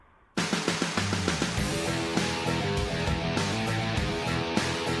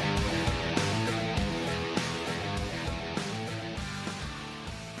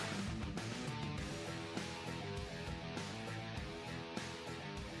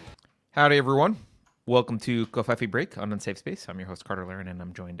Howdy, everyone. Welcome to Coffee Break on Unsafe Space. I'm your host, Carter Laren, and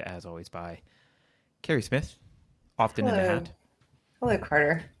I'm joined, as always, by Carrie Smith, often in the Hello. hat. Hello,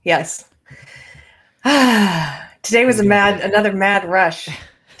 Carter. Yes. Today was another mad rush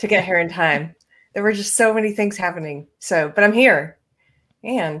to get here in time. There were just so many things happening. But I'm here.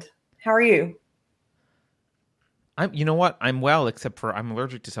 And how are you? You know what? I'm well, except for I'm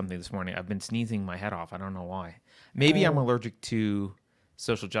allergic to something this morning. I've been sneezing my head off. I don't know why. Maybe I'm allergic to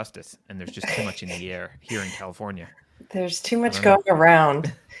social justice, and there's just too much in the air here in California. There's too much going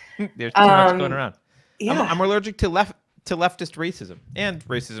around. There's too much going around. Yeah. I'm allergic to leftist racism and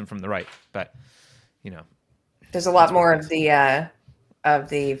racism from the right, but there's a lot more of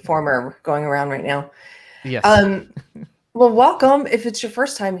the former going around right now. Yes. Well, welcome. If it's your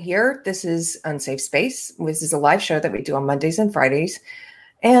first time here, this is Unsafe Space. This is a live show that we do on Mondays and Fridays.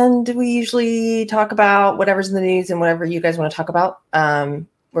 And we usually talk about whatever's in the news and whatever you guys want to talk about.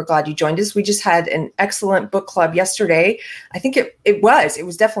 We're glad you joined us. We just had an excellent book club yesterday. I think it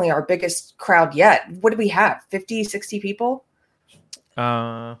was definitely our biggest crowd yet. What did we have? 50, 60 people?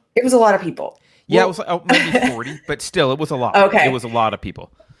 It was a lot of people. Yeah, it was maybe 40, but still, it was a lot. Okay. It was a lot of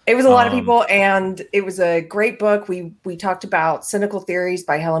people. It was a lot of people, and it was a great book. We talked about Cynical Theories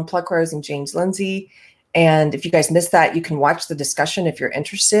by Helen Pluckrose and James Lindsay. And if you guys missed that, you can watch the discussion if you're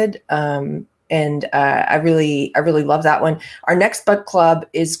interested. I really love that one. Our next book club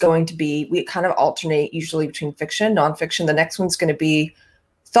is going to be, we kind of alternate usually between fiction, nonfiction. The next one's going to be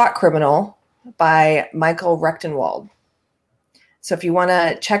Thought Criminal by Michael Rechtenwald. So if you want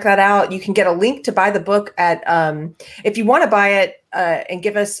to check that out, you can get a link to buy the book at, if you want to buy it and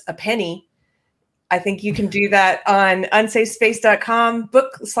give us a penny, I think you can do that on unsafespace.com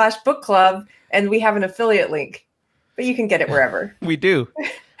 /book club. And we have an affiliate link, but you can get it wherever. We do.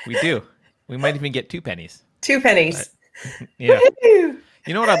 We might even get 2 pennies. 2 pennies. But, yeah.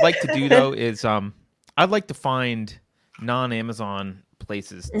 You know what I'd like to do though is I'd like to find non-Amazon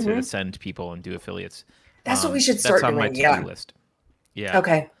places to send people and do affiliates. That's what we should start doing. That's on my to-do list. Yeah.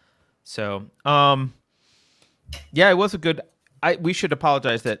 Okay. So, it was a good. We should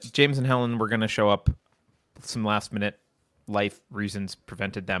apologize that James and Helen were going to show up. Some last minute life reasons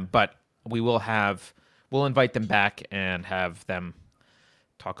prevented them, but we'll invite them back and have them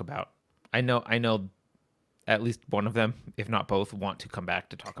talk about. I know at least one of them, if not both, want to come back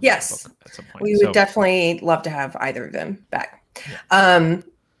to talk about the book at some point. We would definitely love to have either of them back. Yeah.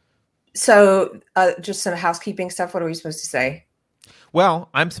 So just some housekeeping stuff. What are we supposed to say? Well,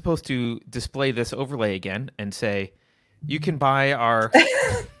 I'm supposed to display this overlay again and say, you can buy our...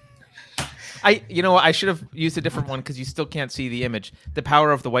 I should have used a different one because you still can't see the image. The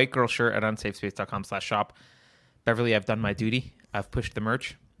Power of the White Girl shirt at unsafespace.com/shop. Beverly, I've done my duty. I've pushed the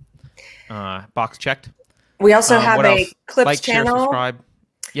merch. Box checked. We also have a clips like, channel. Share, subscribe.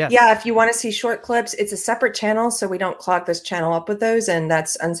 Yes. Yeah, if you want to see short clips, it's a separate channel, so we don't clog this channel up with those, and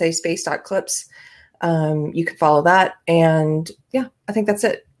that's unsafespace.clips. You can follow that, and yeah, I think that's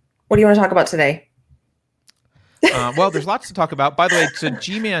it. What do you want to talk about today? Well, there's lots to talk about. By the way, so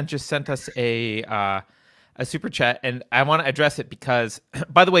G-Man just sent us a super chat, and I want to address it because,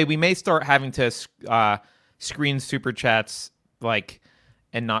 by the way, we may start having to screen super chats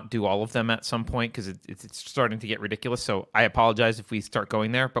and not do all of them at some point because it's starting to get ridiculous. So I apologize if we start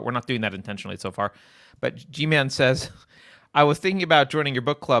going there, but we're not doing that intentionally so far. But G-Man says, I was thinking about joining your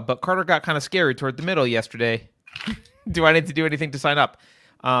book club, but Carter got kind of scary toward the middle yesterday. Do I need to do anything to sign up?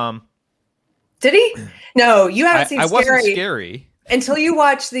 Did he? No, you haven't seen I Scary. wasn't scary. Until you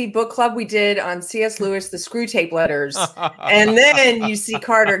watch the book club we did on C.S. Lewis, the Screw Tape Letters. And then you see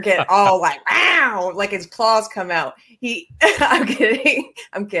Carter get all wow, like his claws come out. I'm kidding.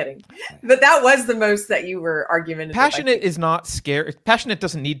 But that was the most that you were argumentative. Passionate is not scary. Passionate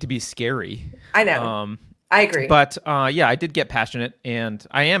doesn't need to be scary. I know. I agree. But I did get passionate, and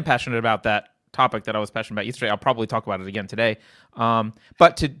I am passionate about that topic that I was passionate about yesterday. I'll probably talk about it again today.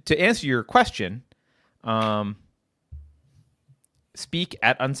 But to answer your question, speak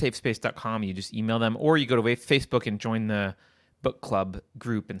at unsafespace.com. You just email them, or you go to Facebook and join the book club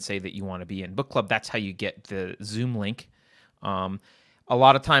group and say that you want to be in book club. That's how you get the Zoom link. A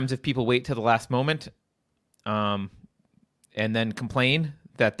lot of times if people wait till the last moment and then complain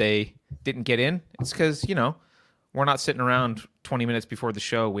that they didn't get in, it's because, we're not sitting around 20 minutes before the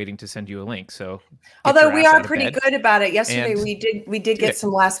show waiting to send you a link. So, although we are pretty good about it. Yesterday we did get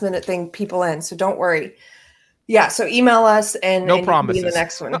some last minute people in, so don't worry. Yeah, so email us and no promises. Be the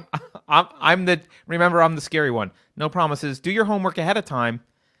next one. I'm the scary one. No promises. Do your homework ahead of time.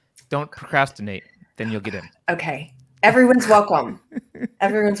 Don't procrastinate. Then you'll get in. Okay. Everyone's welcome.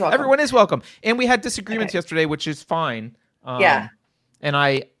 Everyone is welcome. And we had disagreements yesterday, which is fine. Yeah. and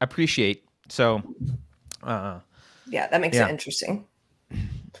I appreciate. So, yeah, that makes yeah. it interesting.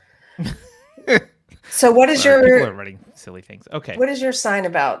 So what is your people are writing silly things? Okay. What is your sign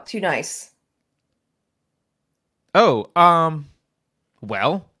about? Too nice. Oh,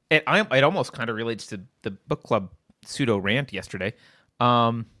 well, it almost kind of relates to the book club pseudo rant yesterday.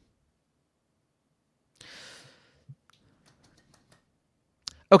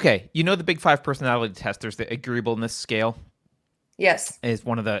 Okay, you know the Big Five personality test. There's the agreeableness scale. Yes, is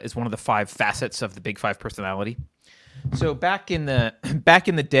one of the 5 facets of the Big Five personality. So back in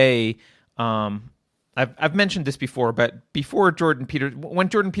the day, I've mentioned this before, but before when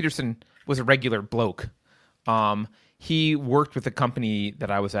Jordan Peterson was a regular bloke, he worked with a company that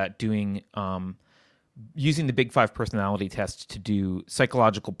I was at doing using the Big Five personality test to do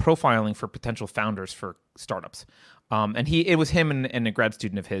psychological profiling for potential founders for startups. And it was him and a grad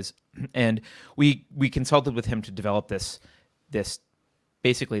student of his, and we consulted with him to develop this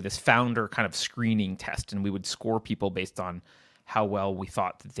basically this founder kind of screening test, and we would score people based on how well we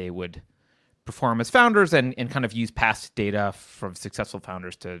thought that they would perform as founders, and kind of use past data from successful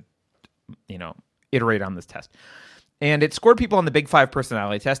founders to, iterate on this test. And it scored people on the Big Five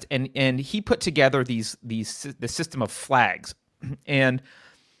personality test, and he put together the system of flags. And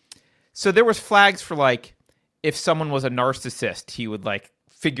so there was flags for, like, if someone was a narcissist, he would, like,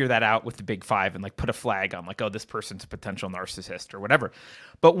 figure that out with the Big Five and, like, put a flag on, like, oh, this person's a potential narcissist or whatever.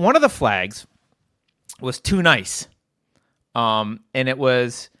 But one of the flags was too nice. And it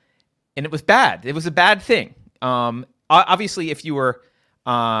was bad. It was a bad thing. Obviously, if you were,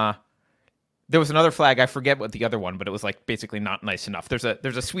 there was another flag. I forget what the other one, but it was, like, basically not nice enough. There's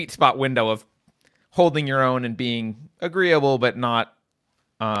a sweet spot window of holding your own and being agreeable, but not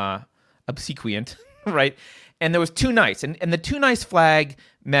obsequious, right? And there was too nice, and the too nice flag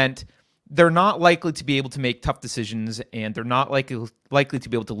meant they're not likely to be able to make tough decisions, and they're not likely to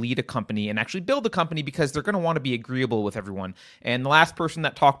be able to lead a company and actually build a company, because they're going to want to be agreeable with everyone. And the last person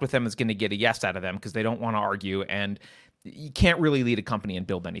that talked with them is going to get a yes out of them because they don't want to argue, and you can't really lead a company and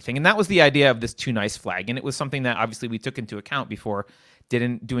build anything. And that was the idea of this too nice flag, and it was something that obviously we took into account before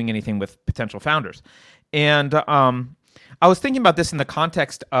doing anything with potential founders. And I was thinking about this in the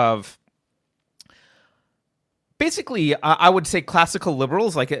context of, basically, I would say classical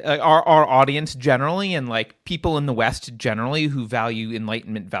liberals, like our audience generally, and, like, people in the West generally who value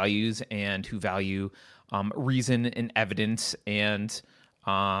Enlightenment values and who value reason and evidence and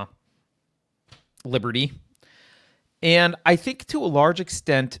liberty. And I think to a large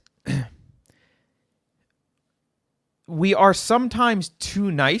extent, we are sometimes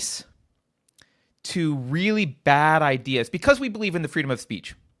too nice to really bad ideas because we believe in the freedom of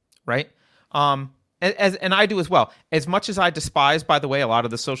speech, right? And I do as well. As much as I despise, by the way, a lot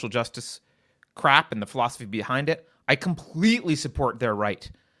of the social justice crap and the philosophy behind it, I completely support their right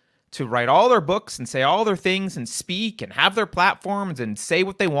to write all their books and say all their things and speak and have their platforms and say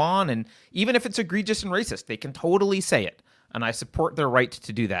what they want. And even if it's egregious and racist, they can totally say it. And I support their right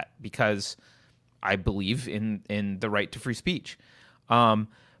to do that because I believe in the right to free speech.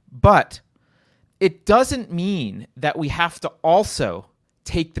 But it doesn't mean that we have to also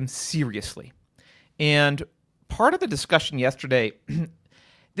take them seriously. And part of the discussion yesterday,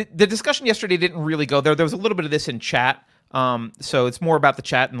 the discussion yesterday didn't really go there. There was a little bit of this in chat. So it's more about the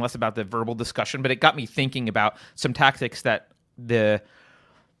chat and less about the verbal discussion. But it got me thinking about some tactics that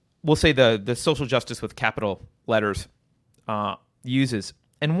we'll say the social justice with capital letters uses.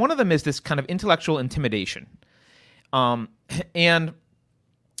 And one of them is this kind of intellectual intimidation. And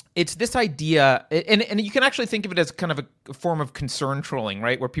it's this idea, and you can actually think of it as kind of a form of concern trolling,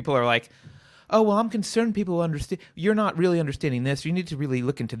 right? Where people are like, oh, well, I'm concerned people will understand. You're not really understanding this. You need to really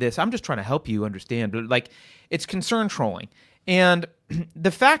look into this. I'm just trying to help you understand. But, like, it's concern trolling. And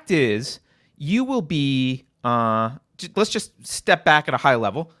the fact is, you will be, let's just step back at a high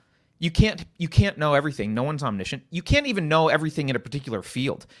level. You can't know everything. No one's omniscient. You can't even know everything in a particular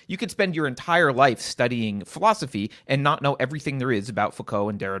field. You could spend your entire life studying philosophy and not know everything there is about Foucault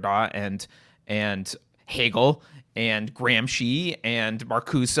and Derrida and Hegel and Gramsci and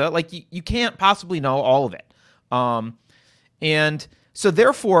Marcuse. Like, you can't possibly know all of it. And so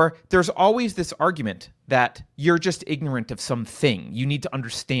therefore, there's always this argument that you're just ignorant of something. You need to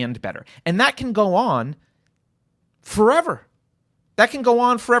understand better. And that can go on forever.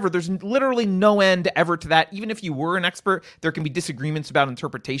 There's literally no end ever to that. Even if you were an expert, there can be disagreements about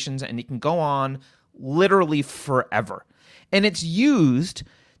interpretations, and it can go on literally forever. And it's used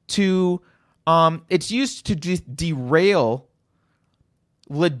to derail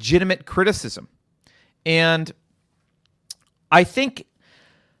legitimate criticism. And I think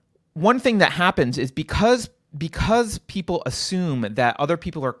one thing that happens is because because people assume that other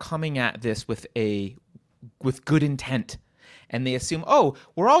people are coming at this with good intent, and they assume, oh,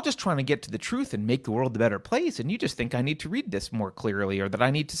 we're all just trying to get to the truth and make the world a better place, and you just think I need to read this more clearly, or that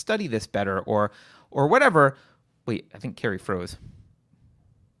I need to study this better, or whatever. Wait, I think Carrie froze.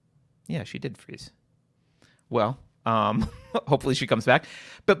 Yeah, she did freeze. Well, hopefully she comes back.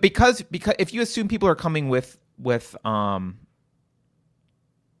 But because if you assume people are coming with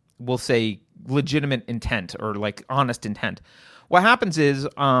we'll say legitimate intent or like honest intent, what happens is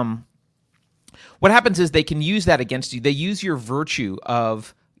they can use that against you. They use your virtue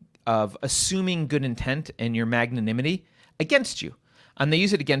of assuming good intent and your magnanimity against you. And they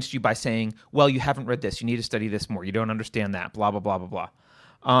use it against you by saying, well, you haven't read this. You need to study this more. You don't understand that. Blah, blah, blah, blah,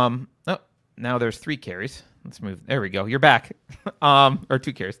 blah. Now there's 3 carries. Let's move. There we go. You're back. Or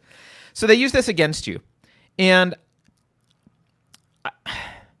 2 carries. So they use this against you. And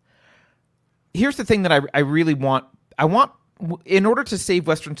here's the thing that I really want. In order to save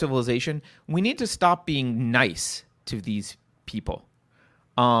Western civilization, we need to stop being nice to these people.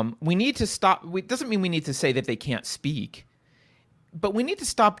 We need to stop. It doesn't mean we need to say that they can't speak, but we need to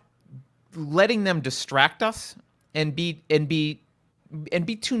stop letting them distract us and be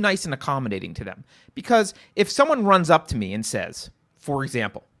too nice and accommodating to them. Because if someone runs up to me and says, for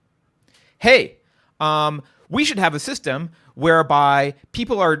example, hey, we should have a system whereby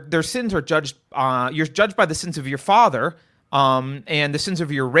their sins are judged. You're judged by the sins of your father and the sins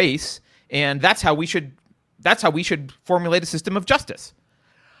of your race, and that's how we should formulate a system of justice.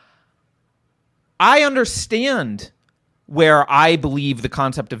 I understand where I believe the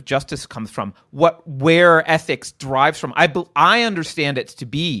concept of justice comes from, where ethics derives from. I understand it to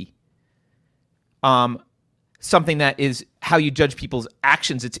be something that is how you judge people's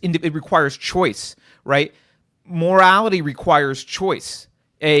actions. It requires choice, right? Morality requires choice.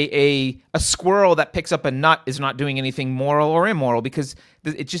 A squirrel that picks up a nut is not doing anything moral or immoral because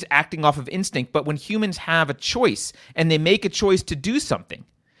it's just acting off of instinct. But when humans have a choice and they make a choice to do something,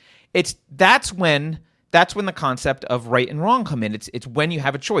 that's when the concept of right and wrong come in. It's when you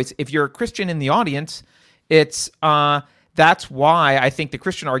have a choice. If you're a Christian in the audience, that's why I think the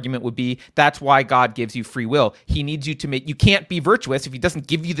Christian argument would be that's why God gives you free will. He needs you to you can't be virtuous if he doesn't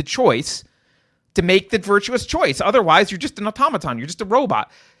give you the choice to make the virtuous choice. Otherwise, you're just an automaton. You're just a robot.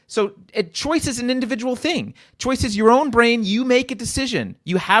 So choice is an individual thing. Choice is your own brain. You make a decision.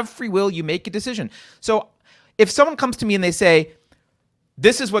 You have free will. You make a decision. So if someone comes to me and they say,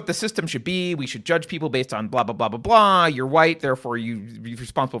 this is what the system should be. We should judge people based on blah, blah, blah, blah, blah. You're white, therefore you're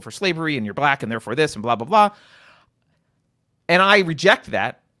responsible for slavery, and you're black, and therefore this, and blah, blah, blah. And I reject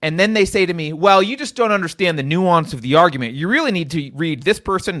that. And then they say to me, well, you just don't understand the nuance of the argument. You really need to read this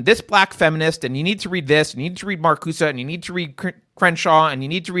person, this black feminist, and you need to read this, and you need to read Marcuse, and you need to read Crenshaw, and you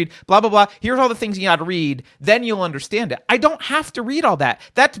need to read blah, blah, blah. Here's all the things you got to read. Then you'll understand it. I don't have to read all that.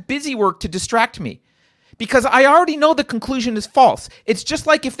 That's busy work to distract me. Because I already know the conclusion is false. It's just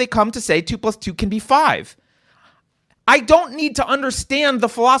like if they come to say 2 + 2 can be 5. I don't need to understand the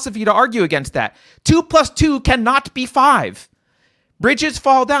philosophy to argue against that. 2 + 2 cannot be 5. Bridges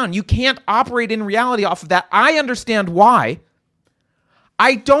fall down. You can't operate in reality off of that. I understand why.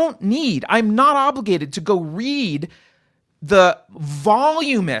 I'm not obligated to go read the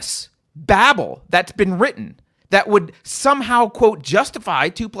voluminous babble that's been written that would somehow, quote, justify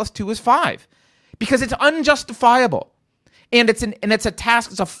 2 + 2 is 5. Because it's unjustifiable. And it's a task,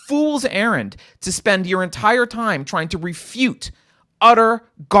 it's a fool's errand to spend your entire time trying to refute utter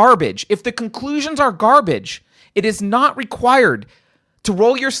garbage. If the conclusions are garbage, it is not required to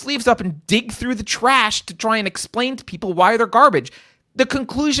roll your sleeves up and dig through the trash to try and explain to people why they're garbage. The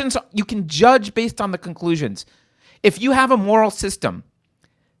conclusions, you can judge based on the conclusions. If you have a moral system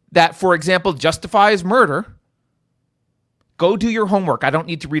that, for example, justifies murder, go do your homework. I don't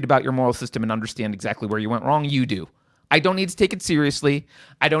need to read about your moral system and understand exactly where you went wrong. You do. I don't need to take it seriously.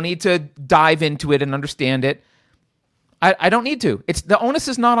 I don't need to dive into it and understand it. I don't need to. The onus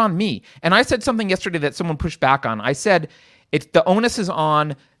is not on me. And I said something yesterday that someone pushed back on. I said the onus is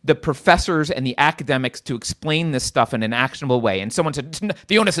on the professors and the academics to explain this stuff in an actionable way. And someone said,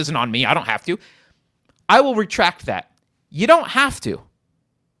 the onus isn't on me. I don't have to. I will retract that. You don't have to.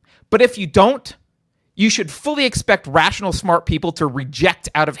 But if you don't, you should fully expect rational, smart people to reject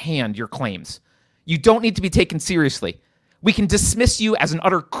out of hand your claims. You don't need to be taken seriously. We can dismiss you as an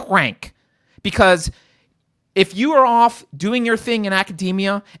utter crank because if you are off doing your thing in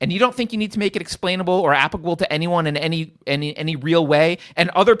academia and you don't think you need to make it explainable or applicable to anyone in any real way, and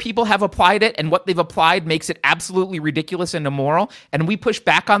other people have applied it and what they've applied makes it absolutely ridiculous and immoral, and we push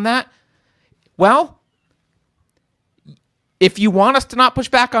back on that, well, if you want us to not push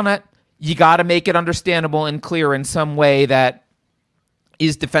back on it, you got to make it understandable and clear in some way that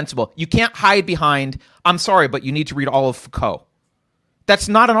is defensible. You can't hide behind, I'm sorry, but you need to read all of Foucault. That's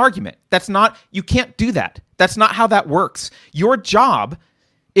not an argument. You can't do that. That's not how that works. Your job,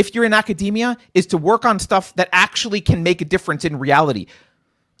 if you're in academia, is to work on stuff that actually can make a difference in reality.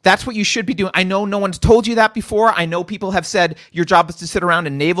 That's what you should be doing. I know no one's told you that before. I know people have said your job is to sit around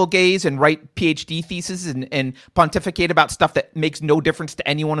and navel gaze and write PhD theses and pontificate about stuff that makes no difference to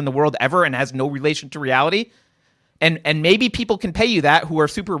anyone in the world ever and has no relation to reality. And maybe people can pay you that who are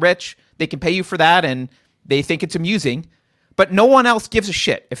super rich. They can pay you for that and they think it's amusing. But no one else gives a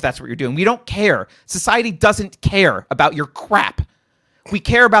shit if that's what you're doing. We don't care. Society doesn't care about your crap. We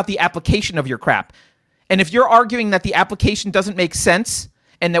care about the application of your crap. And if you're arguing that the application doesn't make sense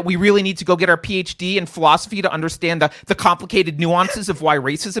and that we really need to go get our PhD in philosophy to understand the complicated nuances of why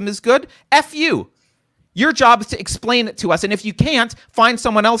racism is good, F you. Your job is to explain it to us. And if you can't, find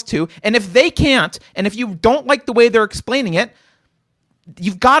someone else to. And if they can't, and if you don't like the way they're explaining it,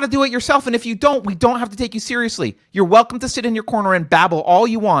 you've got to do it yourself. And if you don't, we don't have to take you seriously. You're welcome to sit in your corner and babble all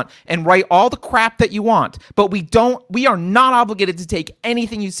you want and write all the crap that you want. But we are not obligated to take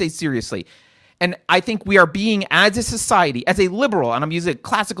anything you say seriously. And I think we are being, as a society, as a liberal, and I'm using a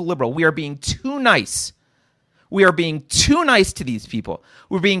classical liberal, we are being too nice. We are being too nice to these people.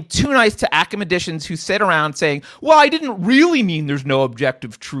 We're being too nice to academicians who sit around saying, well, I didn't really mean there's no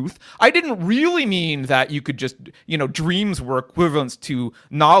objective truth. I didn't really mean that you could just, dreams were equivalent to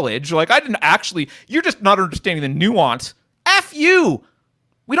knowledge. Like, I didn't actually, you're just not understanding the nuance. F you.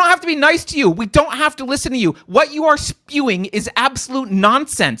 We don't have to be nice to you. We don't have to listen to you. What you are spewing is absolute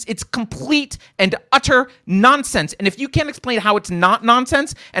nonsense. It's complete and utter nonsense. And if you can't explain how it's not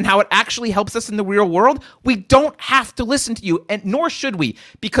nonsense and how it actually helps us in the real world, we don't have to listen to you, and nor should we,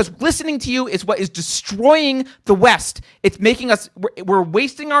 because listening to you is what is destroying the West. It's making us, we're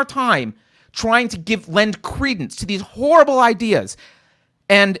wasting our time trying to lend credence to these horrible ideas.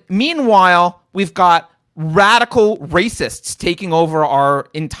 And meanwhile, we've got radical racists taking over our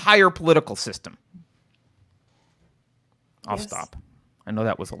entire political system. I'll stop. I know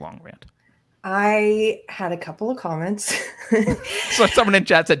that was a long rant. I had a couple of comments. So someone in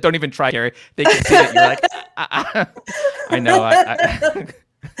chat said, don't even try, Gary. They can see that you're like, I know.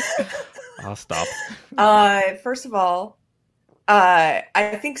 I'll stop. First of all,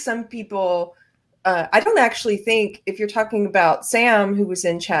 I think some people... I don't actually think, if you're talking about Sam, who was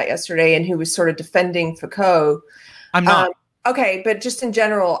in chat yesterday and who was sort of defending Foucault. I'm not. Okay, but just in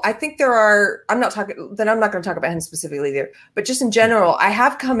general, I think there are, I'm not going to talk about him specifically there, but just in general, I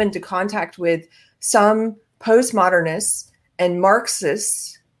have come into contact with some postmodernists and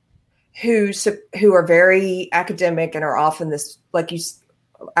Marxists who are very academic and are often this,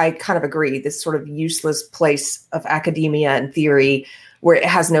 I kind of agree, this sort of useless place of academia and theory where it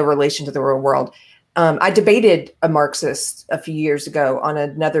has no relation to the real world. I debated a Marxist a few years ago on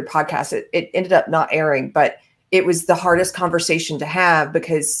another podcast. It ended up not airing, but it was the hardest conversation to have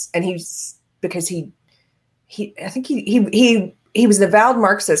because he was an avowed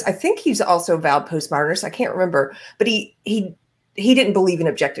Marxist. I think he's also a avowed postmodernist. I can't remember, but he didn't believe in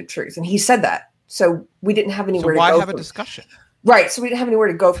objective truth, and he said that. So we didn't have anywhere to go. So why have a discussion? Right. So we didn't have anywhere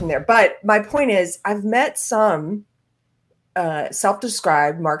to go from there. But my point is, I've met some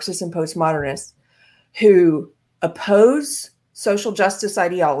self-described Marxists and postmodernists who oppose social justice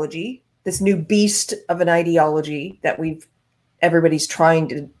ideology, this new beast of an ideology that everybody's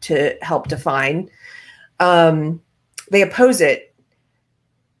trying to help define. They oppose it.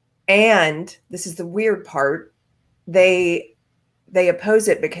 And this is the weird part. They oppose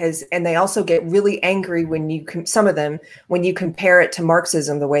it because, and they also get really angry when you compare it to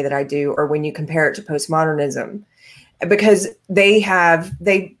Marxism the way that I do, or when you compare it to postmodernism, because they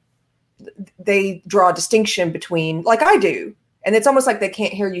draw a distinction between, like I do, and it's almost like they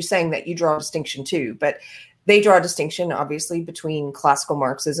can't hear you saying that you draw a distinction too, but they draw a distinction obviously between classical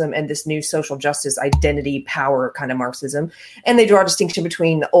Marxism and this new social justice identity power kind of Marxism. And they draw a distinction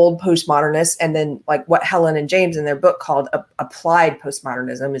between the old postmodernists and then like what Helen and James in their book called applied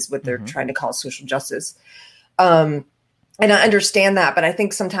postmodernism is what they're trying to call social justice. And I understand that, but I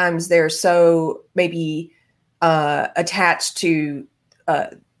think sometimes they're so maybe attached to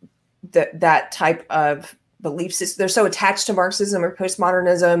that type of belief system. They're so attached to Marxism or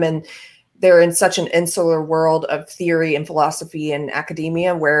postmodernism, and they're in such an insular world of theory and philosophy and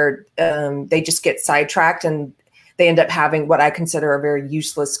academia where they just get sidetracked and they end up having what I consider are very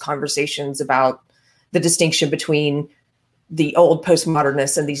useless conversations about the distinction between the old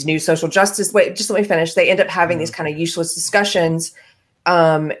postmodernists and these new social justice. Wait, just let me finish. They end up having these kind of useless discussions.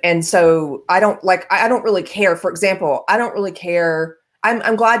 And so I don't really care. For example, I don't really care.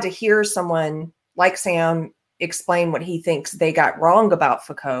 I'm glad to hear someone like Sam explain what he thinks they got wrong about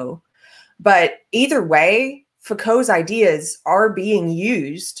Foucault. But either way, Foucault's ideas are being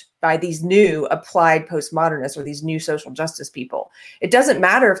used by these new applied postmodernists or these new social justice people. It doesn't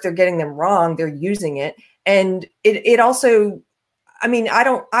matter if they're getting them wrong, they're using it. And it also, I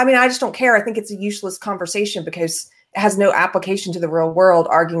just don't care. I think it's a useless conversation because it has no application to the real world,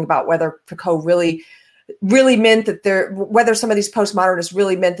 arguing about whether Foucault really meant that whether some of these postmodernists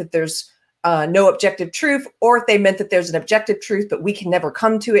really meant that there's no objective truth, or if they meant that there's an objective truth, but we can never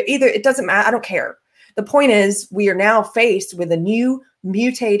come to it. Either, it doesn't matter. I don't care. The point is, we are now faced with a new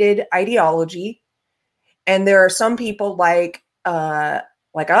mutated ideology. And there are some people like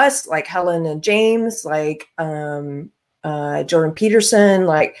us, like Helen and James, like Jordan Peterson,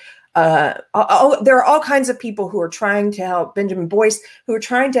 there are all kinds of people who are trying to help, Benjamin Boyce, who are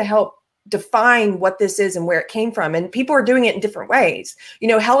trying to help define what this is and where it came from. And people are doing it in different ways.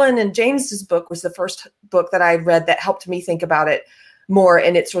 Helen and James's book was the first book that I read that helped me think about it more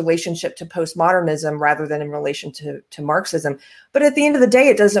in its relationship to postmodernism rather than in relation to Marxism. But at the end of the day,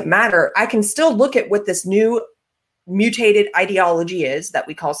 it doesn't matter. I can still look at what this new mutated ideology is that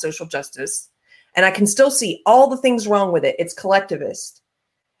we call social justice, and I can still see all the things wrong with it. It's collectivist.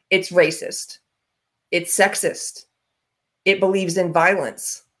 It's racist. It's sexist. It believes in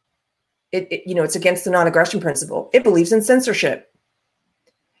violence. It's against the non-aggression principle. It believes in censorship.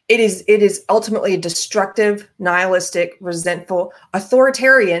 It is ultimately a destructive, nihilistic, resentful,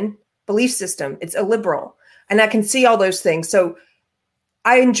 authoritarian belief system. It's illiberal. And I can see all those things. So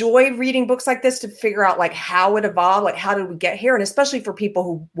I enjoy reading books like this to figure out like how it evolved, like how did we get here? And especially for people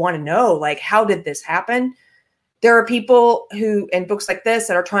who want to know, like, how did this happen? There are people who, in books like this,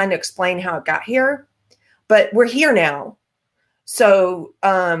 that are trying to explain how it got here, but we're here now. So,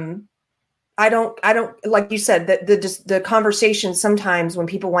 I don't, like you said, that the conversation sometimes when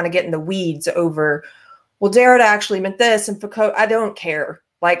people want to get in the weeds over, well, Derrida actually meant this and Foucault, I don't care.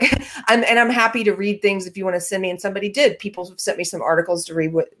 Like, I'm happy to read things if you want to send me, and somebody did. People have sent me some articles to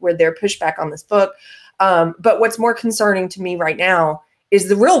read where their pushback on this book. But what's more concerning to me right now is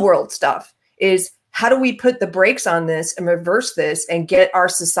the real world stuff, is how do we put the brakes on this and reverse this and get our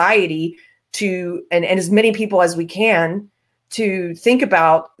society to, and as many people as we can, to think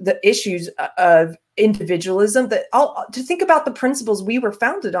about the issues of individualism, to think about the principles we were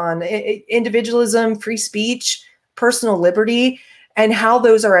founded on, individualism, free speech, personal liberty, and how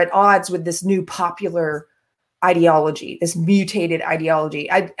those are at odds with this new popular ideology, this mutated ideology.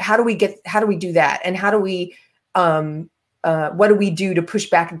 How do we do that? And how do we, what do we do to push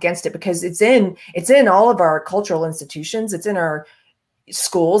back against it? Because it's in all of our cultural institutions. It's in our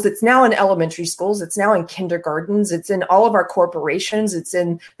schools. It's now in elementary schools. It's now in kindergartens. It's in all of our corporations. It's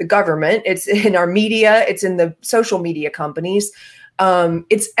in the government. It's in our media. It's in the social media companies.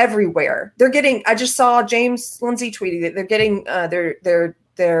 It's everywhere. I just saw James Lindsay tweeting that they're getting,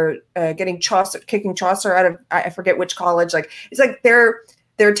 they're getting Chaucer, kicking Chaucer out of, I forget which college. Like, it's like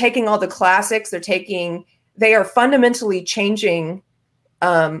they're taking all the classics. They are fundamentally changing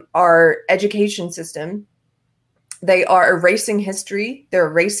our education system. They are erasing history. They're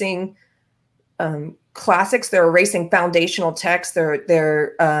erasing classics. They're erasing foundational texts.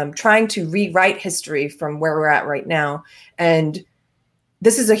 They're trying to rewrite history from where we're at right now. And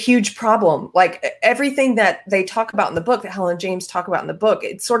this is a huge problem. Like, everything that they talk about in the book, that Helen and James talk about in the book,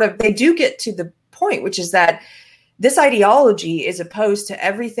 it's sort of, they do get to the point, which is that this ideology is opposed to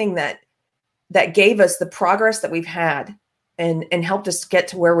everything that gave us the progress that we've had and helped us get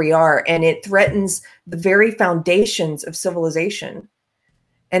to where we are. And it threatens the very foundations of civilization.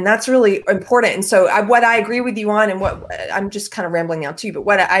 And that's really important. And so what I agree with you on, and what I'm just kind of rambling now too, but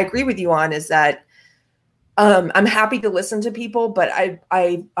what I agree with you on is that I'm happy to listen to people, but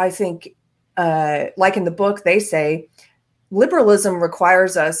I think, like in the book, they say, liberalism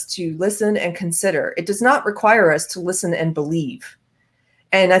requires us to listen and consider. It does not require us to listen and believe.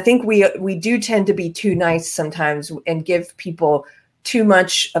 And I think we do tend to be too nice sometimes and give people too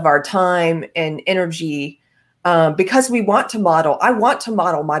much of our time and energy because we want to model. I want to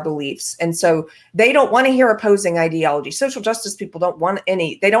model my beliefs. And so they don't want to hear opposing ideology. Social justice people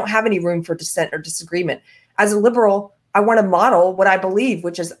they don't have any room for dissent or disagreement. As a liberal, I want to model what I believe,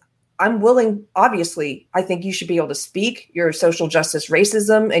 which is I'm willing, obviously, I think you should be able to speak your social justice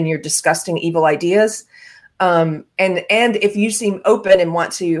racism and your disgusting evil ideas. And if you seem open and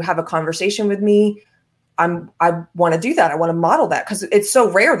want to have a conversation with me, I want to do that. I want to model that because it's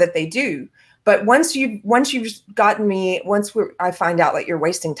so rare that they do. But once you've gotten me, I find out that you're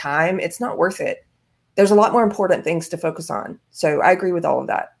wasting time, it's not worth it. There's a lot more important things to focus on. So I agree with all of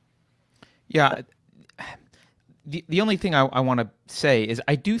that. Yeah. the only thing I want to say is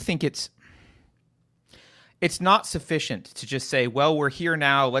I do think it's not sufficient to just say, well, we're here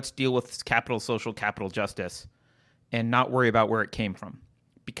now, let's deal with capital social, capital justice, and not worry about where it came from.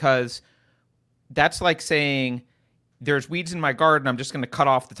 Because that's like saying, there's weeds in my garden, I'm just going to cut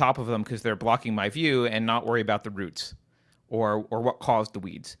off the top of them because they're blocking my view and not worry about the roots or what caused the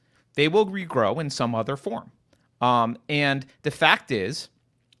weeds. They will regrow in some other form. And the fact is,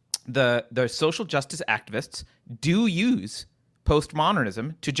 the social justice activists do use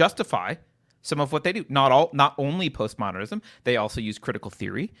postmodernism to justify some of what they do. Not only postmodernism, they also use critical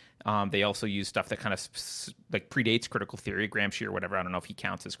theory. They also use stuff that kind of like predates critical theory, Gramsci or whatever. I don't know if he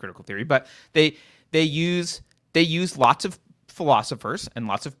counts as critical theory, but they use lots of philosophers and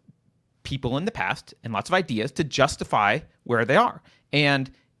lots of people in the past and lots of ideas to justify where they are, and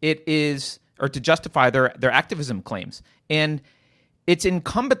to justify their activism claims. And it's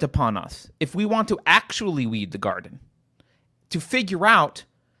incumbent upon us, if we want to actually weed the garden, to figure out,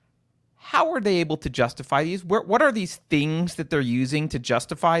 how are they able to justify these? What are these things that they're using to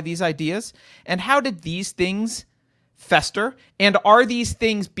justify these ideas? And how did these things fester? And are these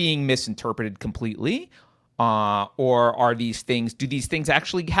things being misinterpreted completely? Or do these things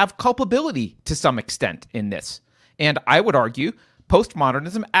actually have culpability to some extent in this? And I would argue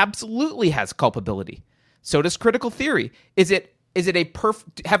postmodernism absolutely has culpability. So does critical theory.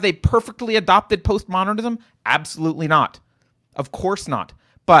 Have they perfectly adopted postmodernism? Absolutely not. Of course not.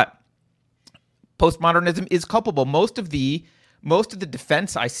 But postmodernism is culpable. Most of the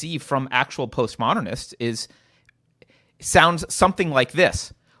defense I see from actual postmodernists sounds something like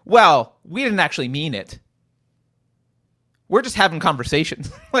this. Well, we didn't actually mean it. We're just having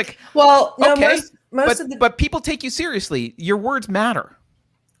conversations. Like, well, no, okay, but people take you seriously. Your words matter.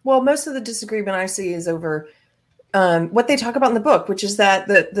 Well, most of the disagreement I see is over what they talk about in the book, which is that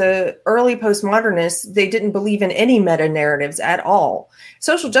the early postmodernists, they didn't believe in any meta narratives at all.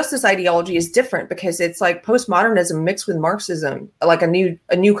 Social justice ideology is different because it's like postmodernism mixed with Marxism, like a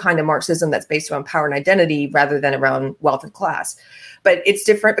new kind of Marxism that's based on power and identity rather than around wealth and class. But it's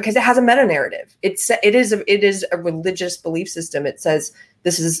different because it has a meta narrative. It is a religious belief system. It says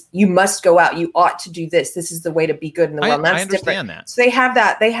you must go out, you ought to do this. This is the way to be good in the world. And that's I understand different. that. So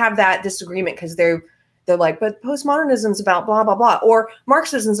they have that disagreement because they're like, but postmodernism's about blah, blah, blah, or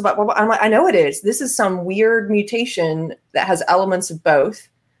Marxism's about blah, blah. I'm like, I know it is. This is some weird mutation that has elements of both.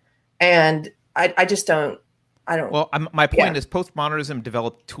 And I just don't. Well, my point is postmodernism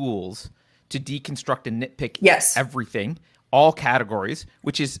developed tools to deconstruct and nitpick everything, all categories,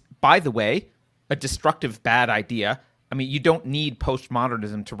 which is, by the way, a destructive, bad idea. I mean, you don't need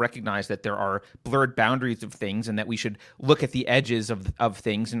postmodernism to recognize that there are blurred boundaries of things and that we should look at the edges of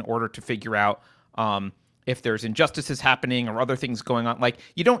things in order to figure out if there's injustices happening or other things going on. Like,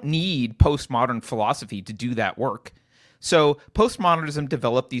 you don't need postmodern philosophy to do that work. So postmodernism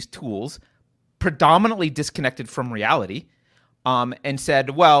developed these tools predominantly disconnected from reality, and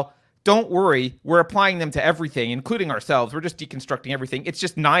said, well, don't worry, we're applying them to everything, including ourselves. We're just deconstructing everything. It's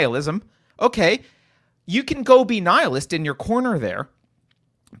just nihilism. Okay, you can go be nihilist in your corner there,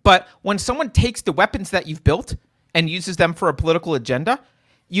 but when someone takes the weapons that you've built and uses them for a political agenda,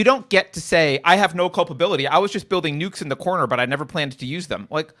 you don't get to say, I have no culpability. I was just building nukes in the corner, but I never planned to use them.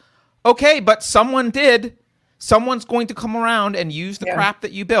 Like, okay, but someone did. Someone's going to come around and use the crap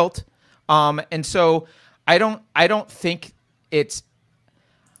that you built. And so I don't think it's,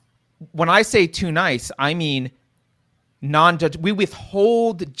 when I say too nice, I mean non-judge. We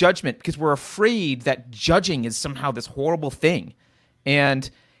withhold judgment because we're afraid that judging is somehow this horrible thing. And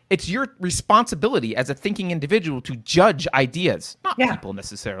it's your responsibility as a thinking individual to judge ideas, not people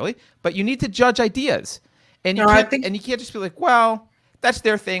necessarily, but you need to judge ideas. And you can't just be like, well, that's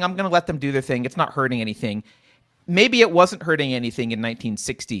their thing. I'm going to let them do their thing. It's not hurting anything. Maybe it wasn't hurting anything in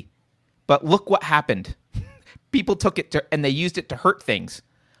 1960, but look what happened. People took it and they used it to hurt things.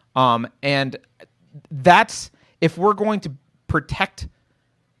 And that's, if we're going to protect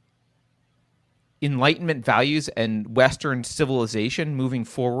Enlightenment values and Western civilization moving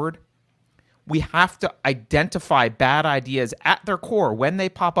forward, we have to identify bad ideas at their core when they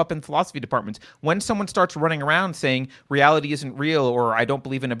pop up in philosophy departments. When someone starts running around saying reality isn't real, or I don't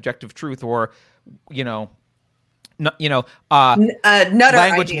believe in objective truth, or language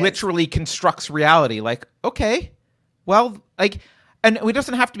ideas. Literally constructs reality. Like, okay, well, like, and it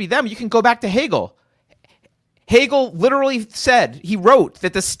doesn't have to be them. You can go back to Hegel. Hegel literally said, he wrote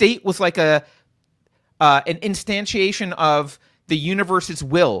that the state was like an instantiation of the universe's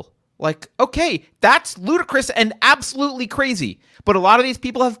will. Like, okay, that's ludicrous and absolutely crazy. But a lot of these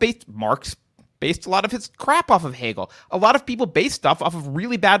people have based, Marx based a lot of his crap off of Hegel. A lot of people base stuff off of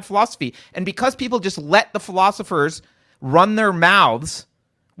really bad philosophy. And because people just let the philosophers run their mouths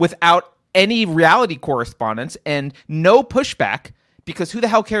without any reality correspondence and no pushback, because who the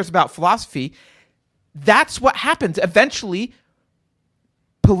hell cares about philosophy? That's what happens. Eventually,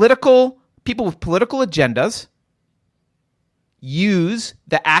 people with political agendas use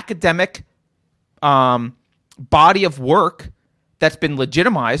the academic body of work that's been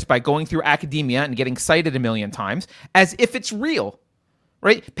legitimized by going through academia and getting cited a million times as if it's real,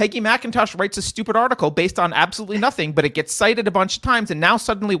 right? Peggy McIntosh writes a stupid article based on absolutely nothing, but it gets cited a bunch of times, and now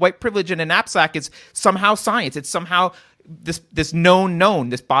suddenly white privilege in a knapsack is somehow science. It's somehow this known,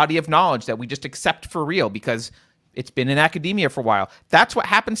 this body of knowledge that we just accept for real because it's been in academia for a while. That's what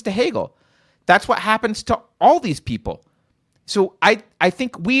happens to Hegel. That's what happens to all these people. So I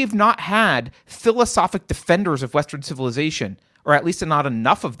think we've not had philosophic defenders of Western civilization, or at least not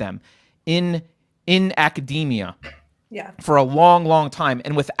enough of them, in academia for a long, long time.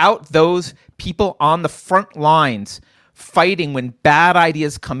 And without those people on the front lines fighting when bad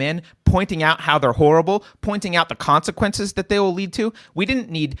ideas come in, pointing out how they're horrible, pointing out the consequences that they will lead to, we didn't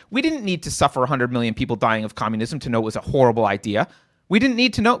need to suffer 100 million people dying of communism to know it was a horrible idea. We didn't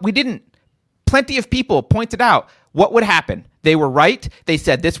need to know. We didn't. Plenty of people pointed out what would happen. They were right. They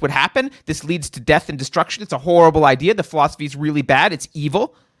said this would happen. This leads to death and destruction. It's a horrible idea. The philosophy is really bad. It's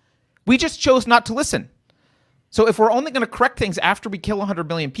evil. We just chose not to listen. So if we're only going to correct things after we kill 100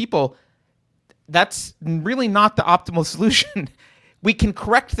 million people, that's really not the optimal solution. We can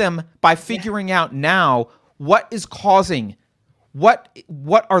correct them by figuring out now what is causing, what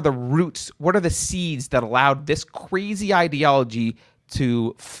are the roots, what are the seeds that allowed this crazy ideology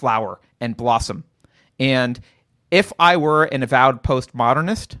to flower and blossom. And if I were an avowed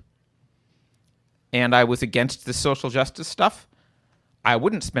postmodernist and I was against the social justice stuff, I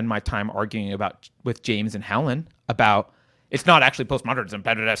wouldn't spend my time arguing with James and Helen about it's not actually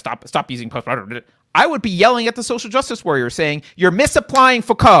postmodernism. Stop using postmodernism. I would be yelling at the social justice warrior saying, you're misapplying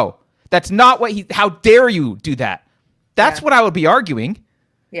Foucault. That's not what how dare you do that? That's what I would be arguing.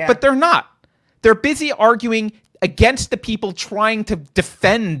 Yeah. But they're not. They're busy arguing against the people trying to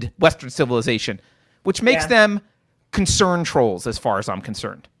defend Western civilization, which makes them concern trolls as far as I'm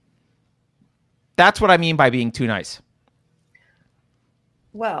concerned. That's what I mean by being too nice.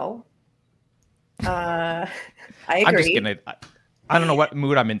 Well, I agree. I'm just gonna. I don't know what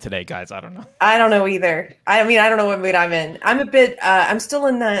mood I'm in today, guys. I don't know. I don't know either. I mean, I don't know what mood I'm in. I'm a bit. I'm still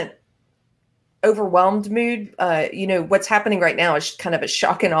in that overwhelmed mood. What's happening right now is kind of a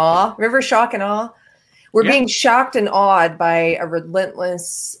shock and awe. Remember shock and awe? We're being shocked and awed by a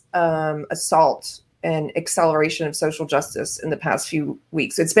relentless assault and acceleration of social justice in the past few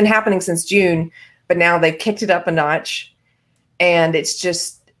weeks. It's been happening since June, but now they've kicked it up a notch, and it's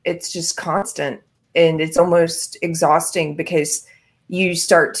just constant, and it's almost exhausting because you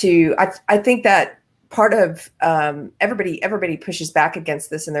start to. I think that part of everybody pushes back against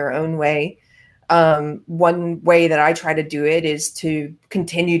this in their own way. One way that I try to do it is to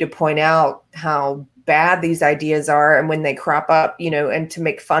continue to point out how bad these ideas are, and when they crop up, and to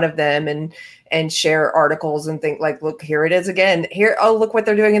make fun of them and share articles and think like, look, here it is again. Here, oh, look what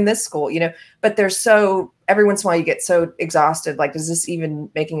they're doing in this school, But they're so. Every once in a while, you get so exhausted. Like, is this even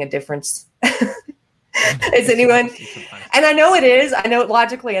making a difference? Is anyone? And I know it is. I know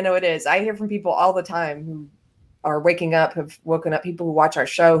logically. I know it is. I hear from people all the time who are have woken up. People who watch our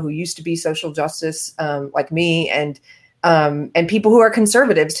show who used to be social justice, like me, and people who are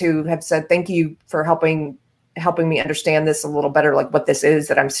conservatives who have said, thank you for helping me understand this a little better, like what this is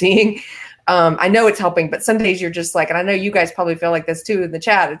that I'm seeing. I know it's helping, but some days you're just like, and I know you guys probably feel like this too in the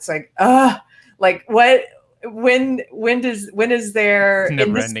chat. It's like, like what, when is there? It's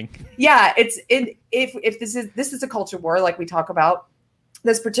never ending. Yeah. If this is a culture war, like we talk about,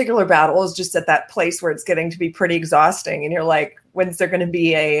 this particular battle is just at that place where it's getting to be pretty exhausting. And you're like, when's there going to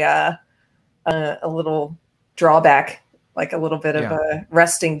be a little drawback, like a little bit of a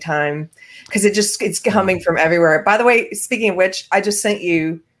resting time? Because it's coming from everywhere. By the way, speaking of which, I just sent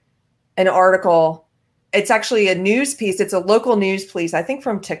you an article. It's actually a news piece. It's a local news piece, I think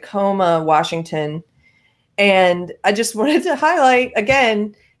from Tacoma, Washington. And I just wanted to highlight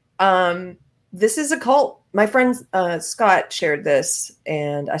again, this is a cult. My friend Scott shared this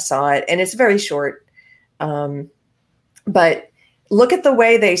and I saw it, and it's very short. But look at the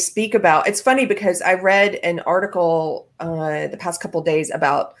way they speak about. It's funny because I read an article the past couple of days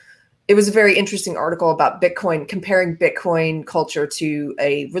about. It was a very interesting article about Bitcoin, comparing Bitcoin culture to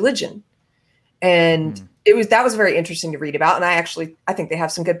a religion, and that was very interesting to read about. And I think they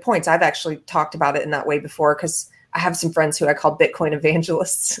have some good points. I've actually talked about it in that way before because I have some friends who I call Bitcoin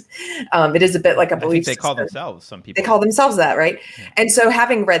evangelists. It is a bit like a belief I think they call system. themselves, some people. They call themselves that, right? Yeah. And so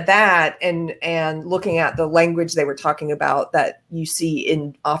having read that and looking at the language they were talking about that you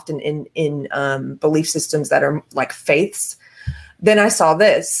see often in belief systems that are like faiths, then I saw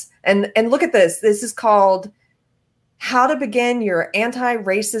this. And look at this. This is called How to Begin Your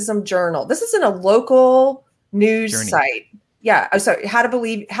Anti-Racism Journal. This is in a local news site. Yeah. So how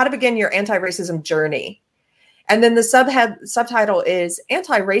to begin your anti-racism journey. And then the subtitle is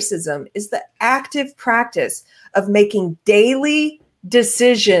Anti-Racism is the active practice of making daily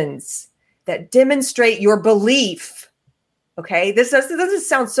decisions that demonstrate your belief. Okay. This doesn't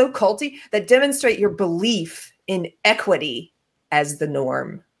sound so culty, that demonstrate your belief in equity as the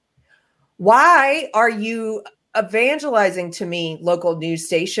norm. Why are you evangelizing to me, local news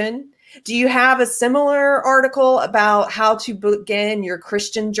station? Do you have a similar article about how to begin your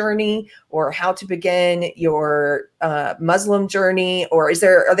Christian journey or how to begin your Muslim journey? Or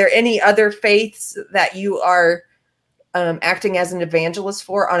are there any other faiths that you are acting as an evangelist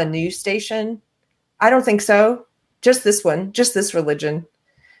for on a news station? I don't think so. Just this one, just this religion.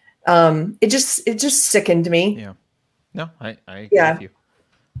 It just sickened me. Yeah. No, I agree with you.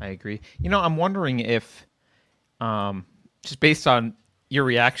 I agree. I'm wondering if, just based on your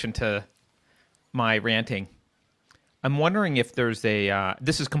reaction to my ranting, I'm wondering if there's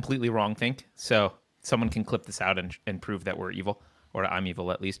this is completely wrong thing, so someone can clip this out and prove that we're evil, or I'm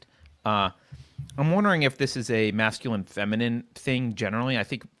evil at least. I'm wondering if this is a masculine-feminine thing generally. I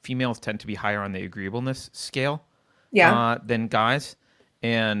think females tend to be higher on the agreeableness scale than guys,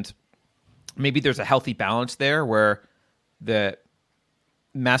 and maybe there's a healthy balance there where the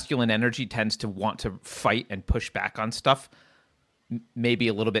masculine energy tends to want to fight and push back on stuff maybe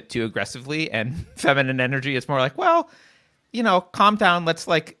a little bit too aggressively, and feminine energy is more like, well, calm down, let's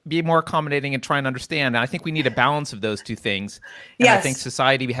be more accommodating and try and understand. And I think we need a balance of those two things. And I think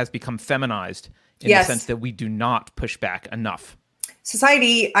society has become feminized in the sense that we do not push back enough.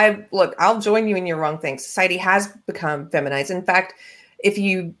 Society, I'll join you in your wrong thing. Society has become feminized. In fact, if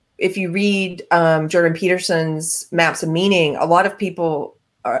you read Jordan Peterson's Maps of Meaning, a lot of people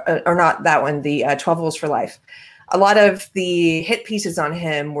are not that one, the 12 Rules for Life. A lot of the hit pieces on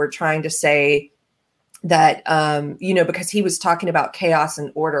him were trying to say that, because he was talking about chaos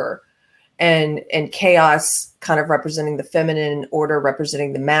and order, and chaos kind of representing the feminine, order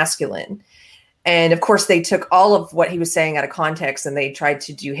representing the masculine. And of course, they took all of what he was saying out of context, and they tried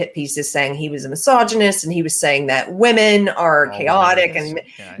to do hit pieces saying he was a misogynist, and he was saying that women are chaotic and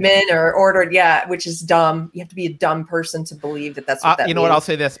men are ordered. Yeah, which is dumb. You have to be a dumb person to believe that that's what that means. What? I'll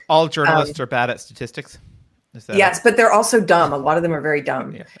say this: all journalists are bad at statistics. Yes, but they're also dumb. A lot of them are very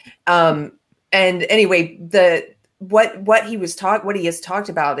dumb. Yeah. And anyway, what he has talked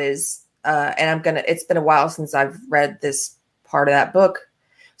about is, it's been a while since I've read this part of that book,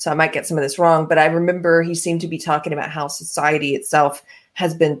 so I might get some of this wrong, but I remember he seemed to be talking about how society itself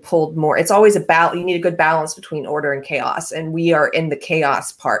has been pulled more. It's always about, you need a good balance between order and chaos. And we are in the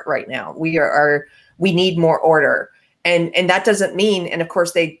chaos part right now. We need more order. And that doesn't mean, and of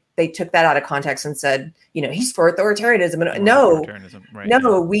course they took that out of context and said, he's for authoritarianism.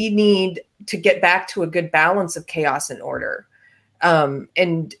 No, we need to get back to a good balance of chaos and order.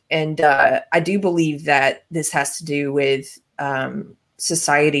 And I do believe that this has to do with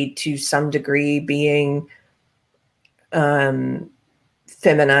society to some degree being feminized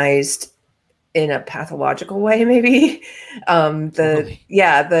in a pathological way, maybe. Totally.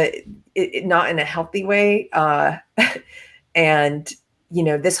 Not in a healthy way. And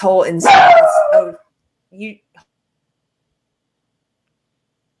this whole instance of you.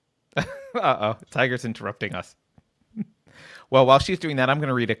 Tiger's interrupting us. Well, while she's doing that, I'm going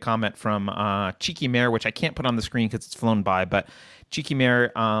to read a comment from Cheeky Mare, which I can't put on the screen because it's flown by. But Cheeky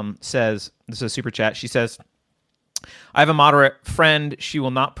Mare says, this is a super chat. She says, I have a moderate friend. She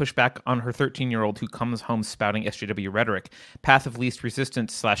will not push back on her 13-year-old who comes home spouting SJW rhetoric. Path of least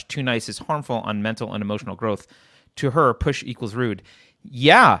resistance / too nice is harmful on mental and emotional growth. To her, push equals rude.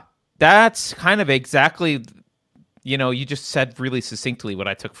 Yeah, that's kind of exactly, you just said really succinctly what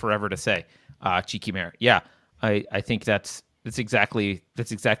I took forever to say, Cheeky Mare. Yeah, I think that's exactly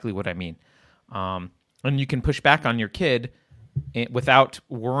what I mean. And you can push back on your kid without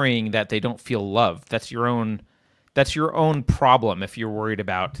worrying that they don't feel love. That's your own problem if you're worried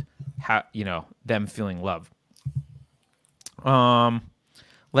about how, them feeling love.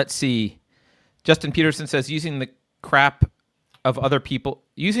 Let's see. Justin Peterson says, using the crap of other people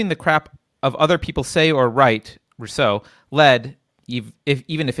say or write, Rousseau, led, even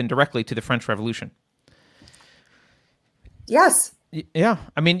if indirectly, to the French Revolution. Yes. Yeah,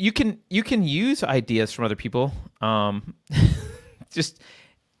 I mean, you can use ideas from other people. Just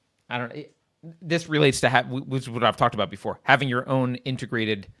I don't. This relates to which is what I've talked about before. Having your own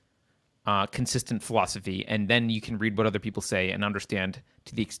integrated, consistent philosophy, and then you can read what other people say and understand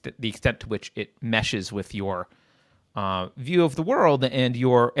to the extent to which it meshes with your view of the world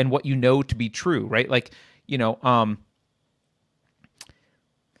and what you know to be true. Right? Like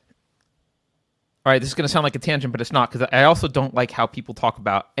all right, this is going to sound like a tangent, but it's not, because I also don't like how people talk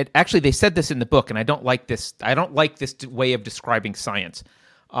about it. Actually, they said this in the book, and I don't like this. I don't like this way of describing science.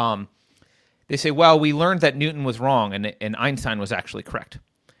 They say, well, we learned that Newton was wrong and Einstein was actually correct,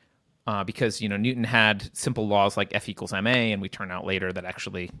 because Newton had simple laws like F equals ma, and we turn out later that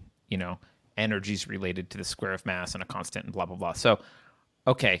actually energy is related to the square of mass and a constant and blah blah blah. So,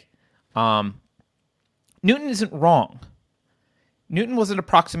 okay, Newton isn't wrong. Newton was an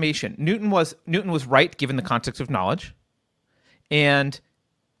approximation. Newton was right given the context of knowledge, and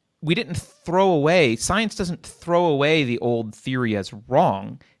we didn't throw away. Science doesn't throw away the old theory as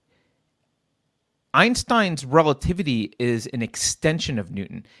wrong. Einstein's relativity is an extension of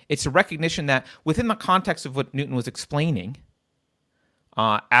Newton. It's a recognition that within the context of what Newton was explaining,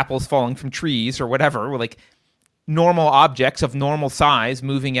 apples falling from trees or whatever, like normal objects of normal size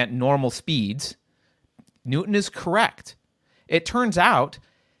moving at normal speeds, Newton is correct. It turns out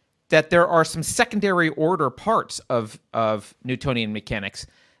that there are some secondary order parts of Newtonian mechanics.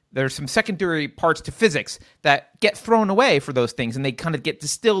 There's some secondary parts to physics that get thrown away for those things, and they kind of get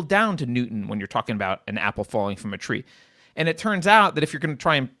distilled down to Newton when you're talking about an apple falling from a tree. And it turns out that if you're going to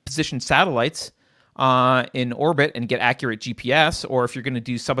try and position satellites in orbit and get accurate GPS, or if you're going to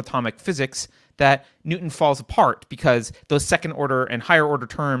do subatomic physics, that Newton falls apart because those second order and higher order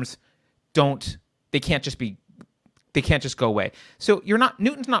terms they can't just go away. So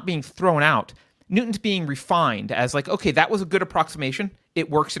Newton's not being thrown out. Newton's being refined as like, okay, that was a good approximation. It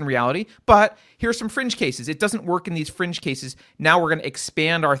works in reality, but here's some fringe cases. It doesn't work in these fringe cases. Now we're going to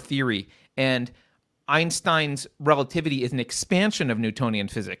expand our theory. And Einstein's relativity is an expansion of Newtonian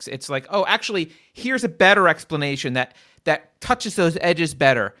physics. It's like, oh, actually, here's a better explanation that touches those edges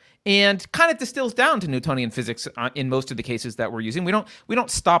better and kind of distills down to Newtonian physics in most of the cases that we're using. We don't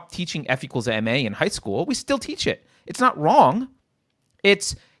stop teaching F equals ma in high school. We still teach it. It's not wrong.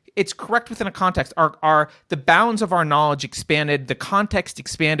 It's correct within a context. The bounds of our knowledge expanded, the context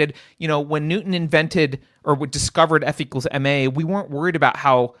expanded. When Newton invented or discovered F equals ma, we weren't worried about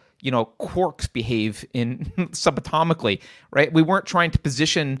how quarks behave in subatomically, right? We weren't trying to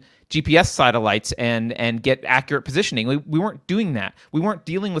position GPS satellites and get accurate positioning. We weren't doing that. We weren't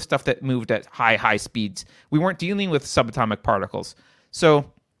dealing with stuff that moved at high speeds. We weren't dealing with subatomic particles.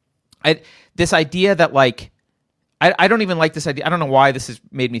 So, this idea that I don't even like this idea. I don't know why this has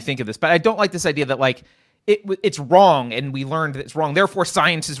made me think of this, but I don't like this idea that it's wrong and we learned that it's wrong, therefore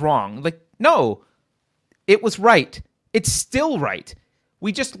science is wrong. No, it was right. It's still right.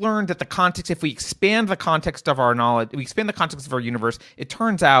 We just learned that the context, if we expand the context of our knowledge, we expand the context of our universe, it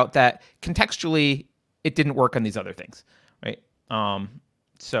turns out that contextually it didn't work on these other things, right?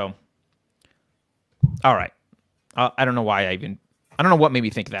 So, all right. I don't know why I don't know what made me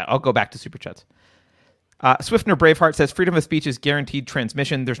think of that. I'll go back to Super Chats. Swiftner Braveheart says, freedom of speech is guaranteed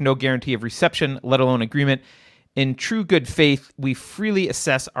transmission. There's no guarantee of reception, let alone agreement. In true good faith, we freely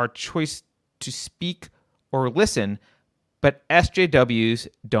assess our choice to speak or listen, but SJWs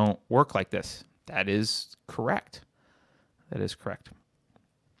don't work like this. That is correct.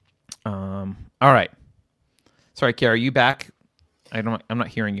 All right. Sorry, Kara, are you back? I'm not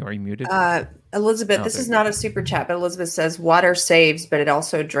hearing you. Are you muted? Elizabeth, this is not a super chat, but Elizabeth says, water saves, but it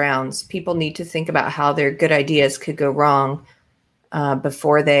also drowns. People need to think about how their good ideas could go wrong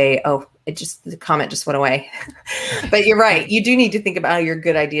before the comment just went away. But you're right. You do need to think about how your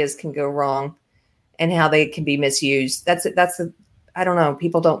good ideas can go wrong and how they can be misused. I don't know.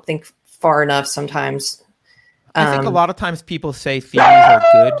 People don't think far enough sometimes. I think a lot of times people say theories are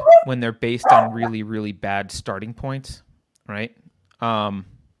good when they're based on really, really bad starting points, right?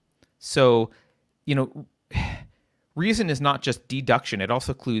 So, reason is not just deduction. It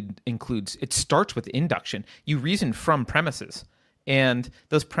also includes, it starts with induction. You reason from premises, and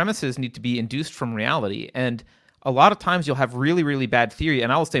those premises need to be induced from reality. And a lot of times you'll have really, really bad theory,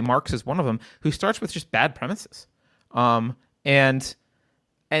 and I will say Marx is one of them, who starts with just bad premises. And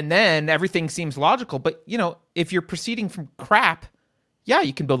then everything seems logical. But, if you're proceeding from crap, yeah,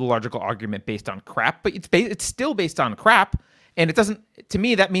 you can build a logical argument based on crap, but it's still based on crap. And it doesn't, to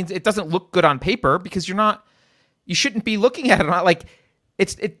me, that means it doesn't look good on paper because you shouldn't be looking at it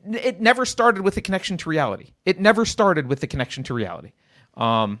it never started with a connection to reality.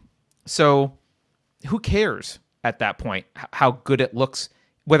 So who cares? at that point. How good it looks,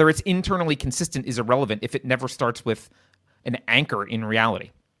 whether it's internally consistent, is irrelevant if it never starts with an anchor in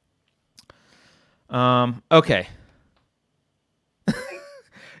reality. Okay.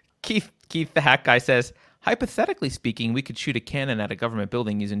 Keith the Hack Guy says, hypothetically speaking, we could shoot a cannon at a government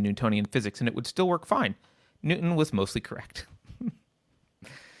building using Newtonian physics and it would still work fine. Newton was mostly correct.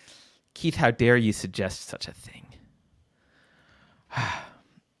 Keith, how dare you suggest such a thing?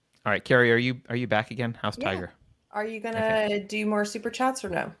 All right, Carrie, are you back again? How's Tiger? Are you gonna do more super chats or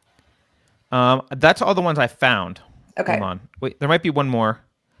no? That's all the ones I found. Okay. Hold on. Wait, there might be one more.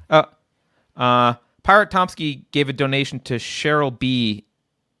 Pirate Tomsky gave a donation to Cheryl B.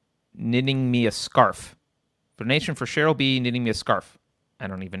 knitting me a scarf. Donation for Cheryl B. knitting me a scarf. I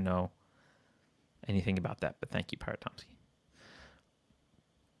don't even know anything about that, but thank you, Pirate Tomsky.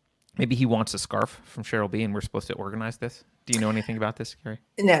 Maybe he wants a scarf from Cheryl B. and we're supposed to organize this. Do you know anything about this, Carrie?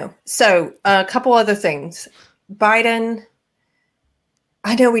 No. So a couple other things. Biden,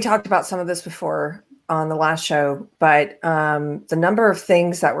 I know we talked about some of this before on the last show, but the number of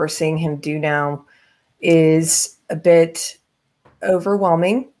things that we're seeing him do now is a bit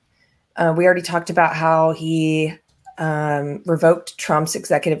overwhelming. We already talked about how he revoked Trump's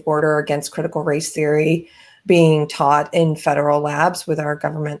executive order against critical race theory being taught in federal labs with our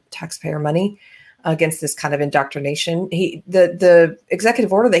government taxpayer money against this kind of indoctrination. The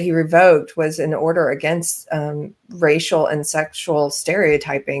executive order that he revoked was an order against racial and sexual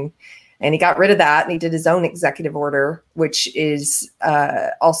stereotyping. And he got rid of that and he did his own executive order, which is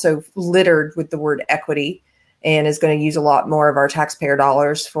also littered with the word equity and is going to use a lot more of our taxpayer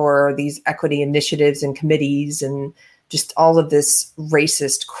dollars for these equity initiatives and committees and just all of this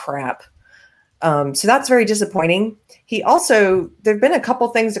racist crap. So that's very disappointing. He also, there've been a couple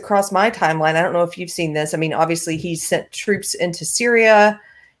things across my timeline. I don't know if you've seen this. I mean, obviously he sent troops into Syria.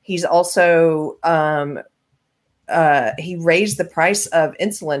 He's also, he raised the price of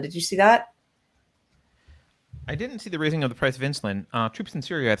insulin. Did you see that? I didn't see the raising of the price of insulin. Troops in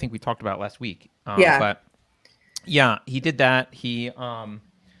Syria, I think we talked about last week. Yeah. But yeah, he did that. He, I'm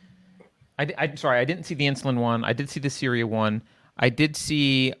sorry, I didn't see the insulin one. I did see the Syria one. I did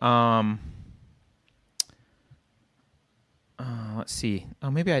see, let's see.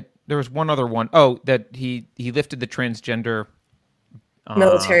 Oh, maybe there was one other one. Oh, that he lifted the transgender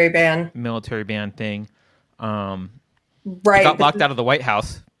military ban thing. Right. He got locked out of the White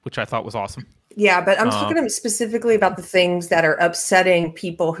House, which I thought was awesome. Yeah, but I'm talking specifically about the things that are upsetting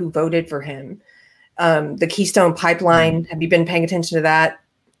people who voted for him. The Keystone Pipeline. Have you been paying attention to that?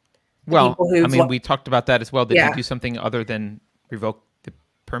 Well, I mean, we talked about that as well. Did he do something other than revoke the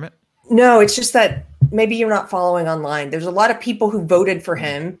permit? No, it's just that maybe you're not following online. There's a lot of people who voted for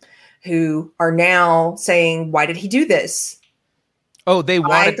him who are now saying, why did he do this? Oh, they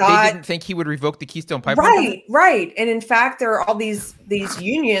didn't think he would revoke the Keystone Pipeline? Right. And in fact, there are all these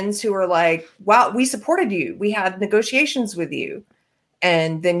unions who are like, wow, we supported you. We had negotiations with you.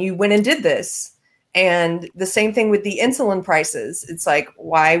 And then you went and did this. And the same thing with the insulin prices. It's like,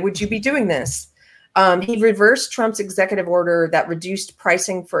 why would you be doing this? He reversed Trump's executive order that reduced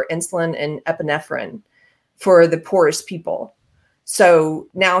pricing for insulin and epinephrine for the poorest people. So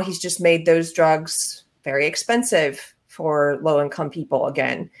now he's just made those drugs very expensive for low-income people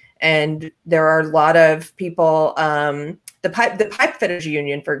again. And there are a lot of people, the pipe fitters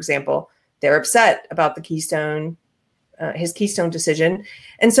union, for example, they're upset about the Keystone, his Keystone decision.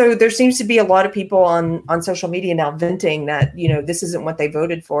 And so there seems to be a lot of people on social media now venting that, this isn't what they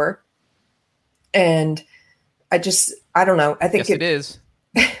voted for. And I don't know. I think it is.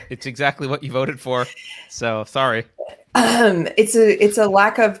 It's exactly what you voted for. So sorry. It's a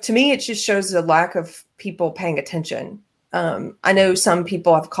lack of, to me, it just shows a lack of people paying attention. I know some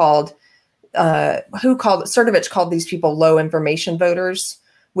people have Cernovich called these people low information voters,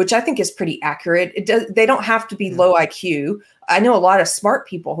 which I think is pretty accurate. They don't have to be low IQ. I know a lot of smart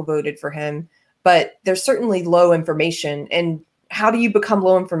people who voted for him, but they're certainly low information. And how do you become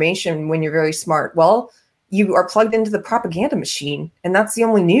low information when you're very smart? Well, you are plugged into the propaganda machine, and that's the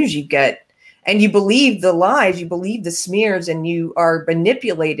only news you get. And you believe the lies, you believe the smears, and you are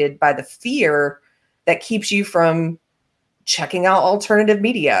manipulated by the fear that keeps you from checking out alternative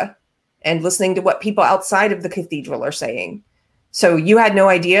media and listening to what people outside of the cathedral are saying. So you had no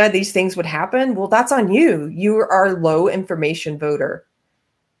idea these things would happen? Well, that's on you. You are a low information voter.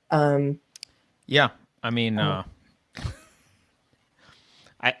 Yeah. I mean,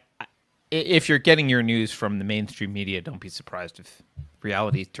 if you're getting your news from the mainstream media, don't be surprised if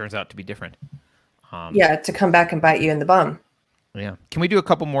reality turns out to be different. To come back and bite you in the bum. Yeah. Can we do a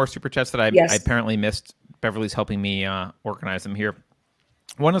couple more super chats that I apparently missed? Beverly's helping me organize them here.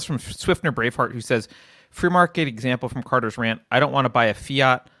 One is from Swiftner Braveheart, who says, Free market example from Carter's rant. I don't want to buy a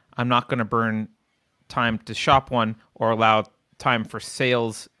Fiat. I'm not going to burn time to shop one or allow time for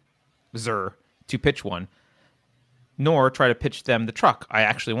sales to pitch one, nor try to pitch them the truck I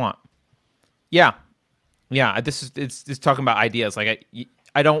actually want. Yeah. It's talking about ideas. Like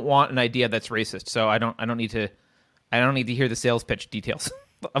I don't want an idea that's racist, so I don't need to hear the sales pitch details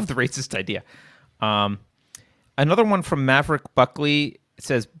of the racist idea. Another one from Maverick Buckley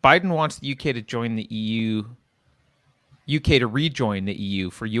says Biden wants the UK to join the EU. UK to rejoin the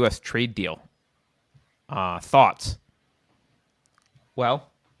EU for U.S. trade deal. Thoughts? Well,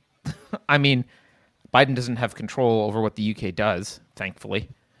 I mean, Biden doesn't have control over what the UK does, thankfully.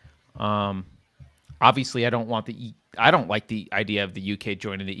 Obviously, I don't like the idea of the UK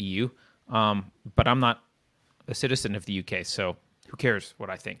joining the EU, but I'm not a citizen of the UK, so who cares what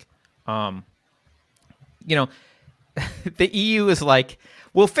I think? The EU is like,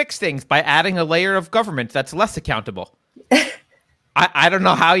 we'll fix things by adding a layer of government that's less accountable. I don't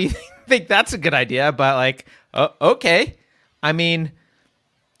know how you think that's a good idea, but like, okay. I mean,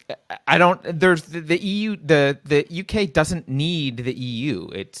 there's the EU, the UK doesn't need the EU.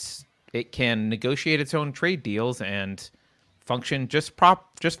 It can negotiate its own trade deals and function just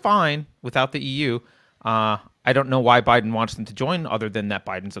fine without the EU. I don't know why Biden wants them to join, other than that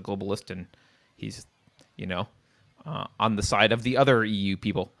Biden's a globalist and he's, on the side of the other EU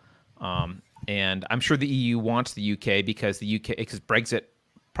people. And I'm sure the EU wants the UK because Brexit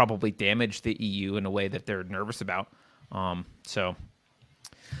probably damaged the EU in a way that they're nervous about. So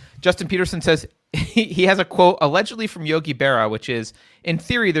Justin Peterson says he has a quote allegedly from Yogi Berra, which is, in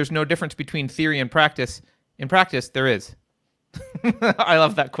theory, there's no difference between theory and practice. In practice, there is. I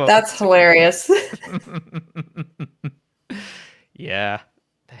love that quote. That's hilarious. Yeah.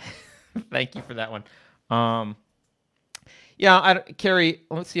 Thank you for that one. Carrie,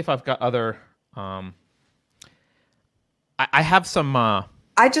 let's see if I've got other... I have some...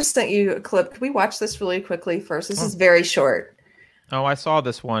 I just sent you a clip. Can we watch this really quickly first? This is very short. Oh, I saw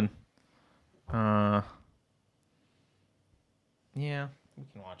this one. Yeah, we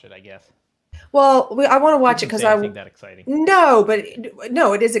can watch it, I guess. Well, I want to watch it because I think that exciting. No,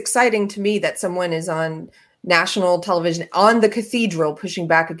 it is exciting to me that someone is on national television on the Cathedral pushing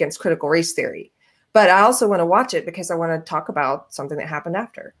back against critical race theory. But I also want to watch it because I want to talk about something that happened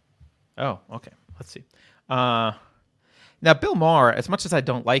after. Oh, okay. Let's see. Now, Bill Maher, as much as I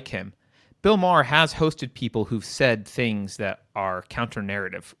don't like him, Bill Maher has hosted people who've said things that are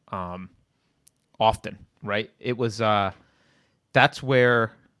counter-narrative often, right? It was, that's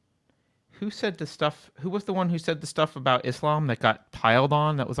where, who said the stuff, who was the one who said the stuff about Islam that got piled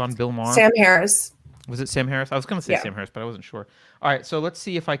on, that was on Bill Maher? Sam Harris. Was it Sam Harris? I was going to say Sam Harris, but I wasn't sure. All right, so let's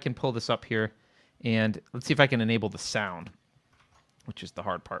see if I can pull this up here, and let's see if I can enable the sound, which is the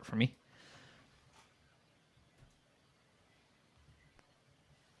hard part for me.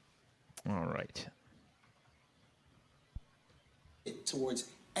 All right. Towards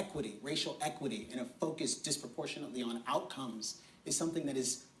equity, racial equity, and a focus disproportionately on outcomes is something that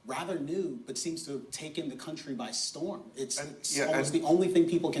is rather new, but seems to have taken the country by storm. It's almost the only thing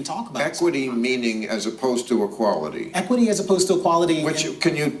people can talk about. Equity meaning as opposed to equality. Equity as opposed to equality. Which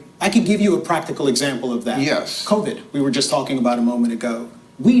I can give you a practical example of that. Yes. COVID, we were just talking about a moment ago.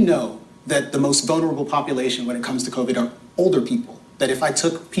 We know that the most vulnerable population when it comes to COVID are older people. That if I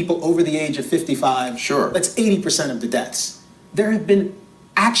took people over the age of 55, that's 80% of the deaths. There have been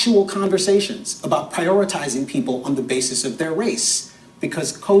actual conversations about prioritizing people on the basis of their race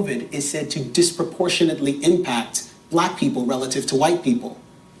because COVID is said to disproportionately impact black people relative to white people.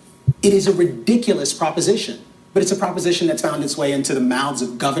 It is a ridiculous proposition, but it's a proposition that's found its way into the mouths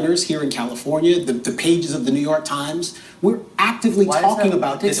of governors here in California, the pages of the New York Times. We're actively talking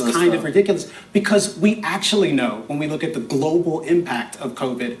about this kind of ridiculous because we actually know when we look at the global impact of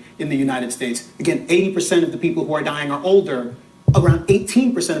COVID in the United States, again, 80% of the people who are dying are older, around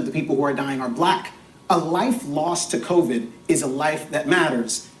 18% of the people who are dying are black. A life lost to COVID is a life that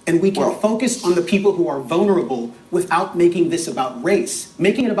matters. And we can focus on the people who are vulnerable without making this about race.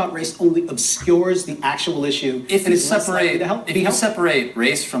 Making it about race only obscures the actual issue. If you separate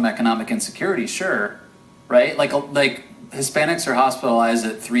race from economic insecurity, sure, right? Like Hispanics are hospitalized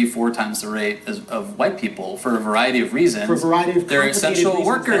at 3-4 times the rate of white people for a variety of reasons. For a variety of they're essential reasons,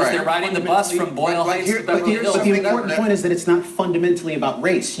 workers. Right. They're riding the bus from Boyle Heights to Beverly Hills. But the important point is that it's not fundamentally about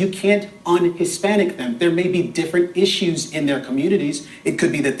race. You can't un-Hispanic them. There may be different issues in their communities. It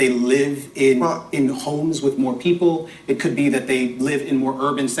could be that they live in homes with more people. It could be that they live in more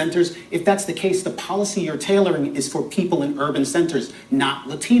urban centers. If that's the case, the policy you're tailoring is for people in urban centers, not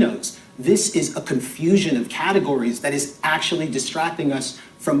Latinos. This is a confusion of categories that is actually distracting us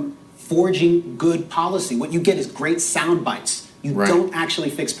from forging good policy. What you get is great sound bites. You don't actually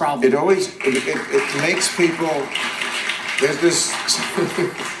fix problems. It makes people, there's this.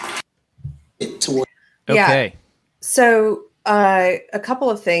 Okay. Yeah. So a couple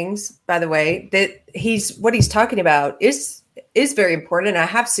of things, by the way, that what he's talking about is very important. I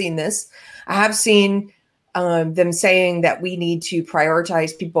have seen this. I have seen them saying that we need to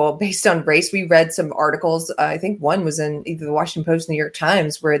prioritize people based on race. We read some articles. I think one was in either the Washington Post or New York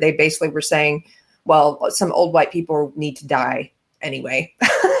Times, where they basically were saying, well, some old white people need to die anyway.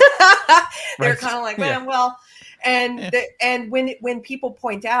 They're kind of like, well, and when people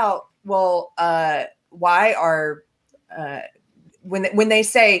point out, well, why are when they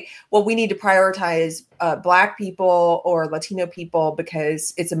say, well, we need to prioritize Black people or Latino people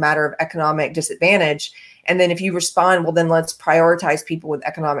because it's a matter of economic disadvantage. And then if you respond, well, then let's prioritize people with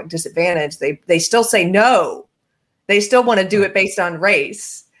economic disadvantage. They still say no. They still want to do it based on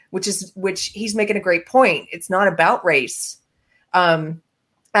race, which he's making a great point. It's not about race. But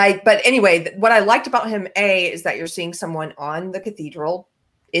anyway, what I liked about him, is that you're seeing someone on the Cathedral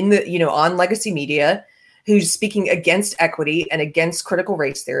on legacy media who's speaking against equity and against critical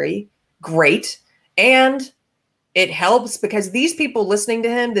race theory. Great. And it helps because these people listening to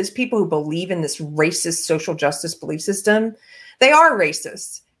him, these people who believe in this racist social justice belief system, they are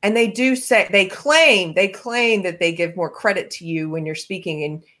racist. And they claim that they give more credit to you when you're speaking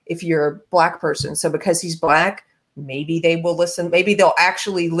and if you're a Black person. So because he's Black, maybe they will listen. Maybe they'll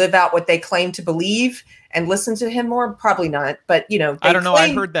actually live out what they claim to believe and listen to him more. Probably not. But, I don't know.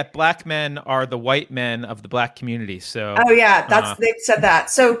 I heard that Black men are the white men of the Black community. So, oh, yeah, they've said that.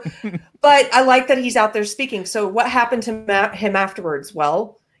 So, but I like that he's out there speaking. So what happened to him afterwards?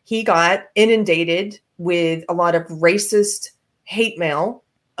 Well, he got inundated with a lot of racist hate mail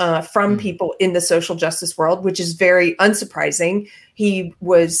from people in the social justice world, which is very unsurprising. He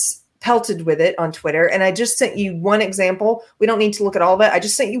was pelted with it on Twitter. And I just sent you one example. We don't need to look at all of it. I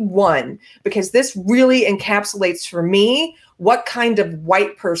just sent you one because this really encapsulates for me what kind of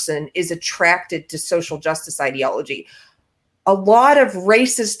white person is attracted to social justice ideology. A lot of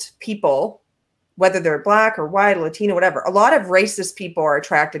racist people, whether they're Black or white, or Latino, whatever, a lot of racist people are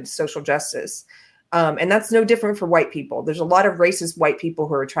attracted to social justice. And that's no different for white people. There's a lot of racist white people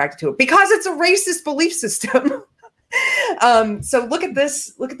who are attracted to it because it's a racist belief system. So look at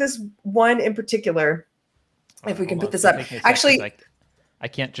this one in particular. If we can put this up, actually, I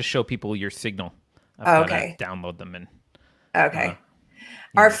can't just show people your signal. Okay. Download them and. Okay.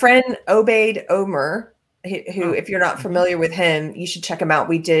 Our friend Obaid Omer, who, if you're not familiar with him, you should check him out.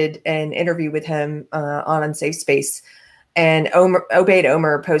 We did an interview with him on Unsafe Space, and Obaid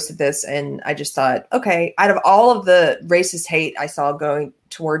Omer posted this, and I just thought, okay, out of all of the racist hate I saw going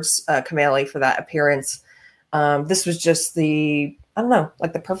towards Kamali for that appearance, this was just the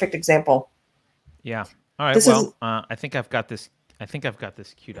perfect example. Yeah. All right. I think I've got this.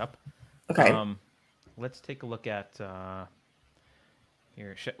 Queued up. Okay. Let's take a look at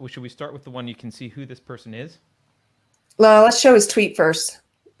here. Should we start with the one you can see who this person is? Well, let's show his tweet first.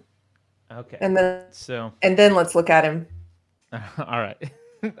 Okay. And then let's look at him. All right.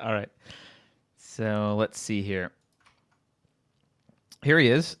 All right. So let's see here. Here he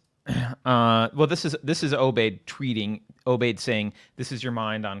is. Well, this is Obaid tweeting. Obaid saying, "This is your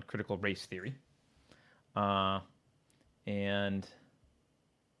mind on critical race theory," and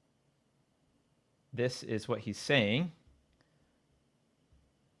this is what he's saying.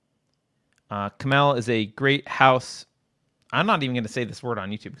 Kamel is a great house. I'm not even going to say this word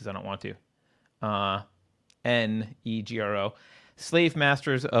on YouTube because I don't want to. Negro. Slave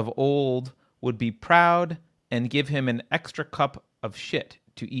masters of old would be proud and give him an extra cup of shit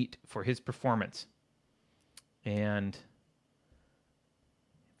to eat for his performance. And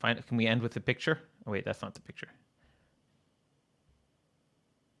can we end with the picture? Oh wait, that's not the picture.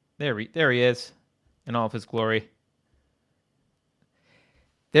 There he is in all of his glory.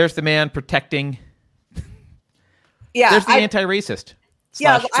 There's the man protecting. Yeah, there's the anti-racist /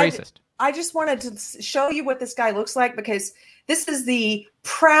 racist. I just wanted to show you what this guy looks like because this is the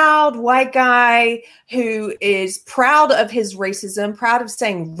proud white guy who is proud of his racism, proud of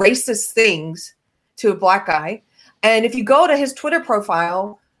saying racist things to a Black guy. And if you go to his Twitter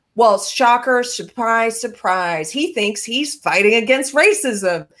profile, well, shocker, surprise, surprise. He thinks he's fighting against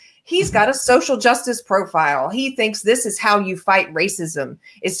racism. He's got a social justice profile. He thinks this is how you fight racism,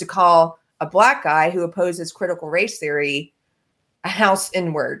 is to call a Black guy who opposes critical race theory a house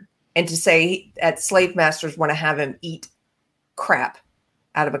N-word, and to say that slave masters want to have him eat crap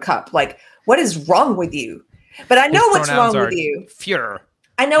out of a cup. Like, what is wrong with you? But I know what's wrong with you. Fuhrer.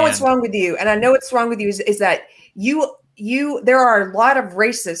 I know what's wrong with you. And I know what's wrong with you is that you there are a lot of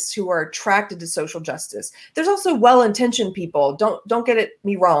racists who are attracted to social justice. There's also well-intentioned people. Don't get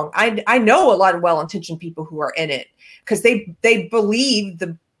me wrong. I know a lot of well-intentioned people who are in it because they believe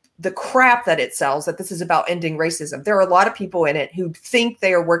the crap that it sells, that this is about ending racism. There are a lot of people in it who think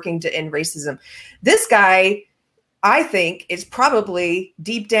they are working to end racism. This guy, I think, is probably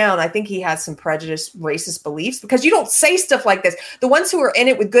deep down, I think he has some prejudiced racist beliefs, because you don't say stuff like this. The ones who are in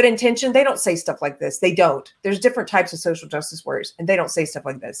it with good intention, they don't say stuff like this. They don't. There's different types of social justice warriors, and they don't say stuff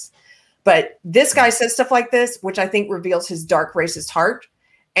like this. But this guy says stuff like this, which I think reveals his dark racist heart.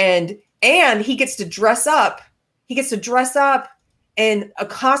 And he gets to dress up. He gets to dress up in a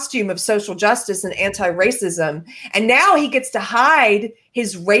costume of social justice and anti-racism. And now he gets to hide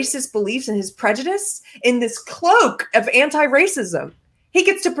his racist beliefs and his prejudice in this cloak of anti-racism. He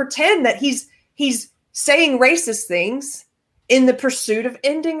gets to pretend that he's saying racist things in the pursuit of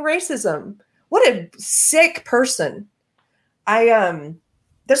ending racism. What a sick person.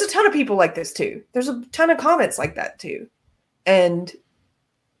 There's a ton of people like this too. There's a ton of comments like that too. And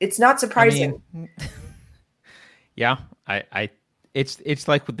it's not surprising. I mean, yeah, it's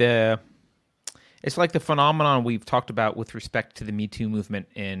like the phenomenon we've talked about with respect to the Me Too movement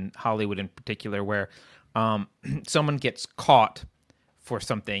in Hollywood in particular, where someone gets caught for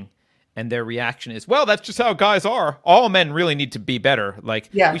something and their reaction is, well, that's just how guys are. All men really need to be better. Like,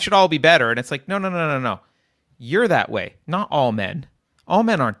 we should all be better. And it's like, no. You're that way. Not all men. All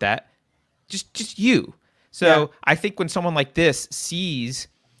men aren't that. Just you. So I think when someone like this sees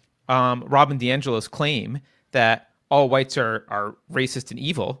Robin DiAngelo's claim that all whites are racist and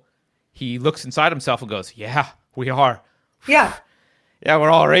evil, he looks inside himself and goes, yeah, we are. Yeah. Yeah, we're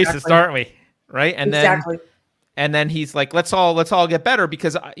all racist, aren't we? Right? And exactly. then he's like, let's all get better,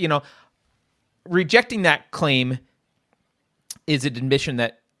 because rejecting that claim is an admission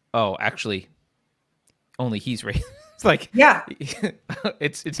that, oh, actually only he's racist. It's like, yeah.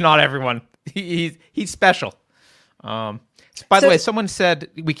 It's not everyone. He's special. By the way, someone said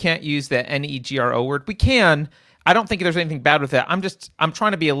we can't use the NEGRO word. We can. I don't think there's anything bad with that. I'm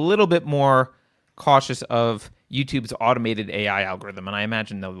trying to be a little bit more cautious of YouTube's automated AI algorithm, and I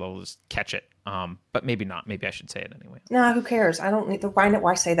imagine they'll just catch it. But maybe not. Maybe I should say it anyway. No, who cares? I don't need to find it.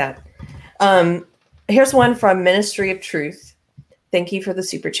 Why say that? Here's one from Ministry of Truth. Thank you for the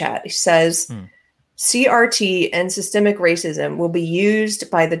super chat. He says, CRT and systemic racism will be used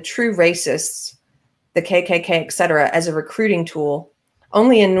by the true racists, the KKK, etc., as a recruiting tool.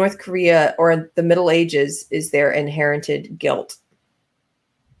 Only in North Korea or in the Middle Ages is there inherited guilt.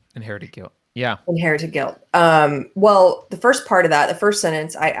 Inherited guilt. Yeah. Inherited guilt. Well, the first part of that, the first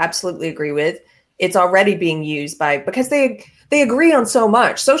sentence, I absolutely agree with. It's already being used because they agree on so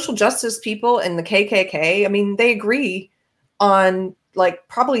much. Social justice people and the KKK, I mean, they agree on like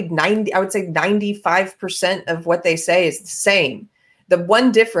probably 95% of what they say is the same. The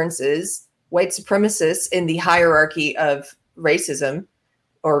one difference is white supremacists in the hierarchy of racism,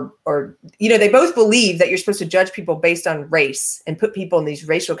 or they both believe that you're supposed to judge people based on race and put people in these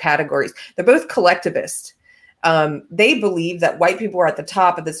racial categories. They're both collectivist. They believe that white people are at the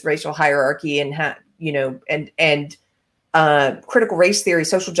top of this racial hierarchy, and critical race theory,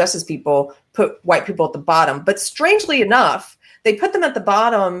 social justice people put white people at the bottom. But strangely enough, they put them at the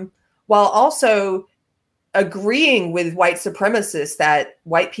bottom while also agreeing with white supremacists that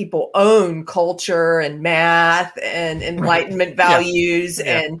white people own culture and math and Enlightenment values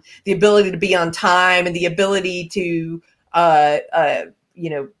and the ability to be on time and the ability to,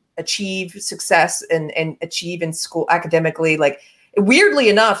 achieve success and achieve in school academically. Like, weirdly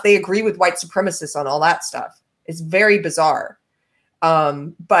enough, they agree with white supremacists on all that stuff. It's very bizarre.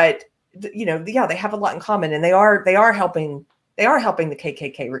 But they have a lot in common, and they are helping the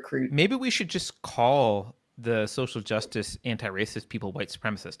KKK recruit. Maybe we should just call the social justice anti-racist people white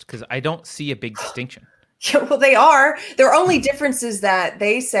supremacist, because I don't see a big distinction. Yeah, well, they are. Their only difference is that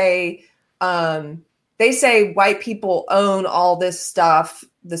they say white people own all this stuff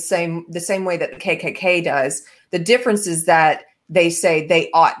the same way that the KKK does. The difference is that they say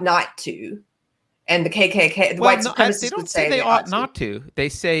they ought not to. And the KKK, the white supremacists, they don't say they ought not to. They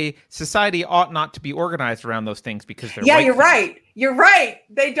say society ought not to be organized around those things because they're white. You're right. You're right.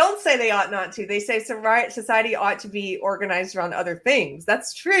 They don't say they ought not to. They say society ought to be organized around other things.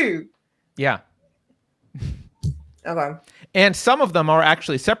 That's true. Yeah. Okay. And some of them are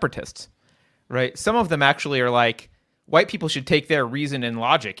actually separatists, right? Some of them actually are like, white people should take their reason and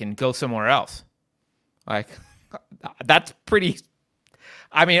logic and go somewhere else. Like, that's pretty...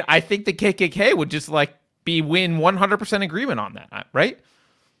 I mean, I think the KKK would just win 100% agreement on that, right?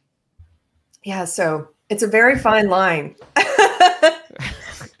 Yeah, so it's a very fine line.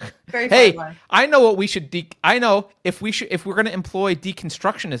 Very Hey, fine line. I know what we should. I know if we're going to employ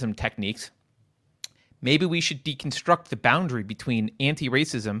deconstructionism techniques, maybe we should deconstruct the boundary between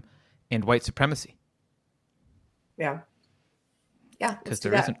anti-racism and white supremacy. Yeah. Yeah. Because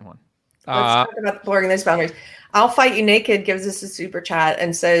there isn't one. Let's talk about blurring those boundaries. I'll Fight You Naked gives us a super chat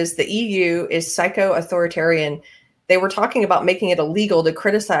and says the EU is psycho-authoritarian. They were talking about making it illegal to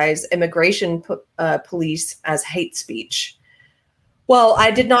criticize immigration police as hate speech. Well, I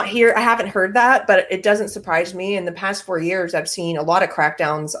haven't heard that, but it doesn't surprise me. In the past 4 years, I've seen a lot of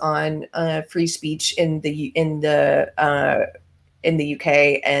crackdowns on free speech in the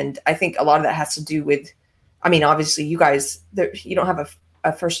UK, and I think a lot of that has to do with, I mean, obviously, you guys, you don't have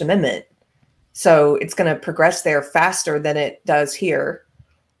a First Amendment, so it's going to progress there faster than it does here.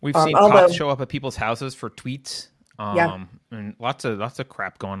 We've seen cops show up at people's houses for tweets. And lots of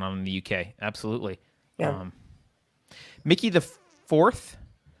crap going on in the UK. Absolutely. Yeah. Mickey the Fourth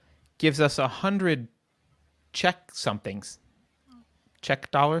gives us 100 Czech somethings.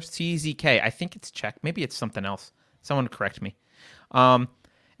 Czech dollars, CZK. I think it's Czech. Maybe it's something else. Someone correct me. And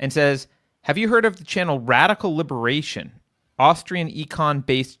says, have you heard of the channel Radical Liberation? Austrian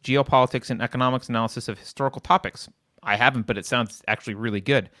econ-based geopolitics and economics analysis of historical topics. I haven't, but it sounds actually really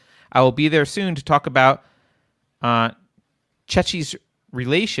good. I will be there soon to talk about Czechia's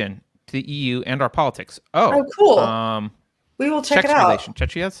relation to the EU and our politics. Oh, cool. We will check Czech's it out. Relation.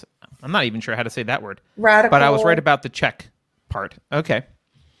 Czechia's? I'm not even sure how to say that word. Radical. But I was right about the Czech part. Okay.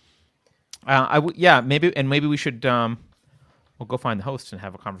 Maybe we should we'll go find the host and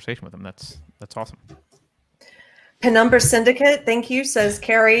have a conversation with him. That's awesome. Penumbra Syndicate, thank you, says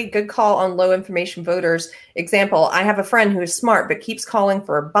Carrie, good call on low information voters. Example, I have a friend who is smart but keeps calling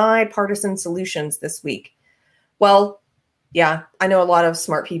for bipartisan solutions this week. Well, yeah, I know a lot of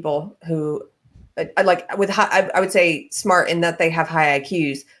smart people who I would say smart in that they have high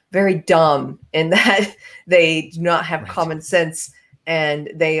IQs, very dumb in that they do not have common sense,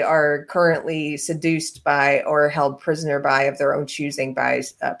 and they are currently seduced by or held prisoner by of their own choosing by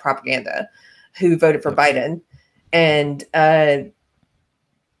propaganda, who voted for Biden. And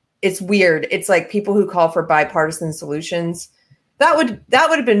it's weird. It's like people who call for bipartisan solutions. That would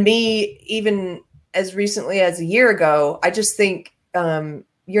have been me even as recently as a year ago. I just think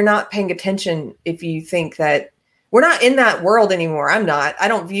you're not paying attention if you think that we're not in that world anymore. I'm not. I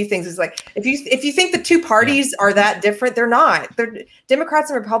don't view things as like, if you think the two parties are that different, they're not. They're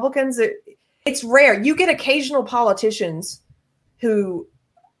Democrats and Republicans. It's rare. You get occasional politicians who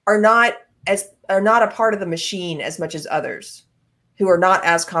are not a part of the machine as much as others, who are not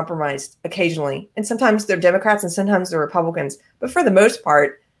as compromised occasionally. And sometimes they're Democrats and sometimes they're Republicans. But for the most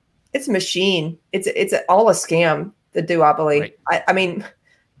part, it's a machine. It's all a scam, the duopoly. Right. I mean,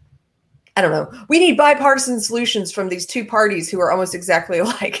 I don't know. We need bipartisan solutions from these two parties who are almost exactly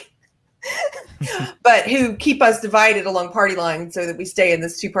alike, but who keep us divided along party lines so that we stay in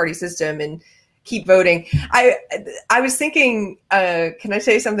this two-party system and keep voting. I was thinking, can I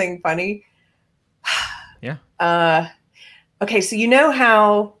say something funny? Yeah. Okay, so you know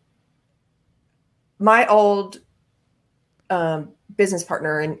how my old business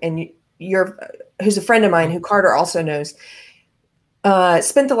partner and who's a friend of mine who Carter also knows,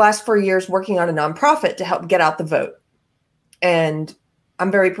 spent the last 4 years working on a nonprofit to help get out the vote. And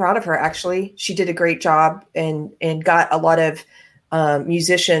I'm very proud of her, actually. She did a great job and got a lot of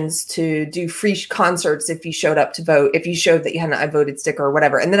musicians to do free concerts if you showed up to vote, if you showed that you had an I voted sticker or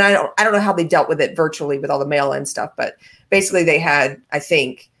whatever. And then I don't know how they dealt with it virtually with all the mail-in stuff, but basically they had, I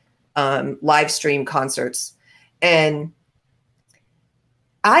think, live stream concerts. And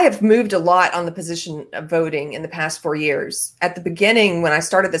I have moved a lot on the position of voting in the past 4 years. At the beginning, when I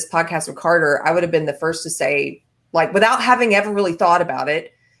started this podcast with Carter, I would have been the first to say, like, without having ever really thought about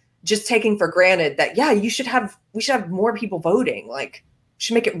it, just taking for granted that, yeah, we should have more people voting. Like, we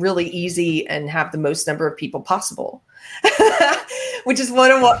should make it really easy and have the most number of people possible, which is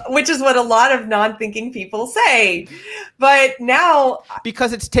what a lot of non-thinking people say. But now,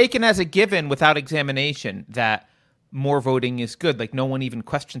 because it's taken as a given without examination that more voting is good. Like, no one even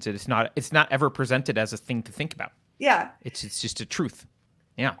questions it. It's not ever presented as a thing to think about. Yeah. It's just a truth.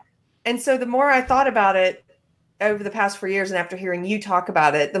 Yeah. And so the more I thought about it over the past 4 years, and after hearing you talk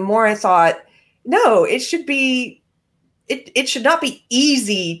about it, the more I thought, no, it should not be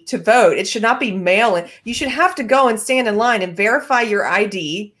easy to vote. It should not be mail-in. You should have to go and stand in line and verify your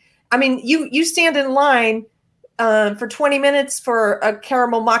ID. I mean, you stand in line for 20 minutes for a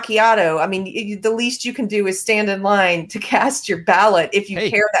caramel macchiato. I mean, the least you can do is stand in line to cast your ballot if you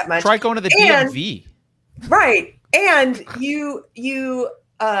care that much. Try going to the DMV. Right. And you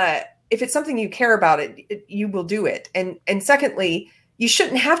if it's something you care about, you will do it. And secondly, you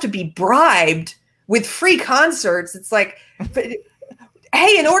shouldn't have to be bribed with free concerts. It's like,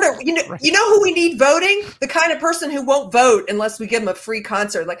 hey, in order, you know who we need voting? The kind of person who won't vote unless we give them a free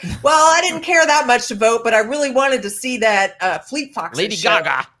concert. Like, well, I didn't care that much to vote, but I really wanted to see that Fleet Foxes Lady show.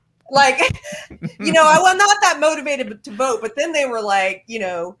 Gaga. Like, I was not that motivated to vote, but then they were like,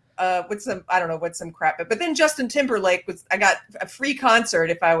 with some crap. But then Justin Timberlake I got a free concert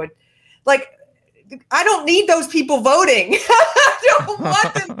if I would, like, I don't need those people voting. I don't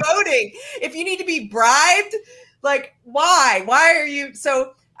want them voting. If you need to be bribed, like, why? Why are you?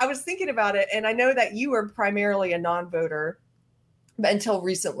 So I was thinking about it, and I know that you were primarily a non-voter, but until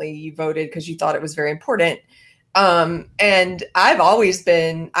recently you voted because you thought it was very important. And I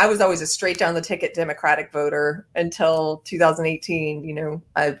was always a straight down the ticket Democratic voter until 2018.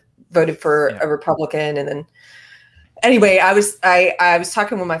 I voted for a Republican, and then anyway, I was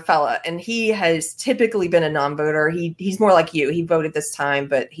talking with my fella, and he has typically been a non-voter. He's more like you. He voted this time,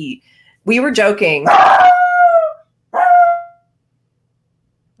 but we were joking.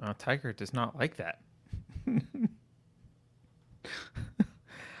 Tiger does not like that.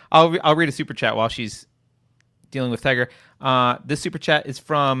 I'll read a super chat while she's dealing with Tiger. This super chat is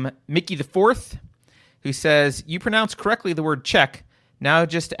from Mickey the Fourth, who says, "You pronounce correctly the word Czech. Now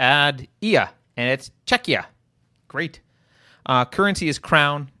just add ia, and it's Czechia." Great. Currency is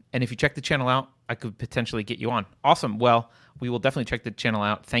crown, and if you check the channel out, I could potentially get you on. Awesome. Well, we will definitely check the channel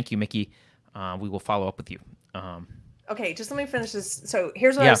out. Thank you, Mickey. We will follow up with you. Okay, just let me finish this. So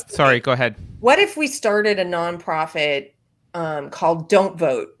here's what I was thinking. Sorry, go ahead. What if we started a nonprofit called Don't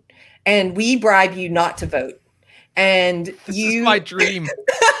Vote, and we bribe you not to vote? And this is my dream.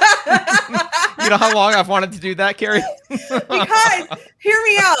 You know how long I've wanted to do that, Carrie? Because, hear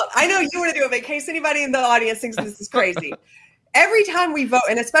me out. I know you want to do it, but in case anybody in the audience thinks this is crazy. Every time we vote,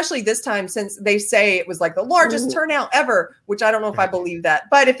 and especially this time, since they say it was like the largest turnout ever, which I don't know if I believe that,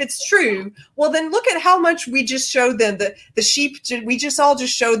 but if it's true, well, then look at how much we just showed them. The sheep, we all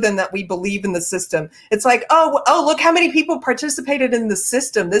just showed them that we believe in the system. It's like, oh, look how many people participated in the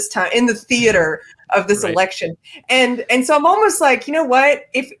system this time, in the theater of this election. And so I'm almost like, you know what?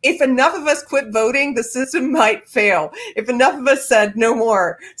 If enough of us quit voting, the system might fail. If enough of us said no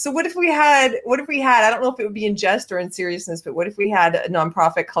more. So what if we had, I don't know if it would be in jest or in seriousness, but what if we had a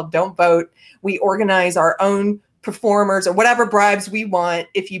nonprofit called Don't Vote? We organize our own performers or whatever bribes we want.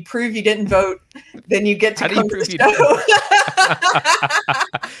 If you prove you didn't vote, then you get to come to the show.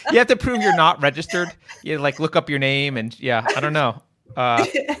 You have to prove you're not registered. You like look up your name and I don't know.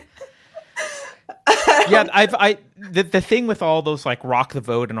 The thing with all those like rock the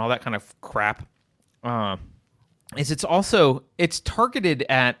vote and all that kind of crap is it's targeted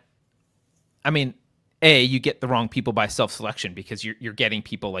at, I mean, you get the wrong people by self-selection because you're getting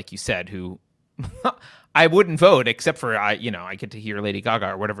people, like you said, who I wouldn't vote except for I get to hear Lady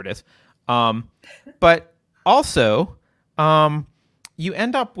Gaga or whatever it is. But also you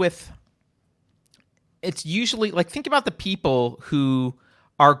end up with, it's usually like, think about the people who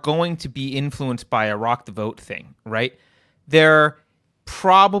are going to be influenced by a rock the vote thing, right? They're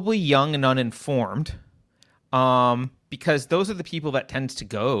probably young and uninformed because those are the people that tends to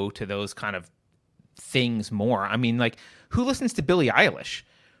go to those kind of things more. I mean, like, who listens to Billie Eilish,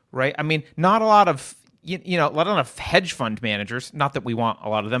 right? I mean, not a lot of, a lot of hedge fund managers, not that we want a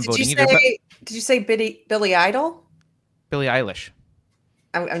lot of them voting either. Did you say Billy Idol? Billie Eilish.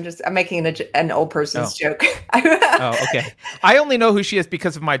 I'm making an old person's joke. Oh, okay. I only know who she is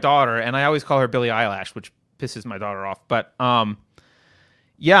because of my daughter, and I always call her Billie Eilish, which pisses my daughter off. But I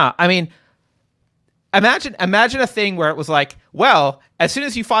mean, imagine a thing where it was like, well, as soon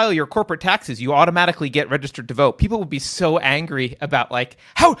as you file your corporate taxes, you automatically get registered to vote. People would be so angry about like,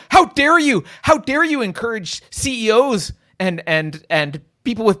 how dare you encourage CEOs and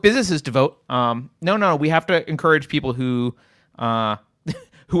people with businesses to vote? No, we have to encourage people who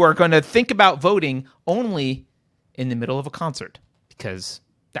are going to think about voting only in the middle of a concert because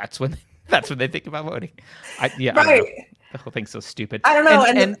that's when they think about voting. Right. I don't know. The whole thing's so stupid. I don't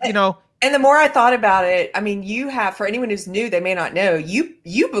know. And the more I thought about it, I mean, you have, for anyone who's new, they may not know,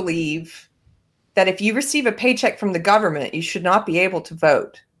 you believe that if you receive a paycheck from the government, you should not be able to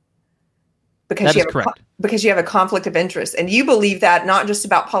vote because you have a conflict of interest. And you believe that not just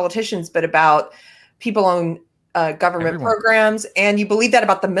about politicians, but about people on government programs. And you believe that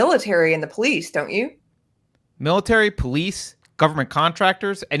about the military and the police, don't you? Military, police, government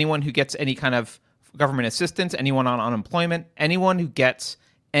contractors, anyone who gets any kind of government assistance, anyone on unemployment, anyone who gets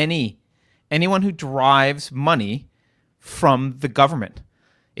anyone who derives money from the government.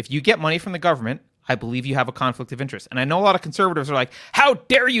 If you get money from the government, I believe you have a conflict of interest. And I know a lot of conservatives are like, how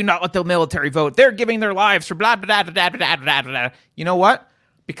dare you not let the military vote? They're giving their lives for blah, blah, blah, blah, blah, blah, blah. You know what?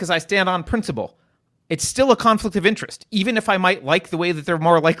 Because I stand on principle. It's still a conflict of interest. Even if I might like the way that they're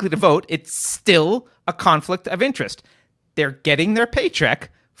more likely to vote, it's still a conflict of interest. They're getting their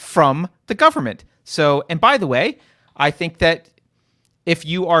paycheck from the government. So, and by the way, I think that if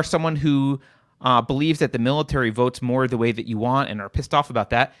you are someone who believes that the military votes more the way that you want and are pissed off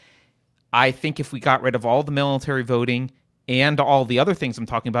about that, I think if we got rid of all the military voting and all the other things I'm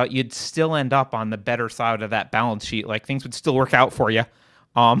talking about, you'd still end up on the better side of that balance sheet. Like, things would still work out for you,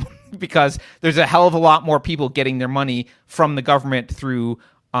 because there's a hell of a lot more people getting their money from the government through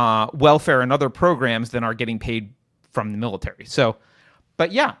welfare and other programs than are getting paid from the military. So,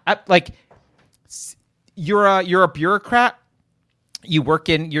 but yeah, like, you're a bureaucrat. You work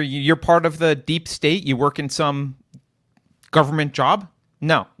in you're part of the deep state. You work in some government job.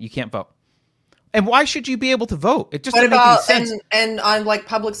 No, you can't vote. And why should you be able to vote? It just doesn't make any sense. And on like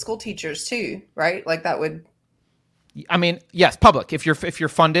public school teachers too, right? Like that would. I mean, yes, public. If you're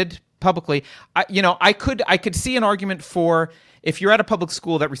funded publicly, I could see an argument for if you're at a public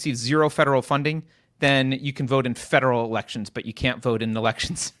school that receives zero federal funding, then you can vote in federal elections, but you can't vote in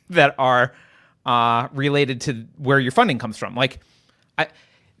elections that are related to where your funding comes from. Like,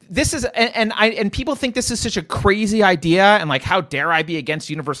 this is, and people think this is such a crazy idea, and like, how dare I be against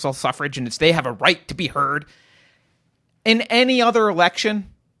universal suffrage, and they have a right to be heard. In any other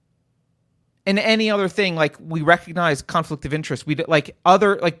election, in any other thing, like, we recognize conflict of interest. We like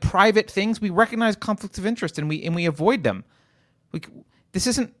other like private things. We recognize conflicts of interest, and we avoid them. This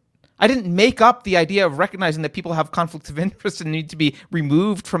isn't. I didn't make up the idea of recognizing that people have conflicts of interest and need to be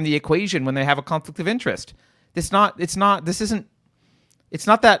removed from the equation when they have a conflict of interest. It's not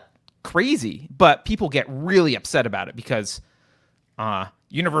that crazy, but people get really upset about it because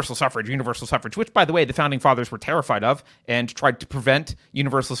universal suffrage, which, by the way, the founding fathers were terrified of and tried to prevent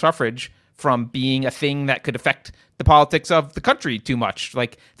universal suffrage from being a thing that could affect the politics of the country too much.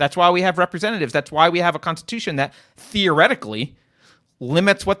 Like, that's why we have representatives. That's why we have a constitution that theoretically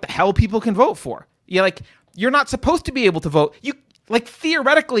limits what the hell people can vote for. You're not supposed to be able to vote.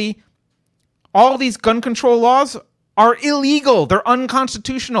 Theoretically, all these gun control laws are illegal. They're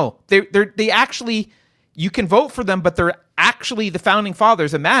unconstitutional. They actually, you can vote for them, but they're actually, the founding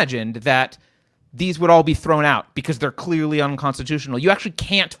fathers imagined that these would all be thrown out because they're clearly unconstitutional. You actually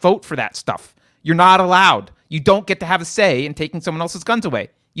can't vote for that stuff. You're not allowed. You don't get to have a say in taking someone else's guns away.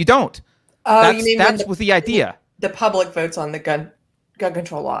 You don't. That's with the idea. The public votes on the gun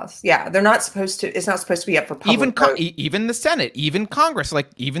control laws. Yeah, they're not supposed to. It's not supposed to be up for public vote. Even the Senate, even Congress, like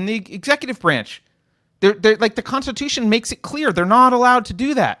even the executive branch. They're like, the Constitution makes it clear they're not allowed to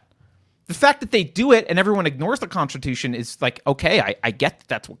do that. The fact that they do it and everyone ignores the Constitution is like, okay, I get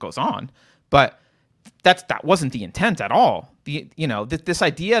that's what goes on, but that wasn't the intent at all. This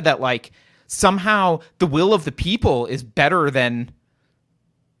idea that like somehow the will of the people is better than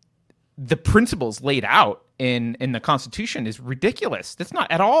the principles laid out in the Constitution is ridiculous. That's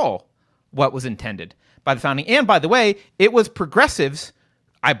not at all what was intended by the founding. And by the way, it was progressives.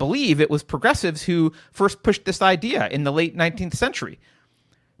 I believe it was progressives who first pushed this idea in the late 19th century.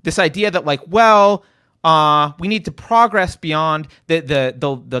 This idea that like, well, we need to progress beyond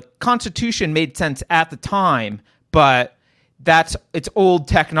the Constitution made sense at the time, but it's old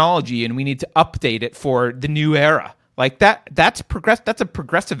technology and we need to update it for the new era. Like that's a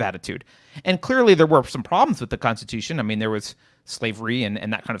progressive attitude. And clearly there were some problems with the Constitution. I mean, there was slavery and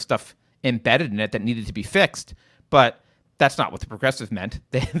that kind of stuff embedded in it that needed to be fixed, but that's not what the progressives meant.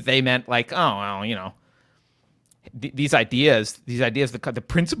 They meant like, oh, well, these ideas, the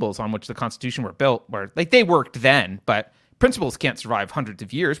principles on which the Constitution were built were like, they worked then, but principles can't survive hundreds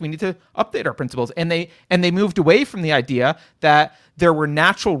of years. We need to update our principles. And they moved away from the idea that there were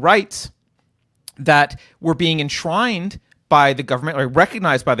natural rights that were being enshrined by the government or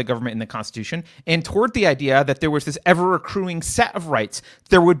recognized by the government in the Constitution, and toward the idea that there was this ever accruing set of rights.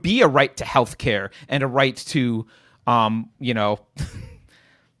 There would be a right to health care and a right to I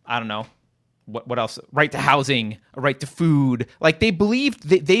don't know, what else? Right to housing, a right to food. Like they believe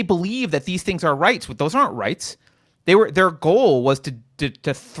that these things are rights, but those aren't rights. Their goal was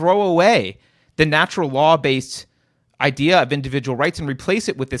to throw away the natural law-based idea of individual rights and replace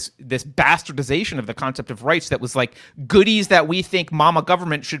it with this bastardization of the concept of rights that was like goodies that we think mama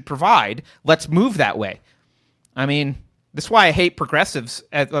government should provide. Let's move that way. I mean, that's why I hate progressives,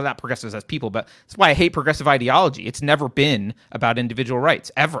 not progressives as people, but that's why I hate progressive ideology. It's never been about individual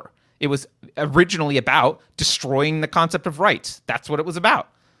rights, ever. It was originally about destroying the concept of rights. That's what it was about.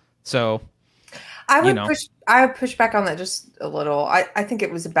 So, I would push back on that just a little. I think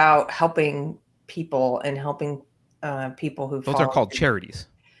it was about helping people and helping people who Those are called charities,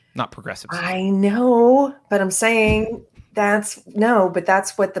 not progressives. I know, but I'm saying that's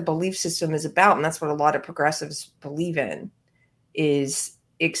what the belief system is about. And that's what a lot of progressives believe in is,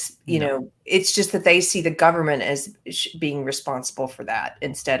 it's just that they see the government as being responsible for that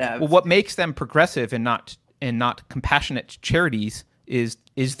instead of. Well, what makes them progressive and not compassionate charities is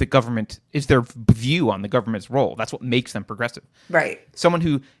the government, is their view on the government's role. That's what makes them progressive. Right. Someone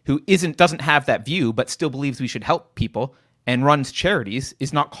who doesn't have that view but still believes we should help people and runs charities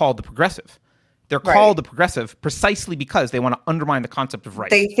is not called the progressive. They're called the progressive precisely because they want to undermine the concept of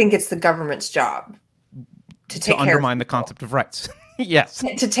rights. They think it's the government's job to undermine the concept of rights. Yes.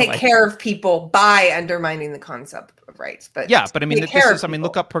 To take care of people by undermining the concept of rights. But I mean,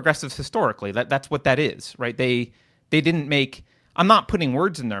 look up progressives historically. That's what that is, right? They didn't make. I'm not putting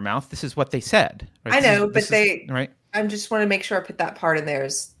words in their mouth. This is what they said. Right? I know, right. I just want to make sure I put that part in there.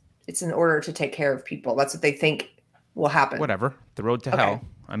 It's in order to take care of people. That's what they think will happen. Whatever. The road to hell.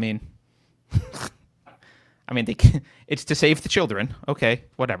 I mean, it's to save the children. Okay,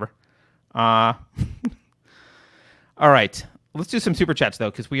 whatever. All right. Let's do some super chats,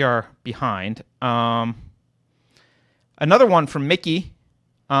 though, because we are behind. Another one from Mickey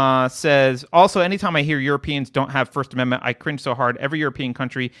says, also, anytime I hear Europeans don't have First Amendment, I cringe so hard. Every European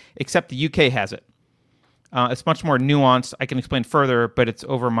country except the UK has it. It's much more nuanced. I can explain further, but it's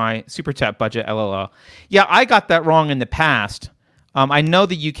over my super chat budget, LOL. Yeah, I got that wrong in the past. I know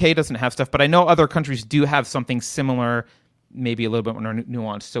the UK doesn't have stuff, but I know other countries do have something similar, maybe a little bit more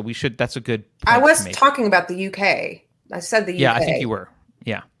nuanced. So that's a good point I was talking about the UK. I said the UK. Yeah, I think you were.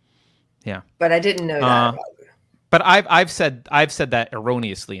 Yeah. But I didn't know that. But I've said that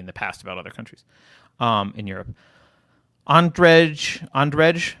erroneously in the past about other countries in Europe.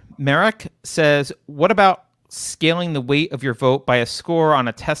 Andrej Merrick says, what about scaling the weight of your vote by a score on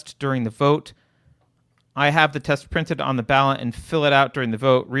a test during the vote? I have the test printed on the ballot and fill it out during the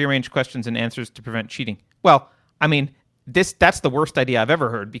vote, rearrange questions and answers to prevent cheating. Well, I mean, that's the worst idea I've ever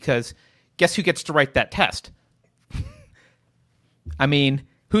heard, because guess who gets to write that test? I mean,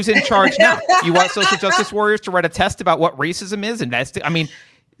 who's in charge now? You want social justice warriors to write a test about what racism is? And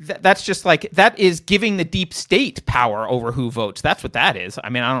that's just like, that is giving the deep state power over who votes. That's what that is. I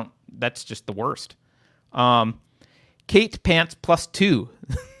mean, that's just the worst. Kate Pants +2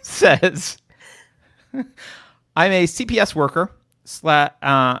 says, I'm a CPS worker,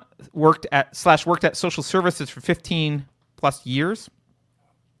 worked at social services for 15 plus years.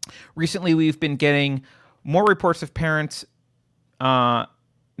 Recently, we've been getting more reports of parents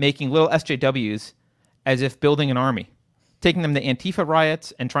making little SJWs as if building an army, taking them to Antifa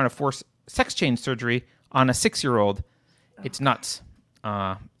riots and trying to force sex change surgery on a 6-year-old. It's nuts.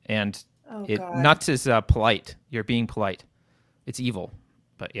 Nuts is polite. You're being polite. It's evil,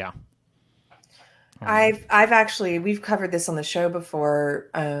 but yeah. We've covered this on the show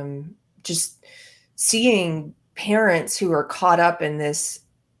before. Just seeing parents who are caught up in this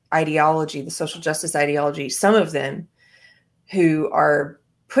ideology, the social justice ideology, some of them who are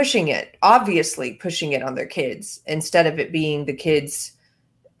obviously pushing it on their kids instead of it being the kids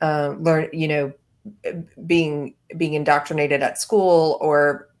being indoctrinated at school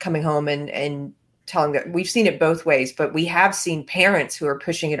or coming home and telling that. We've seen it both ways, but we have seen parents who are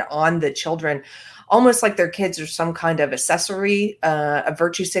pushing it on the children, almost like their kids are some kind of accessory, a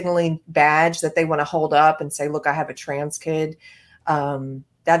virtue signaling badge that they want to hold up and say, look, I have a trans kid.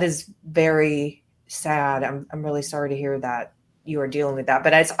 That is very sad. I'm really sorry to hear that you are dealing with that,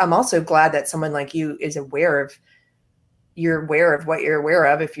 but I'm also glad that someone like you is aware of what you're aware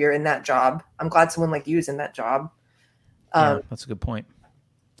of. If you're in that job, I'm glad someone like you is in that job. That's a good point.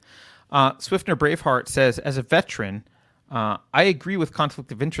 Swiftner Braveheart says, as a veteran, I agree with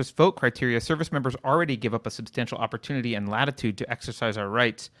conflict of interest vote criteria. Service members already give up a substantial opportunity and latitude to exercise our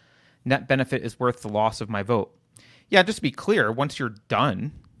rights. Net benefit is worth the loss of my vote. Yeah, just to be clear, once you're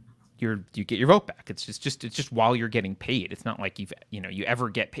done, you get your vote back. It's just while you're getting paid. It's not like you ever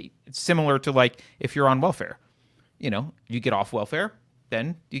get paid. It's similar to like if you're on welfare. You get off welfare,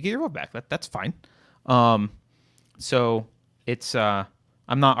 then you get your vote back. That's fine. So it's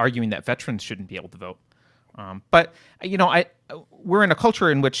I'm not arguing that veterans shouldn't be able to vote. But we're in a culture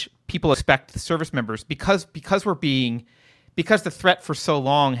in which people expect the service members because the threat for so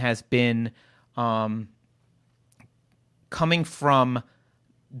long has been coming from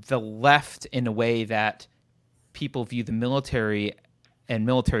the left in a way that people view the military and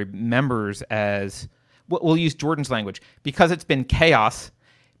military members as, we'll use Jordan's language, because it's been chaos.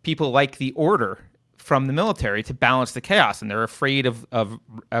 People like the order from the military to balance the chaos, and they're afraid of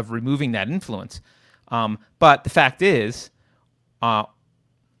removing that influence. But the fact is,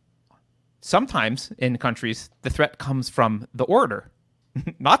 sometimes in countries, the threat comes from the order,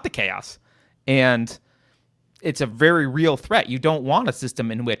 not the chaos. And it's a very real threat. You don't want a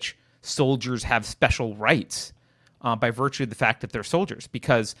system in which soldiers have special rights by virtue of the fact that they're soldiers,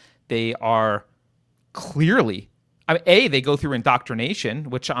 because they are clearly, they go through indoctrination,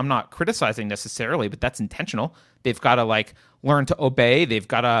 which I'm not criticizing necessarily, but that's intentional. They've got to learn to obey. They've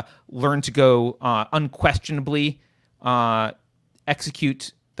got to learn to go unquestionably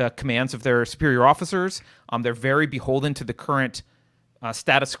execute the commands of their superior officers. They're very beholden to the current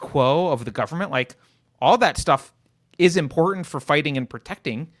status quo of the government. All that stuff is important for fighting and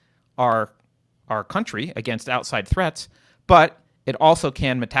protecting our country against outside threats, but it also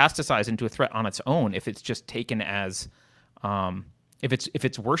can metastasize into a threat on its own if it's just taken as if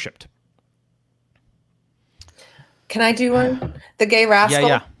it's worshipped. Can I do one? The Gay Rascal.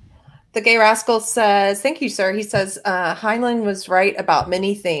 Yeah. The Gay Rascal says, "Thank you, sir." He says Heinlein was right about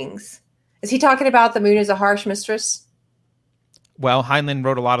many things. Is he talking about the moon is a harsh mistress? Well, Heinlein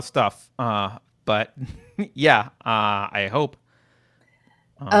wrote a lot of stuff, but yeah, I hope.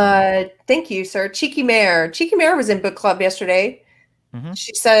 Thank you, sir. Cheeky Mare. Cheeky Mare was in book club yesterday. Mm-hmm.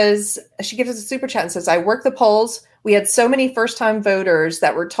 She says, she gives us a super chat and says, "I worked the polls. We had so many first-time voters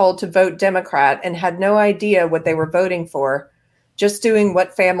that were told to vote Democrat and had no idea what they were voting for, just doing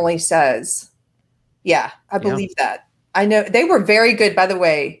what family says." Yeah, I believe that. I know they were very good, by the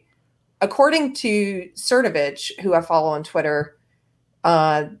way. According to Cernovich, who I follow on Twitter,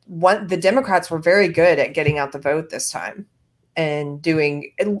 the Democrats were very good at getting out the vote this time and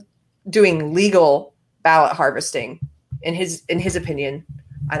doing legal ballot harvesting. In his opinion,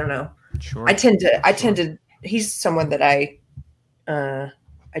 I don't know. Sure. I tend to. He's someone that I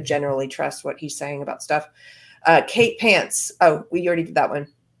generally trust what he's saying about stuff. Kate Pants. Oh, we already did that one.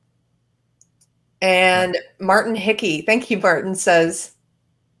 And Martin Hickey. Thank you, Martin, says,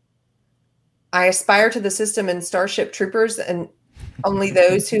 "I aspire to the system in Starship Troopers and only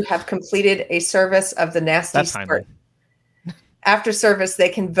those who have completed a service of the nasty sort. After service, they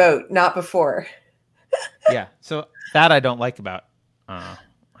can vote, not before." Yeah. So that I don't like about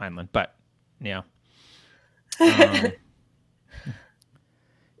Heinlein, but yeah.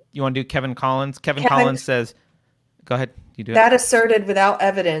 You want to do Kevin Collins? Kevin Collins says, go ahead. You do that. Asserted without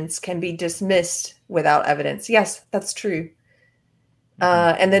evidence can be dismissed without evidence. Yes, that's true.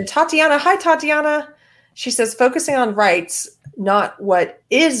 And then Tatiana. Hi, Tatiana. She says, focusing on rights, not what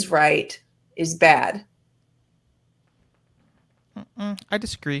is right, is bad. I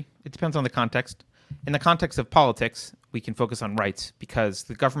disagree. It depends on the context. In the context of politics, we can focus on rights because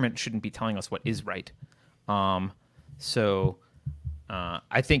the government shouldn't be telling us what is right. So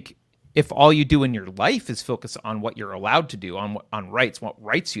I think if all you do in your life is focus on what you're allowed to do, on rights, what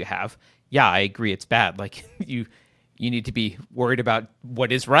rights you have, yeah, I agree it's bad. You need to be worried about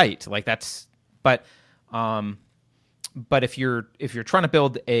what is right. But if you're trying to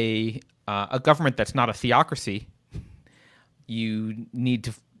build a government that's not a theocracy, you need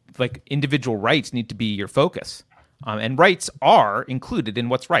to individual rights need to be your focus, and rights are included in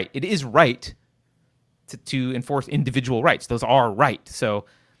what's right. It is right to enforce individual rights. Those are right. So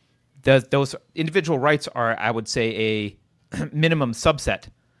those individual rights are, I would say, a minimum subset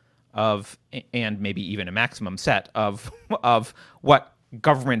of, and maybe even a maximum set of what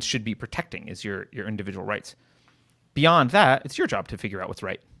governments should be protecting is your individual rights. Beyond that, it's your job to figure out what's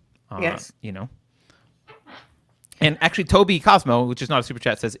right. Yes. And actually, Toby Cosmo, which is not a super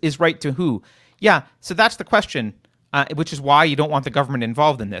chat, says, "Is right to who?" Yeah, so that's the question, which is why you don't want the government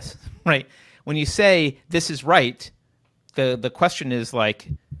involved in this, right? When you say this is right, the question is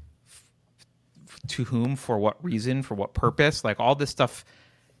to whom, for what reason, for what purpose? All this stuff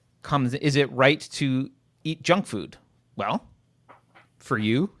comes. Is it right to eat junk food? Well, for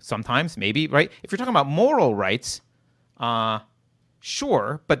you, sometimes, maybe, right? If you're talking about moral rights,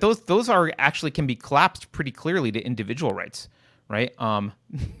 sure, but those are actually can be collapsed pretty clearly to individual rights, right?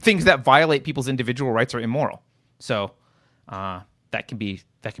 Things that violate people's individual rights are immoral. So that can be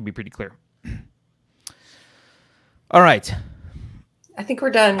pretty clear. All right. I think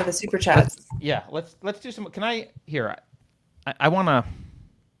we're done with the super chats. Let's do some. Can I here? I want to.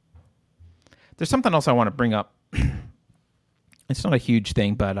 There's something else I want to bring up. It's not a huge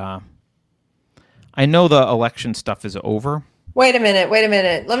thing, but I know the election stuff is over. Wait a minute.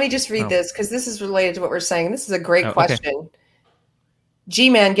 Let me just read this because this is related to what we're saying. This is a great question. Okay.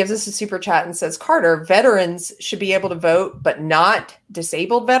 G-Man gives us a super chat and says, "Carter, veterans should be able to vote, but not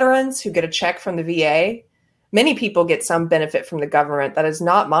disabled veterans who get a check from the VA. Many people get some benefit from the government that is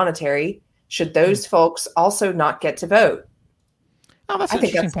not monetary. Should those folks also not get to vote?" Oh, that's an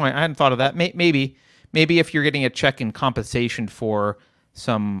interesting point. I hadn't thought of that. Maybe if you're getting a check in compensation for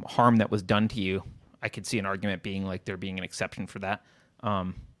harm that was done to you, I could see an argument being like there being an exception for that.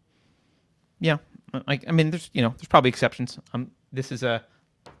 Yeah, I mean, there's probably exceptions. This is a,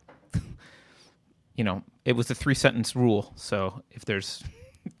 it was a 3-sentence rule, so if there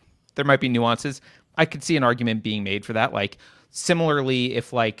might be nuances. I could see an argument being made for that. Like, similarly,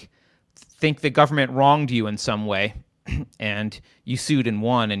 if think the government wronged you in some way, and you sued and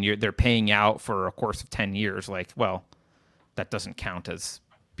won, and they're paying out for a course of 10 years, well, that doesn't count as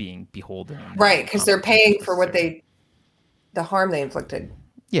being beholden. Right, because they're paying for the harm they inflicted.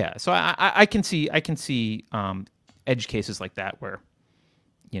 Yeah, so I can see edge cases like that where,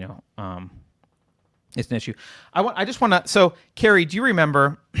 it's an issue. I just want to. So, Carrie, do you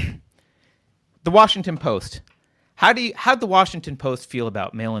remember the Washington Post? How'd the Washington Post feel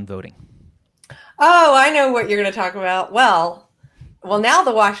about mail-in voting? Oh, I know what you're going to talk about. Well, now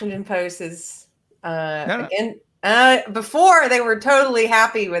the Washington Post is again. Before they were totally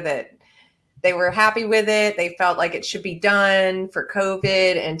happy with it. They were happy with it. They felt like it should be done for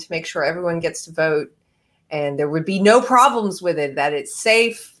COVID and to make sure everyone gets to vote, and there would be no problems with it. That it's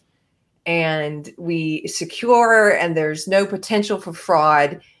safe and we secure, and there's no potential for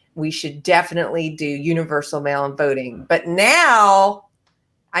fraud. We should definitely do universal mail-in voting. But now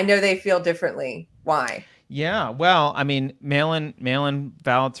I know they feel differently. Why? Yeah, well, I mean, mail-in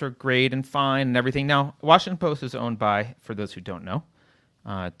ballots are great and fine and everything. Now, Washington Post is owned by, for those who don't know,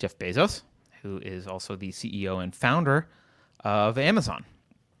 Jeff Bezos, who is also the CEO and founder of Amazon.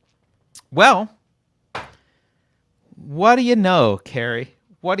 Well, what do you know, Carrie?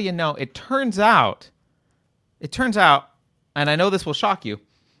 What do you know? It turns out, and I know this will shock you,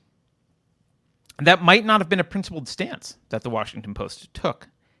 that might not have been a principled stance that the Washington Post took.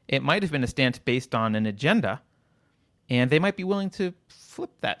 It might have been a stance based on an agenda, and they might be willing to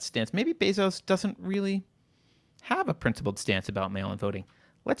flip that stance. Maybe Bezos doesn't really have a principled stance about mail-in voting.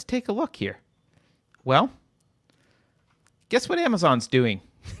 Let's take a look here. Well, guess what Amazon's doing?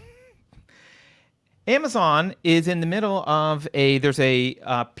 Amazon is in the middle of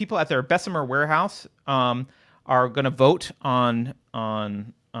people at their Bessemer warehouse are going to vote on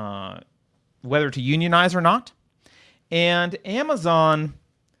whether to unionize or not. And Amazon's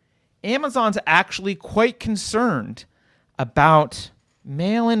actually quite concerned about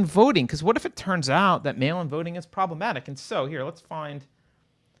mail-in voting, because what if it turns out that mail-in voting is problematic? And so here, let's find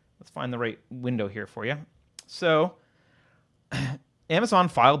the right window here for you. So Amazon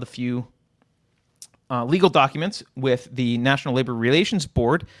filed a few legal documents with the National Labor Relations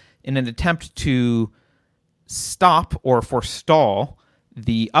Board in an attempt to stop or forestall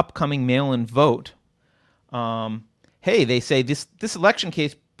the upcoming mail-in vote. Hey, they say this election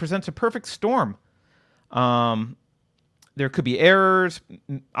case presents a perfect storm. There could be errors,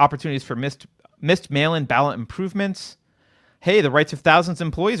 opportunities for missed mail-in ballot improvements. Hey, the rights of thousands of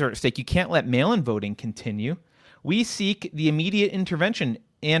employees are at stake. You can't let mail-in voting continue. We seek the immediate intervention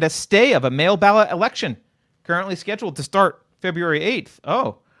and a stay of a mail ballot election currently scheduled to start February 8th.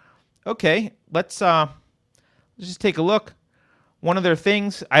 Oh, okay. Let's just take a look. One of their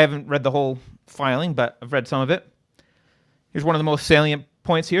things, I haven't read the whole filing, but I've read some of it. Here's one of the most salient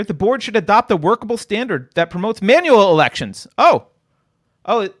points here. The board should adopt a workable standard that promotes manual elections. Oh,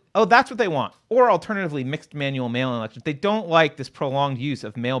 that's what they want. Or alternatively, mixed manual mail-in elections. They don't like this prolonged use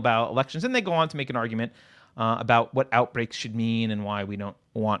of mail ballot elections, and they go on to make an argument about what outbreaks should mean and why we don't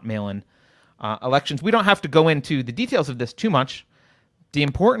want mail-in elections. We don't have to go into the details of this too much. The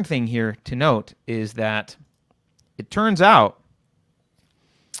important thing here to note is that it turns out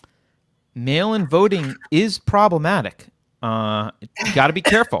mail-in voting is problematic. You got to be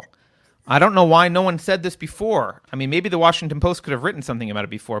careful. I don't know why no one said this before. I mean, maybe the Washington Post could have written something about it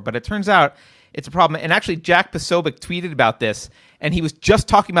before, but it turns out it's a problem. And actually, Jack Posobiec tweeted about this, and he was just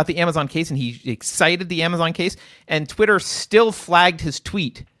talking about the Amazon case, and he cited the Amazon case, and Twitter still flagged his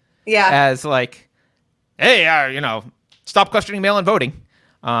tweet as like, hey, stop questioning mail-in voting.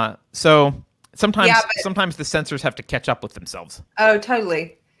 So sometimes the censors have to catch up with themselves. Oh,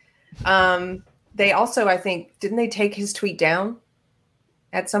 totally. They also, I think, didn't they take his tweet down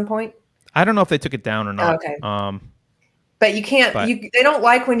at some point? I don't know if they took it down or not. Okay. But you can't. They don't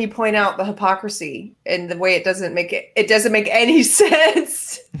like when you point out the hypocrisy and the way it doesn't make any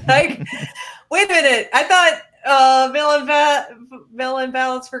sense. Like, wait a minute, I thought mail-in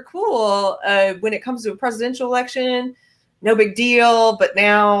ballots were cool when it comes to a presidential election. No big deal. But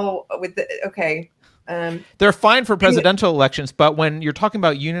now with they're fine for presidential elections, but when you're talking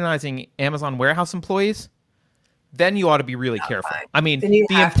about unionizing Amazon warehouse employees, then you ought to be really careful. Fine. I mean,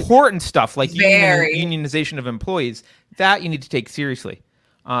 the important stuff like unionization of employees, that you need to take seriously.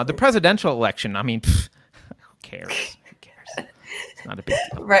 The presidential election, I mean, who cares? Not a big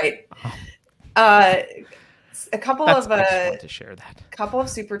deal. Right. A couple I just of wanted to share that. couple of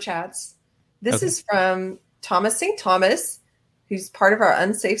super chats. This Okay. is from Thomas St. Thomas, who's part of our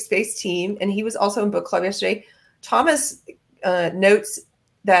Unsafe Space team, and he was also in book club yesterday. Thomas notes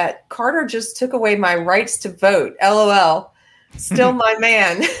that Carter just took away my rights to vote. LOL. Still my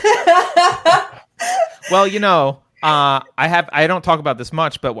man. Well, you know, I don't talk about this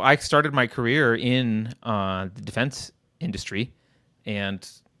much, but I started my career in the defense industry, and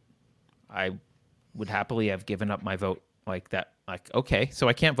I would happily have given up my vote like that. Like, okay, so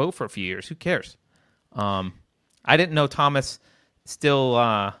I can't vote for a few years. Who cares? I didn't know Thomas still.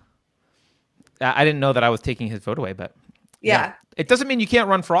 I didn't know that I was taking his vote away, but Yeah. It doesn't mean you can't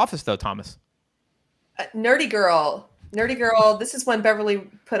run for office, though, Thomas. Nerdy Girl. This is one Beverly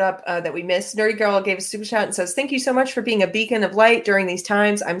put up that we missed. Nerdy Girl gave a super chat and says, "Thank you so much for being a beacon of light during these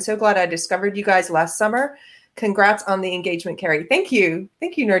times. I'm so glad I discovered you guys last summer. Congrats on the engagement, Carrie." Thank you.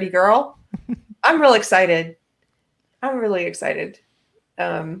 Thank you, Nerdy Girl. I'm real excited. I'm really excited.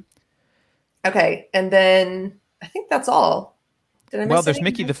 Okay. And then I think that's all. Did I miss Well, there's anything?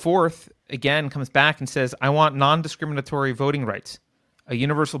 Mickey the Fourth again comes back and says, "I want non-discriminatory voting rights, a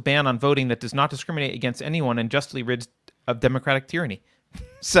universal ban on voting that does not discriminate against anyone and justly rids of democratic tyranny."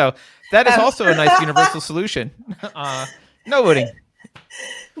 So that is also a nice universal solution. No voting.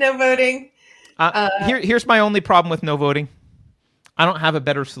 No voting. Here's my only problem with no voting. I don't have a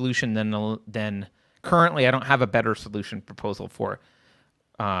better solution than currently. I don't have a better solution proposal for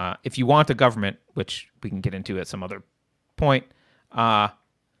if you want a government, which we can get into at some other point.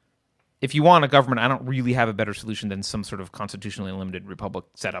 If you want a government, I don't really have a better solution than some sort of constitutionally limited republic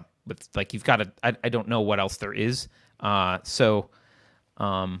setup. But like you've got to, I don't know what else there is.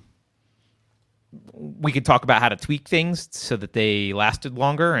 We could talk about how to tweak things so that they lasted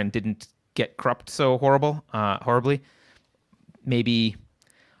longer and didn't get corrupt so horribly. Maybe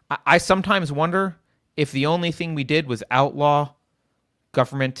I sometimes wonder if the only thing we did was outlaw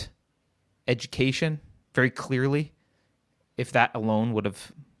government education very clearly, if that alone would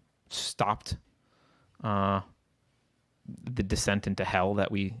have stopped the descent into hell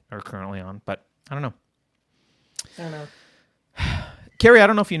that we are currently on. But I don't know. Carrie, I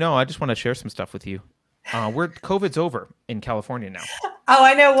don't know if you know, I just want to share some stuff with you. COVID's over in California now. Oh,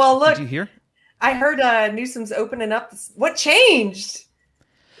 I know. Well, look. Did you hear? I heard Newsom's opening up. What changed?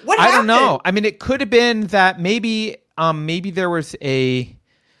 What I happened? don't know. I mean, it could have been that maybe there was a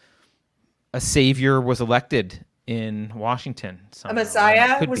savior was elected in Washington. A somehow.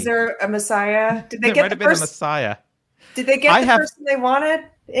 Messiah? Was there a Messiah? Did they There get might the have been a person? Messiah. Did they get the person they wanted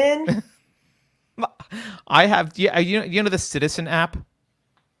in? I have. Yeah, you know the Citizen app.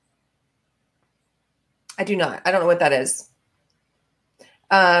 I do not. I don't know what that is.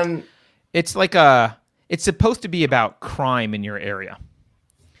 It's like it's supposed to be about crime in your area.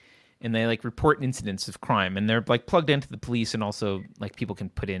 And they like report incidents of crime, and they're like plugged into the police, and also like people can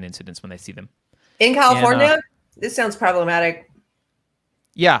put in incidents when they see them. In California? This sounds problematic.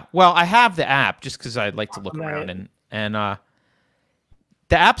 Yeah, well, I have the app just because I'd like to look around, and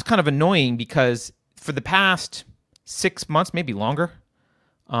the app's kind of annoying because for the past 6 months, maybe longer,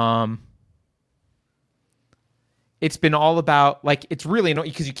 it's been all about like it's really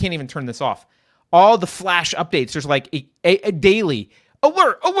annoying because you can't even turn this off. All the flash updates, there's like a daily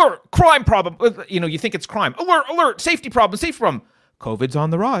alert, crime problem. You think it's crime. Alert, safety problem. COVID's on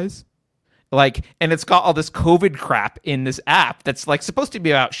the rise. Like, and it's got all this COVID crap in this app that's like supposed to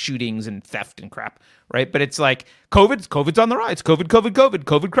be about shootings and theft and crap, right? But it's like COVID's on the rise.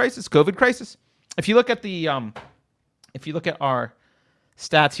 COVID crisis. If you look at our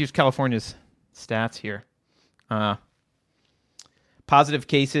stats, here's California's stats here. Positive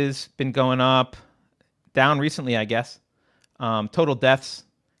cases been going up, down recently, I guess. Total deaths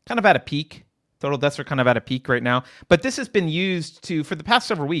kind of at a peak. Total deaths are kind of at a peak right now. But this has been used for the past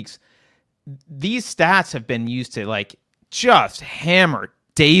several weeks. These stats have been used to like just hammer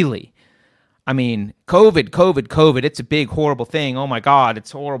daily. I mean, COVID. It's a big, horrible thing. Oh my God, it's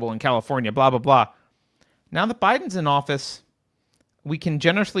horrible in California, blah, blah, blah. Now that Biden's in office, we can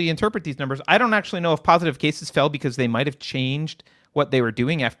generously interpret these numbers. I don't actually know if positive cases fell because they might have changed what they were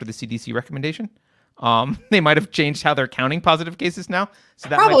doing after the CDC recommendation. They might have changed how they're counting positive cases now. So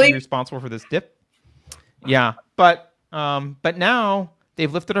that might be responsible for this dip. Yeah. But now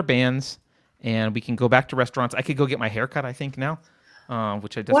they've lifted our bans and we can go back to restaurants. I could go get my hair cut, I think, now,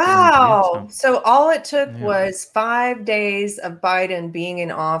 which I desperately need to do, so all it took was 5 days of Biden being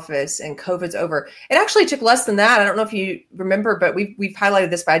in office and COVID's over. It actually took less than that. I don't know if you remember, but we've highlighted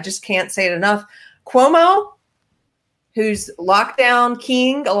this, but I just can't say it enough. Cuomo, who's lockdown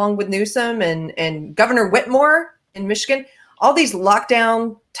king along with Newsom and Governor Whitmore in Michigan, all these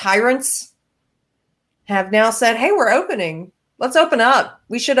lockdown tyrants have now said, hey, we're opening. Let's open up.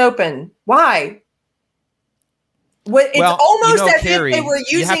 We should open. Why? It's almost as Carrie, if they were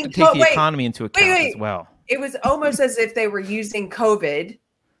using you have to take the economy into account as well. It was almost as if they were using COVID,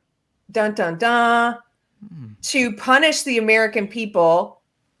 dun dun dun, to punish the American people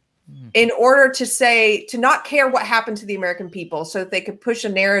in order to not care what happened to the American people, so that they could push a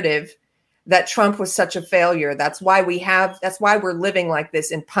narrative that Trump was such a failure. That's why we're living like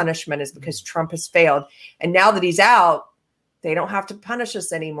this in punishment, is because Trump has failed. And now that he's out, they don't have to punish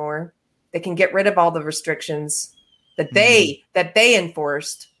us anymore. They can get rid of all the restrictions that they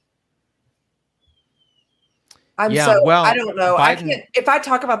enforced. I don't know. If I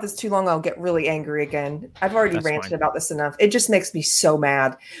talk about this too long, I'll get really angry again. I've already ranted about this enough. It just makes me so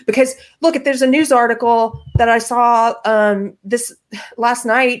mad because look, there's a news article that I saw this last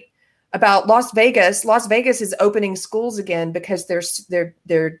night about Las Vegas. Las Vegas is opening schools again because their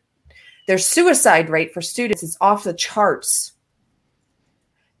suicide rate for students is off the charts.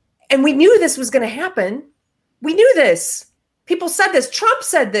 And we knew this was going to happen. We knew this. People said this. Trump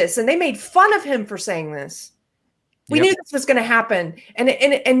said this, and they made fun of him for saying this. We knew this was going to happen.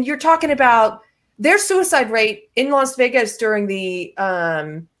 And you're talking about their suicide rate in Las Vegas during the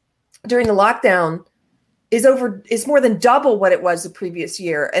lockdown is more than double what it was the previous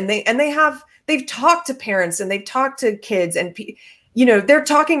year. And they've talked to parents and they've talked to kids, and they're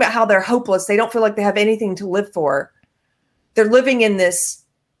talking about how they're hopeless. They don't feel like they have anything to live for. They're living in this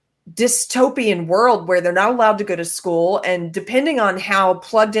dystopian world where they're not allowed to go to school, and depending on how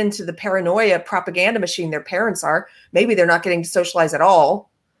plugged into the paranoia propaganda machine their parents are, maybe they're not getting to socialize at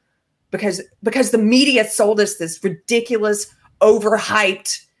all because the media sold us this ridiculous,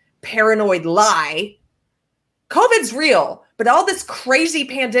 overhyped, paranoid lie. COVID's real, but all this crazy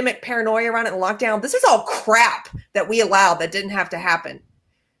pandemic paranoia around it and lockdown, this is all crap that we allowed that didn't have to happen.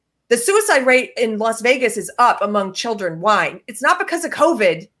 The suicide rate in Las Vegas is up among children. Why? It's not because of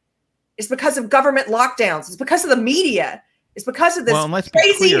COVID. It's because of government lockdowns. It's because of the media. It's because of this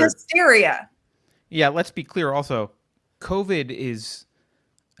crazy hysteria. Yeah, let's be clear also. COVID is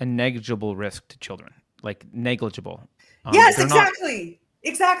a negligible risk to children. Like, negligible. Yes, exactly.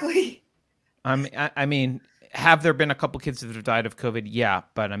 Exactly. I mean, have there been a couple kids that have died of COVID? Yeah,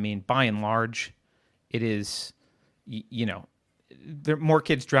 but I mean, by and large, it is, there are more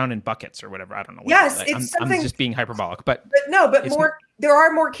kids drown in buckets or whatever. I don't know. Yes, I'm just being hyperbolic, but there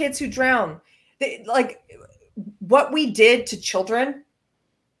are more kids who drown. What we did to children,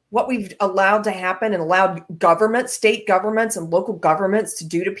 what we've allowed to happen and allowed governments, state governments and local governments to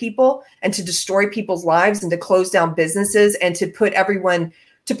do to people and to destroy people's lives and to close down businesses and to put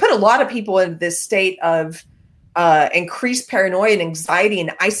a lot of people in this state of increased paranoia and anxiety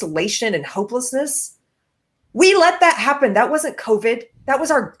and isolation and hopelessness. We let that happen. That wasn't COVID. That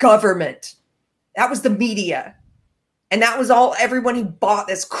was our government. That was the media. And that was everyone who bought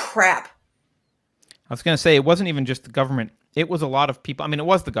this crap. I was going to say, it wasn't even just the government. It was a lot of people. I mean, it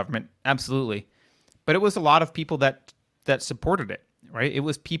was the government, absolutely. But it was a lot of people that supported it, right? It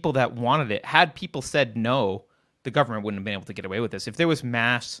was people that wanted it. Had people said no, the government wouldn't have been able to get away with this. If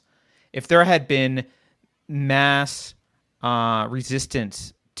there had been mass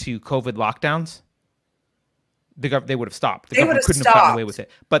resistance to COVID lockdowns, they would have stopped. The government couldn't have gotten away with it.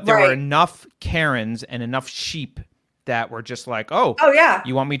 But there were enough Karens and enough sheep that were just like, oh yeah,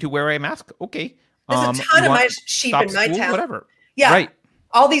 you want me to wear a mask? Okay. There's a ton of my sheep in my town. Whatever. Yeah. Right.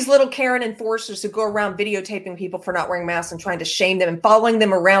 All these little Karen enforcers who go around videotaping people for not wearing masks and trying to shame them and following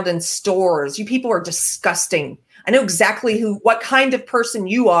them around in stores. You people are disgusting. I know exactly what kind of person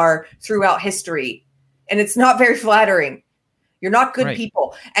you are throughout history. And it's not very flattering. You're not good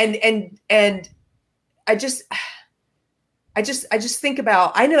people. And I just think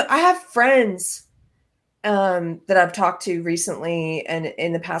about, I have friends that I've talked to recently and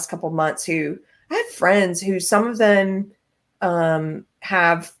in the past couple of months I have friends who some of them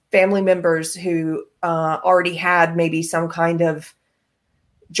have family members who already had maybe some kind of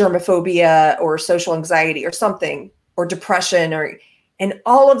germophobia or social anxiety or something, or depression, and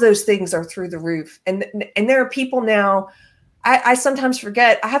all of those things are through the roof. And there are people now, I sometimes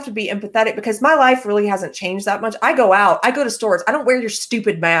forget, I have to be empathetic because my life really hasn't changed that much. I go out, I go to stores, I don't wear your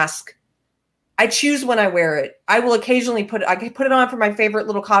stupid mask. I choose when I wear it. I will occasionally put it on for my favorite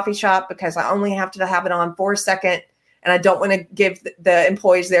little coffee shop because I only have to have it on for a second and I don't want to give the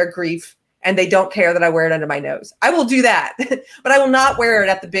employees their grief and they don't care that I wear it under my nose. I will do that, but I will not wear it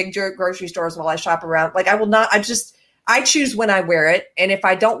at the big grocery stores while I shop around. Like I will not, I choose when I wear it. And if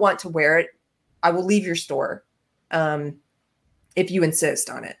I don't want to wear it, I will leave your store. If you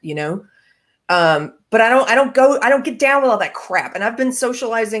insist on it, But I don't get down with all that crap. And I've been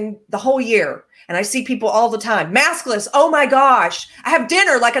socializing the whole year, and I see people all the time, maskless. Oh my gosh. I have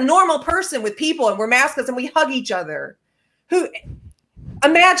dinner like a normal person with people, and we're maskless and we hug each other.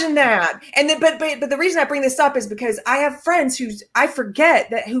 Imagine that. And then, but the reason I bring this up is because I have friends who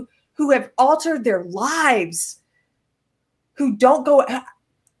have altered their lives, who don't go.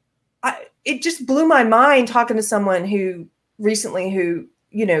 It just blew my mind talking to someone who recently,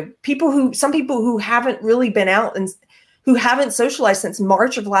 some people who haven't really been out and who haven't socialized since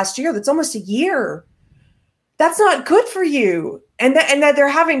March of last year. That's almost a year. That's not good for you. And that they're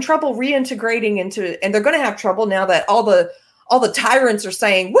having trouble reintegrating into, and they're going to have trouble now that all the tyrants are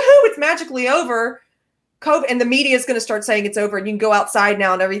saying, woohoo, it's magically over. COVID, and the media is going to start saying it's over and you can go outside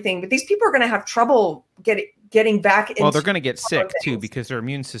now and everything. But these people are going to have trouble getting back into. Well, they're going to get sick too because their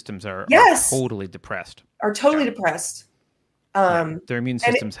immune systems are totally depressed. Depressed. Their immune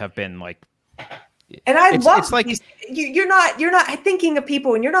systems have been like. And I love like you're not thinking of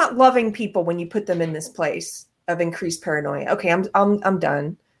people, and you're not loving people when you put them in this place of increased paranoia. Okay, I'm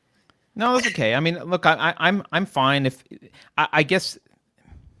done. No, that's okay. I mean, look, I'm fine if I guess.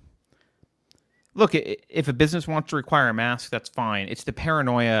 Look, if a business wants to require a mask, that's fine. It's the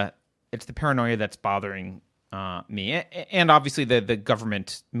paranoia. It's the paranoia that's bothering me, and obviously the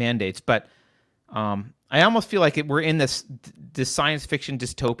government mandates. But I almost feel like we're in this science fiction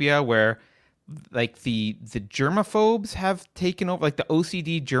dystopia where, like, the germaphobes have taken over. Like the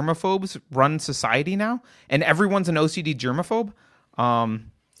OCD germaphobes run society now, and everyone's an OCD germaphobe.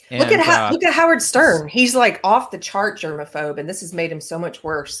 Look at Howard Stern. He's like off the chart germaphobe, and this has made him so much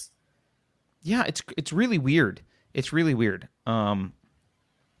worse. Yeah, it's really weird. It's really weird.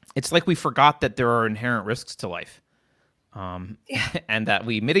 It's like we forgot that there are inherent risks to life, and that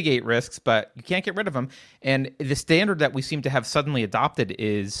we mitigate risks, but you can't get rid of them. And the standard that we seem to have suddenly adopted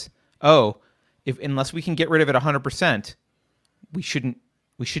is, unless we can get rid of it 100%, we shouldn't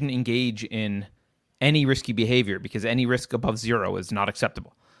engage in any risky behavior because any risk above zero is not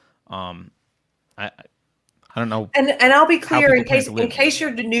acceptable. I don't know. And I'll be clear in case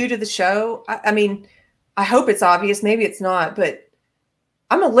you're new to the show. I mean, I hope it's obvious. Maybe it's not, but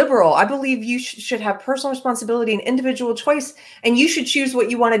I'm a liberal. I believe you should have personal responsibility and individual choice, and you should choose what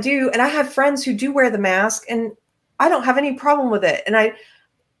you want to do. And I have friends who do wear the mask, and I don't have any problem with it. And I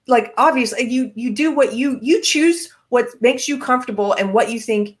obviously you do what you choose what makes you comfortable and what you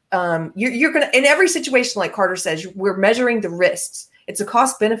think you're going to, in every situation, like Carter says, we're measuring the risks. It's a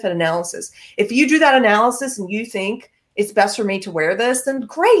cost benefit analysis. If you do that analysis and you think it's best for me to wear this, then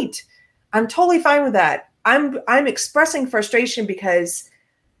great. I'm totally fine with that. I'm expressing frustration because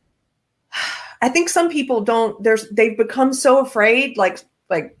I think some people they've become so afraid,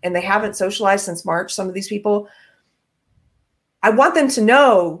 and they haven't socialized since March. Some of these people, I want them to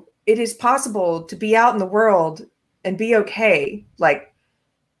know it is possible to be out in the world and be okay. Like,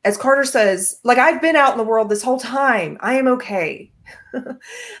 as Carter says, like, I've been out in the world this whole time. I am okay.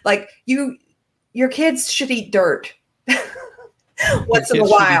 Like, your kids should eat dirt once in a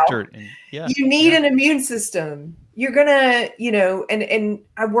while. You need an immune system. You're gonna, and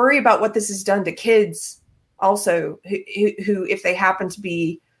I worry about what this has done to kids also, who if they happen to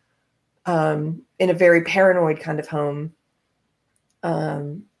be in a very paranoid kind of home.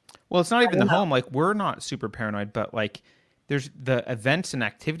 Well, it's not even the home. Like, we're not super paranoid, but like, there's the events and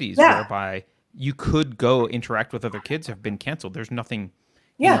activities whereby you could go interact with other kids have been canceled. There's nothing,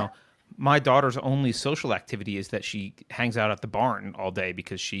 my daughter's only social activity is that she hangs out at the barn all day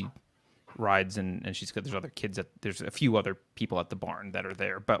because she rides and there's other kids there's a few other people at the barn that are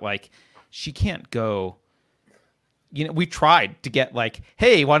there, but like, she can't go. We tried to get like,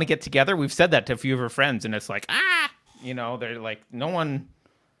 hey, want to get together? We've said that to a few of her friends, and it's like, they're like, no one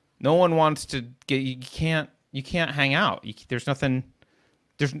wants to get. You can't hang out. There's nothing.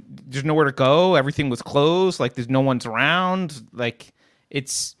 There's nowhere to go. Everything was closed. Like, there's no one's around. Like,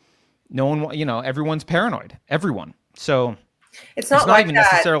 it's no one. Everyone's paranoid. Everyone. So it's not like even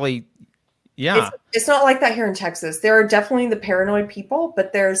that. Necessarily. Yeah, it's not like that here in Texas. There are definitely the paranoid people,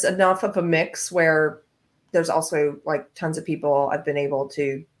 but there's enough of a mix where there's also like tons of people I've been able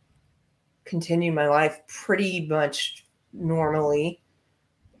to continue my life pretty much normally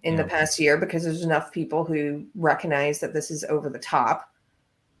in the past year, because there's enough people who recognize that this is over the top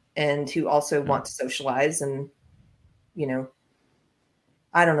and who also want to socialize. And,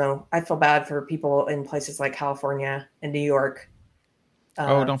 I don't know. I feel bad for people in places like California and New York.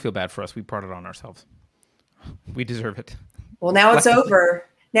 Don't feel bad for us. We brought it on ourselves. We deserve it. Well, now it's over.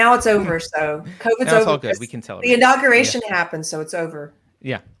 Now it's over. So COVID's over. It's all good. We can tell it. The inauguration happened, so it's over.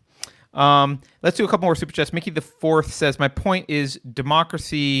 Yeah. Let's do a couple more super chats. Mickey the Fourth says, my point is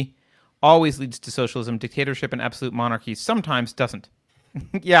democracy always leads to socialism. Dictatorship and absolute monarchy sometimes doesn't.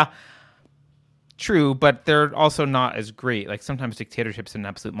 Yeah, true, but they're also not as great. Like sometimes dictatorships and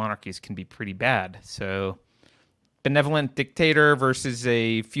absolute monarchies can be pretty bad. So benevolent dictator versus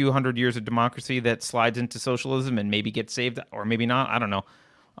a few hundred years of democracy that slides into socialism and maybe gets saved or maybe not. I don't know.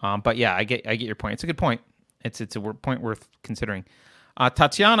 But yeah, I get your point. It's a good point. It's a point worth considering.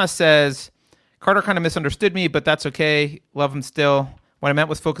 Tatiana says, Carter kind of misunderstood me, but that's okay. Love him still. What I meant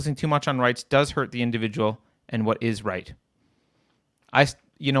was focusing too much on rights does hurt the individual and what is right.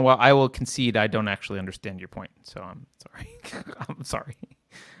 You know what? I will concede I don't actually understand your point. So I'm sorry. I'm sorry.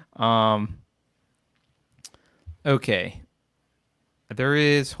 Okay. There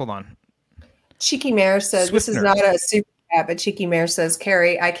is, hold on. Cheeky Mare says, Swift this is Nurse. not a super chat, but Cheeky Mare says,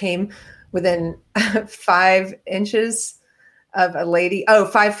 Carrie, I came within 5 inches of a lady.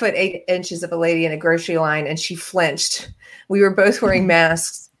 5 foot 8 inches of a lady in a grocery line, and she flinched. We were both wearing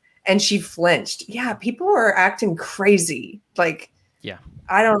masks, and she flinched. Yeah, people are acting crazy. Like, Yeah.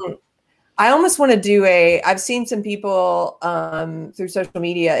 I almost want to do I've seen some people through social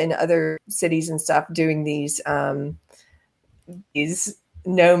media in other cities and stuff doing these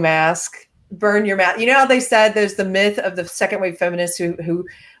no mask, burn your mask. You know how they said there's the myth of the second wave feminists who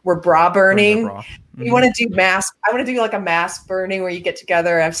were bra burning. Mm-hmm. You want to do mask. I want to do like a mask burning where you get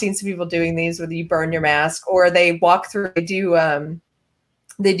together. I've seen some people doing these where you burn your mask, or they walk through.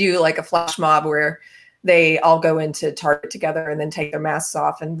 They do like a flash mob where they all go into Target together and then take their masks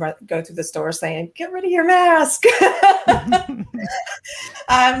off and go through the store saying, "Get rid of your mask."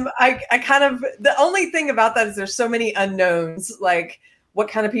 I kind of, the only thing about that is there's so many unknowns. Like, what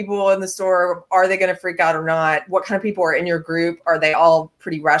kind of people in the store, are they going to freak out or not? What kind of people are in your group? Are they all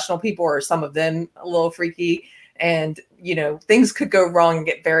pretty rational people, or some of them a little freaky? And, you know, things could go wrong and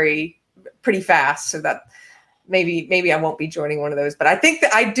get pretty fast. So that maybe I won't be joining one of those, but I think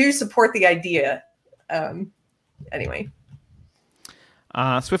that I do support the idea. Anyway.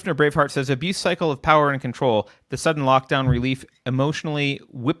 Swiftner Braveheart says, abuse cycle of power and control. The sudden lockdown relief emotionally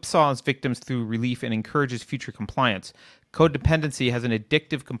whipsaws victims through relief and encourages future compliance. Codependency has an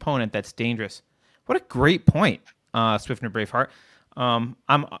addictive component that's dangerous. What a great point, Swiftner Braveheart.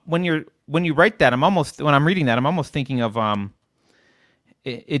 When you write that, when I'm reading that, I'm almost thinking of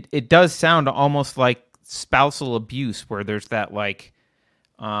it does sound almost like spousal abuse, where there's that like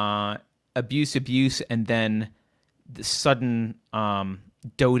abuse, and then the sudden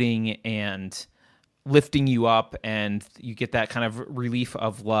doting and lifting you up, and you get that kind of relief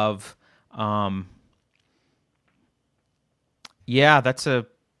of love. Yeah, that's a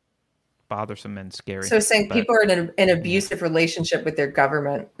bothersome and scary. So saying people are in an abusive relationship with their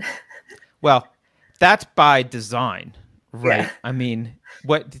government. Well, that's by design, right? Yeah. I mean,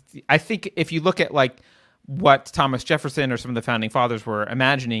 I think if you look at like what Thomas Jefferson or some of the founding fathers were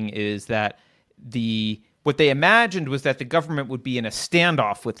imagining is that what they imagined was that the government would be in a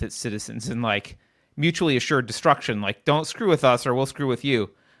standoff with its citizens and like mutually assured destruction, like don't screw with us or we'll screw with you.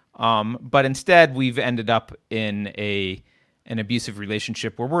 But instead we've ended up in an abusive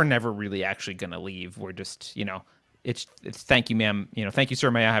relationship where we're never really actually going to leave. We're just, you know, it's thank you, ma'am. You know, thank you, sir.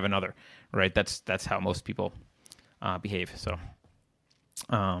 May I have another? Right. That's how most people behave. So,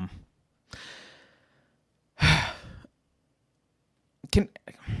 I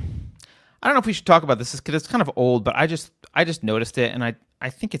don't know if we should talk about this because it's kind of old, but I just noticed it, and I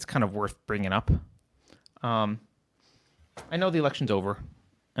think it's kind of worth bringing up. I know the election's over,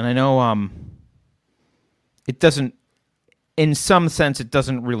 and I know it doesn't, in some sense, it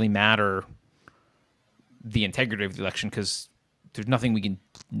doesn't really matter the integrity of the election because there's nothing we can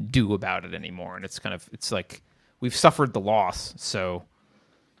do about it anymore, and it's like we've suffered the loss, so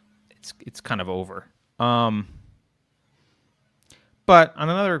it's kind of over. But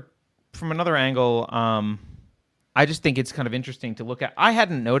from another angle, I just think it's kind of interesting to look at. I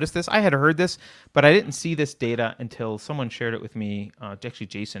hadn't noticed this. I had heard this, but I didn't see this data until someone shared it with me. Actually,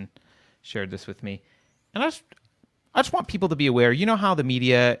 Jason shared this with me. And I just want people to be aware. You know how the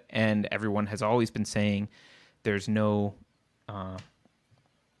media and everyone has always been saying there was no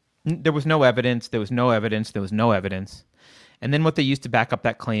evidence. And then what they used to back up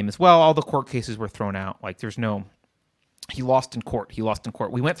that claim is, well, all the court cases were thrown out. Like he lost in court.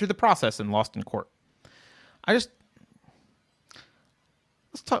 We went through the process and lost in court. Let's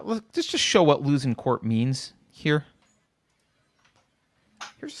just show what lose in court means here.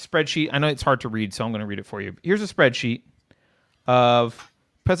 Here's a spreadsheet. I know it's hard to read, so I'm going to read it for you. Here's a spreadsheet of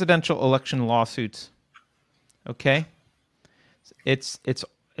presidential election lawsuits. Okay, it's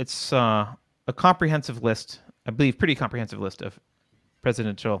a comprehensive list, I believe, pretty comprehensive list of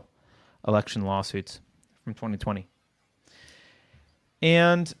presidential election lawsuits from 2020.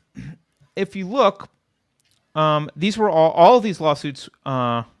 And if you look, these were all of these lawsuits.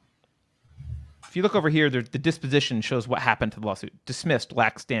 If you look over here, the disposition shows what happened to the lawsuit. Dismissed,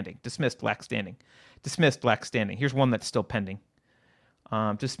 lacks standing. Dismissed, lacks standing. Dismissed, lacks standing. Here's one that's still pending.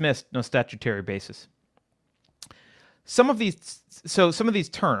 Dismissed, no statutory basis. Some of these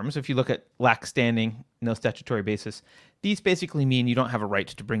terms, if you look at lack standing, no statutory basis, these basically mean you don't have a right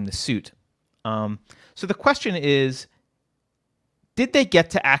to bring the suit. So the question is, did they get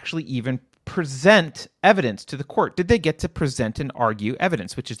to actually even present evidence to the court? Did they get to present and argue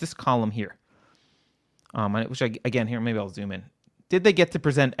evidence, which is this column here? Again, here, maybe I'll zoom in. Did they get to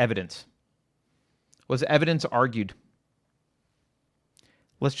present evidence? Was evidence argued?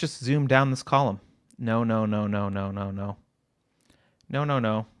 Let's just zoom down this column. No.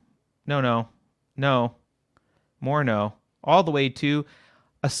 More no. All the way to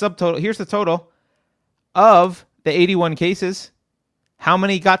a subtotal. Here's the total of the 81 cases. How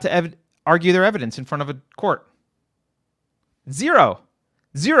many got to argue their evidence in front of a court? Zero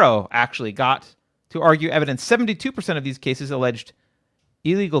actually got to argue evidence. 72% of these cases alleged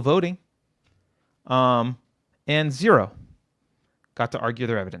illegal voting. And 0 got to argue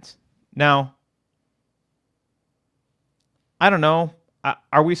their evidence. Now, I don't know.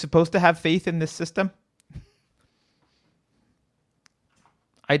 Are we supposed to have faith in this system?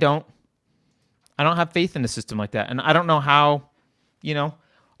 I don't have faith in a system like that. And I don't know how,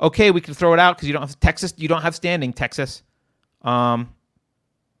 okay, we can throw it out because you don't have standing, Texas. The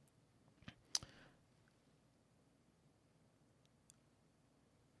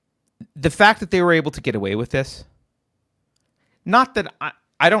fact that they were able to get away with this, not that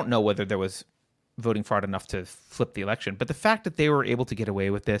I don't know whether there was voting fraud enough to flip the election, but the fact that they were able to get away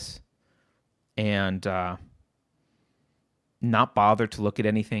with this and not bother to look at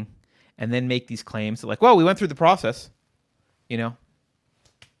anything and then make these claims that like, well, we went through the process,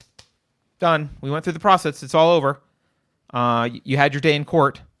 done. We went through the process. It's all over. You had your day in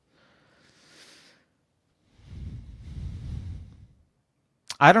court.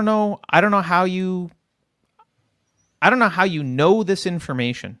 I don't know how you know this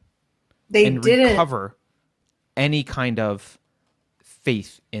information and recover any kind of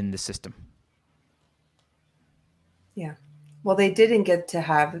faith in the system. Yeah. Well, they didn't get to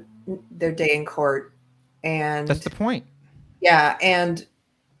have their day in court, and that's the point. Yeah, and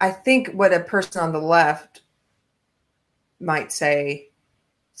I think what a person on the left might say,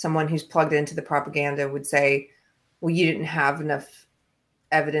 someone who's plugged into the propaganda would say, well, you didn't have enough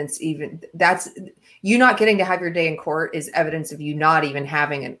evidence. Even that's you not getting to have your day in court is evidence of you not even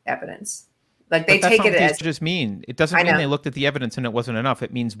having an evidence. Like they take it as just mean. It doesn't mean they looked at the evidence and it wasn't enough.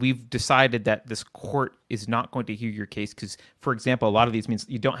 It means we've decided that this court is not going to hear your case because, for example, a lot of these means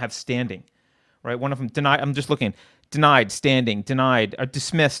you don't have standing, right? One of them denied. I'm just looking. Denied standing. Denied.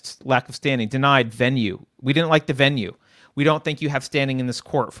 Dismissed. Lack of standing. Denied venue. We didn't like the venue. We don't think you have standing in this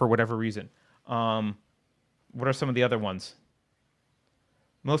court for whatever reason. What are some of the other ones?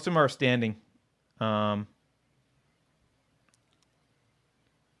 Most of them are standing.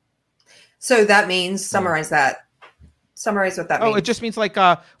 So that means summarize that. Summarize what that means. Oh, it just means like,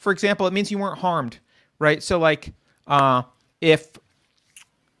 for example, it means you weren't harmed, right? So like, if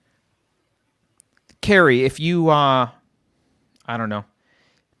Carrie, if you, I don't know,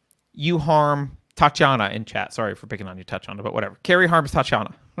 you harm Tatiana in chat. Sorry for picking on you, Tatiana, but whatever. Carrie harms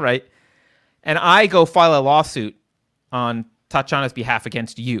Tatiana, right? And I go file a lawsuit on Tatiana's behalf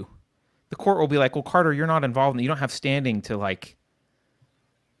against you. The court will be like, well, Carter, you're not involved. You don't have standing to like.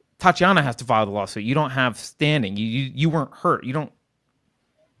 Tatiana has to file the lawsuit. You don't have standing. You weren't hurt. You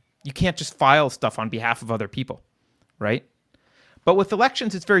can't just file stuff on behalf of other people, right? But with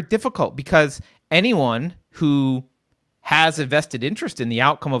elections, it's very difficult because anyone who has a vested interest in the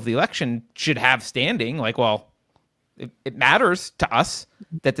outcome of the election should have standing. Like, well, it matters to us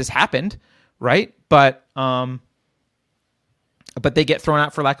that this happened, right? But they get thrown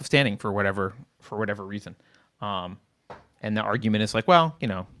out for lack of standing for whatever reason. And the argument is like, well,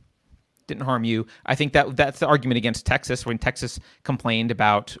 didn't harm you. I think that's the argument against Texas when Texas complained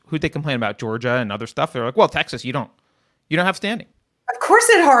about who'd they complain about Georgia and other stuff. They're like, well, Texas, you don't have standing. Of course,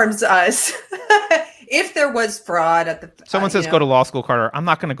 it harms us. If there was fraud at the someone says go to law school, Carter. I'm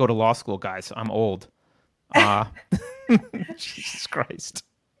not going to go to law school, guys. I'm old. Jesus Christ.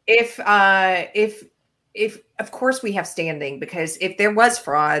 If of course we have standing because if there was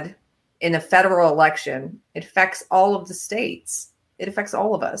fraud in a federal election, it affects all of the states. It affects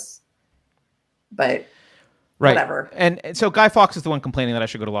all of us. But right. Whatever. And so Guy Fawkes is the one complaining that I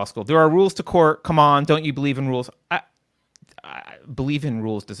should go to law school. There are rules to court. Come on, don't you believe in rules? I believe in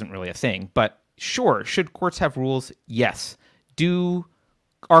rules isn't really a thing, but sure, should courts have rules? Yes. Do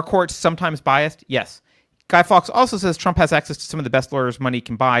our courts sometimes biased? Yes. Guy Fawkes also says Trump has access to some of the best lawyers money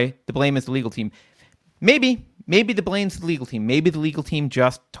can buy. The blame is the legal team. Maybe the blame's the legal team. Maybe the legal team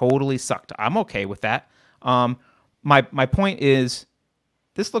just totally sucked. I'm okay with that. My point is,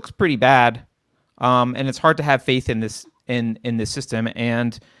 this looks pretty bad, and it's hard to have faith in this system.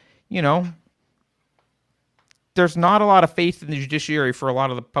 And there's not a lot of faith in the judiciary for a lot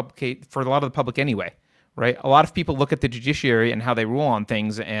of the public anyway, right? A lot of people look at the judiciary and how they rule on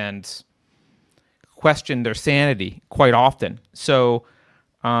things and question their sanity quite often. So,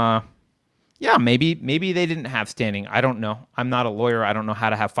 maybe they didn't have standing. I don't know. I'm not a lawyer. I don't know how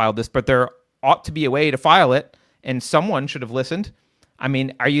to have filed this, but there ought to be a way to file it, and someone should have listened. I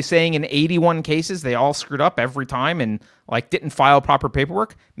mean, are you saying in 81 cases they all screwed up every time and didn't file proper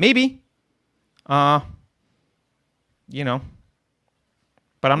paperwork? Maybe. But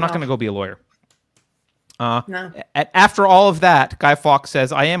I'm not going to go be a lawyer. No. After all of that, Guy Fawkes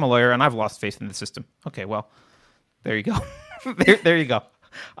says, I am a lawyer and I've lost faith in the system. Okay, well, there you go. there you go.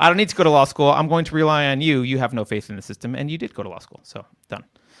 I don't need to go to law school. I'm going to rely on you. You have no faith in the system, and you did go to law school. So, done.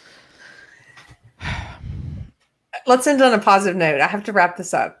 Let's end on a positive note. I have to wrap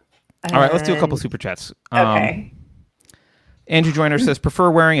this up. All right, let's do a couple super chats. Okay. Andrew Joyner says, prefer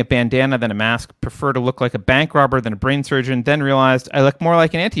wearing a bandana than a mask. Prefer to look like a bank robber than a brain surgeon. Then realized I look more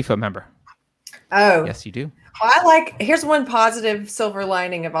like an Antifa member. Oh. Yes, you do. Well, here's one positive silver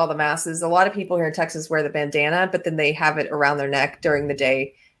lining of all the masses. A lot of people here in Texas wear the bandana, but then they have it around their neck during the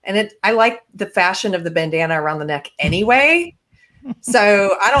day. And I like the fashion of the bandana around the neck anyway.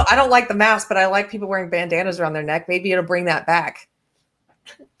 So I don't like the mask, but I like people wearing bandanas around their neck. Maybe it'll bring that back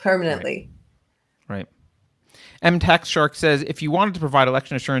permanently. Right. M Tax Shark says, if you wanted to provide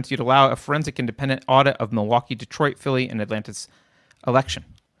election assurance, you'd allow a forensic independent audit of Milwaukee, Detroit, Philly, and Atlanta's election.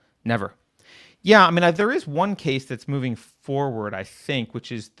 Never. Yeah, I mean, there is one case that's moving forward, I think,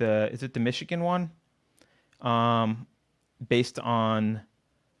 which is the Michigan one? Based on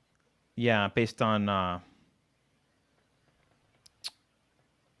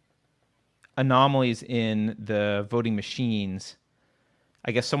anomalies in the voting machines.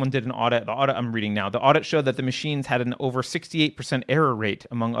 I guess someone did an audit. The audit I'm reading now. The audit showed that the machines had an over 68% error rate,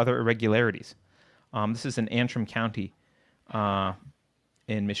 among other irregularities. This is in Antrim County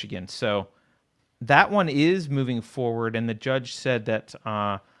in Michigan. So that one is moving forward, and the judge said that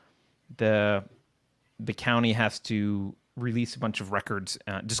the county has to release a bunch of records,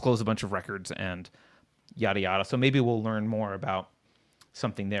 disclose a bunch of records, and yada yada. So maybe we'll learn more about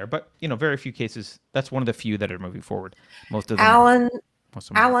something there. But very few cases. That's one of the few that are moving forward. Most of them.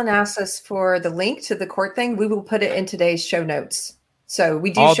 Alan asked us for the link to the court thing. We will put it in today's show notes. So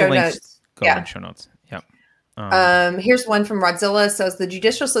we do all show the links notes. Go in show notes. Yeah. Here's one from Rodzilla. Says the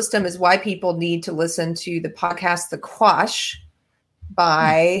judicial system is why people need to listen to the podcast The Quash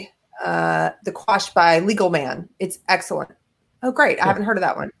by Legal Man. It's excellent. Oh, great! Cool. I haven't heard of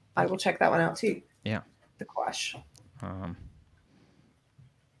that one. I will check that one out too. Yeah. The Quash.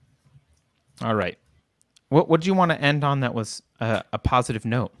 All right. What do you want to end on that was a positive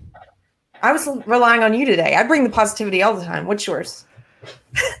note? I was relying on you today. I bring the positivity all the time. What's yours?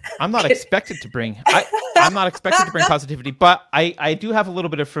 I'm not expected to bring. I'm not expected to bring positivity, but I do have a little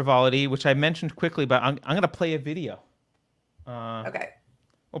bit of frivolity, which I mentioned quickly. But I'm going to play a video. Okay.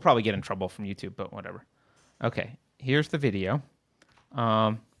 We'll probably get in trouble from YouTube, but whatever. Okay, here's the video.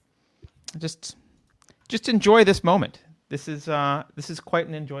 Just enjoy this moment. This is quite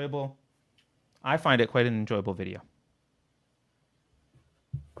an enjoyable. I find it quite an enjoyable video.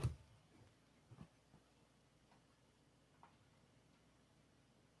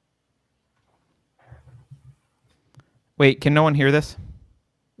 Wait, can no one hear this?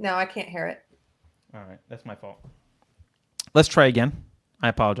 No, I can't hear it. All right, that's my fault. Let's try again. I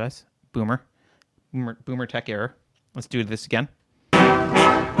apologize. Boomer tech error. Let's do this again.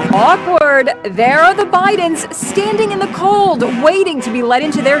 Awkward. There are the Bidens standing in the cold, waiting to be let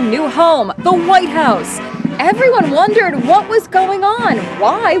into their new home, the White House. Everyone wondered what was going on.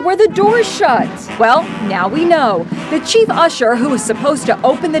 Why were the doors shut? Well, now we know. The chief usher who was supposed to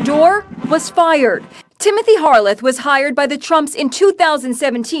open the door was fired. Timothy Harleth was hired by the Trumps in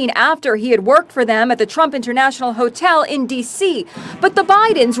 2017 after he had worked for them at the Trump International Hotel in D.C. But the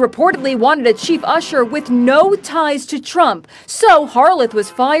Bidens reportedly wanted a chief usher with no ties to Trump. So Harleth was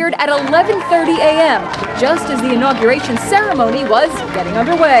fired at 11:30 a.m., just as the inauguration ceremony was getting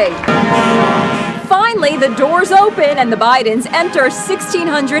underway. Finally, the doors open and the Bidens enter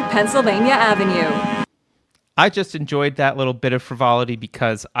 1600 Pennsylvania Avenue. I just enjoyed that little bit of frivolity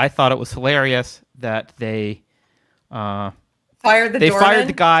because I thought it was hilarious that they fired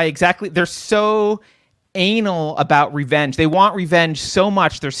the guy. Exactly. They're so anal about revenge. They want revenge so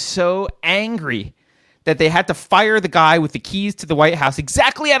much. They're so angry that they had to fire the guy with the keys to the White House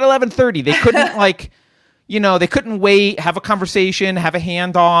exactly at 11:30. They couldn't they couldn't wait, have a conversation, have a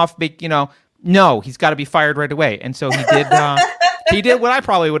handoff, no, he's got to be fired right away. And so he did he did what I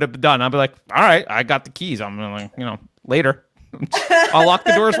probably would have done. I'd be like, all right, I got the keys. I'm like, later. I'll lock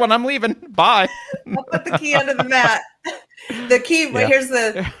the doors when I'm leaving. Bye. I'll put the key under the mat. The key, Yeah. here's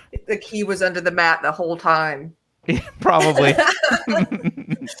the key was under the mat the whole time. Yeah, probably.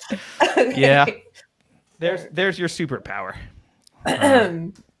 Okay. Yeah. There's your superpower.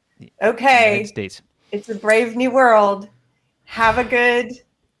 Okay. United States. It's a brave new world. Have a good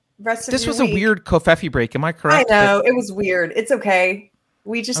rest of This your was week. a weird Kofefi break. Am I correct? I know. It was weird. It's okay.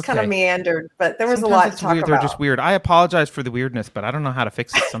 We just kind of Okay. meandered, but there was Sometimes a lot to it's talk weird. about. They're just weird. I apologize for the weirdness, but I don't know how to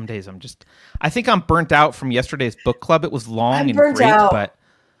fix it some days. I think I'm burnt out from yesterday's book club. It was long I'm and burnt great, out. but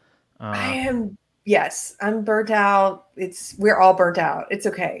I'm burnt out. We're all burnt out. It's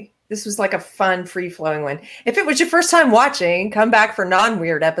okay. This was like a fun, free-flowing one. If it was your first time watching, come back for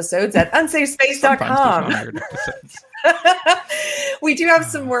non-weird episodes at sometimes there's not unsafespace.com. weird episodes. We do have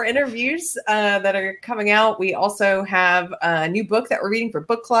some more interviews that are coming out. We also have a new book that we're reading for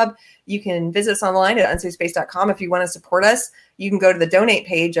book club. You can visit us online at unsafespace.com. If you want to support us, you can go to the donate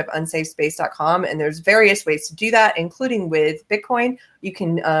page of unsafespace.com, and there's various ways to do that, including with Bitcoin. You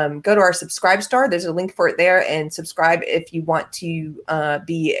can go to our subscribe star. There's a link for it there, and subscribe if you want to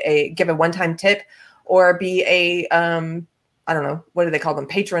give a one-time tip or be a I don't know, what do they call them?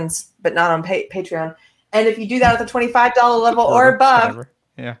 Patrons, but not on Patreon. And if you do that at the $25 level or above, Whatever.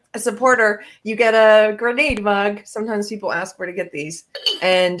 Yeah. a supporter, you get a grenade mug. Sometimes people ask where to get these.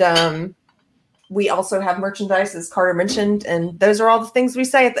 And we also have merchandise, as Carter mentioned. And those are all the things we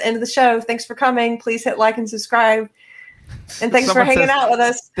say at the end of the show. Thanks for coming. Please hit like and subscribe. And thanks Someone for hanging says, out with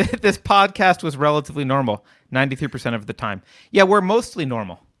us. This podcast was relatively normal 93% of the time. Yeah, we're mostly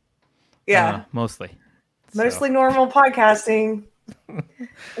normal. Yeah. Mostly. Mostly normal podcasting.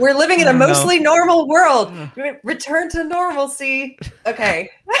 We're living in a I don't know. mostly normal world. Return to normalcy. Okay.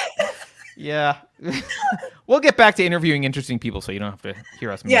 Yeah. We'll get back to interviewing interesting people so you don't have to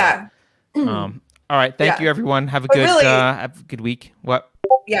hear us. Yeah. All right. Thank Yeah. you, everyone. Have a But good really- have a good week. What?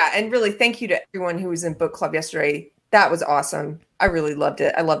 Yeah. And really, thank you to everyone who was in book club yesterday. That was awesome. I really loved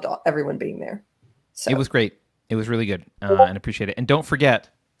it. I loved everyone being there. So It was great. It was really good. And appreciate it. And don't forget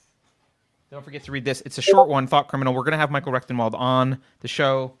to read this. It's a short one, Thought Criminal. We're going to have Michael Rechtenwald on the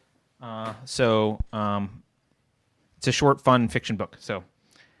show. So it's a short, fun fiction book. So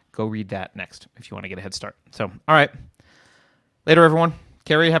go read that next if you want to get a head start. So, all right. Later, everyone.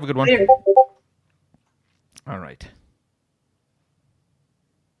 Carrie, have a good one. Later. All right.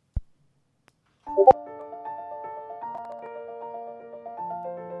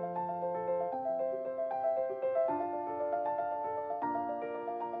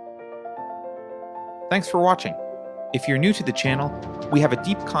 Thanks for watching. If you're new to the channel, we have a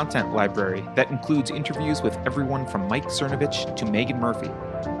deep content library that includes interviews with everyone from Mike Cernovich to Megan Murphy,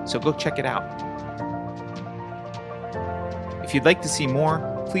 so go check it out. If you'd like to see more,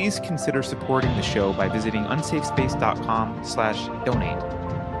 please consider supporting the show by visiting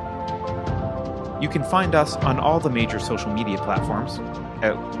unsafespace.com/donate. You can find us on all the major social media platforms,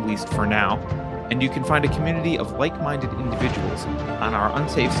 at least for now, and you can find a community of like-minded individuals on our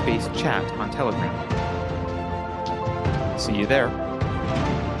Unsafe Space chat on Telegram. See you there.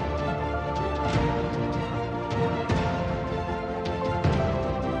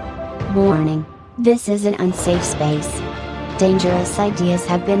 Warning. This is an unsafe space. Dangerous ideas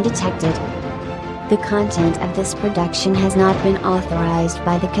have been detected. The content of this production has not been authorized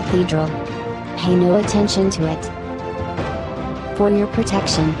by the Cathedral. Pay no attention to it. For your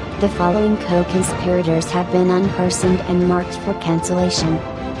protection, the following co-conspirators have been unpersoned and marked for cancellation.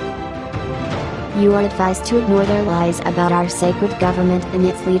 You are advised to ignore their lies about our sacred government and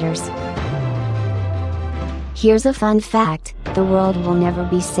its leaders. Here's a fun fact: the world will never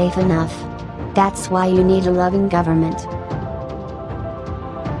be safe enough. That's why you need a loving government.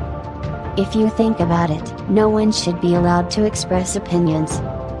 If you think about it, no one should be allowed to express opinions.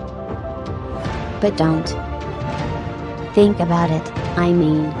 But don't. Think about it, I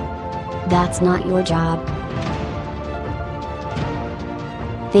mean. That's not your job.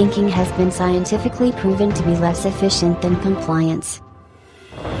 Thinking has been scientifically proven to be less efficient than compliance.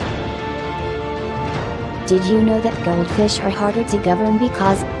 Did you know that goldfish are harder to govern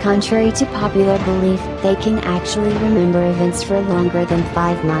because, contrary to popular belief, they can actually remember events for longer than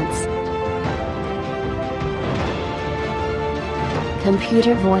 5 months?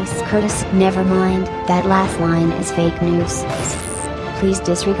 Computer voice Curtis, never mind, that last line is fake news. Please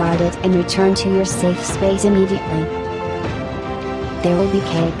disregard it and return to your safe space immediately. There will be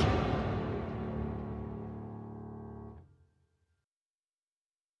cake.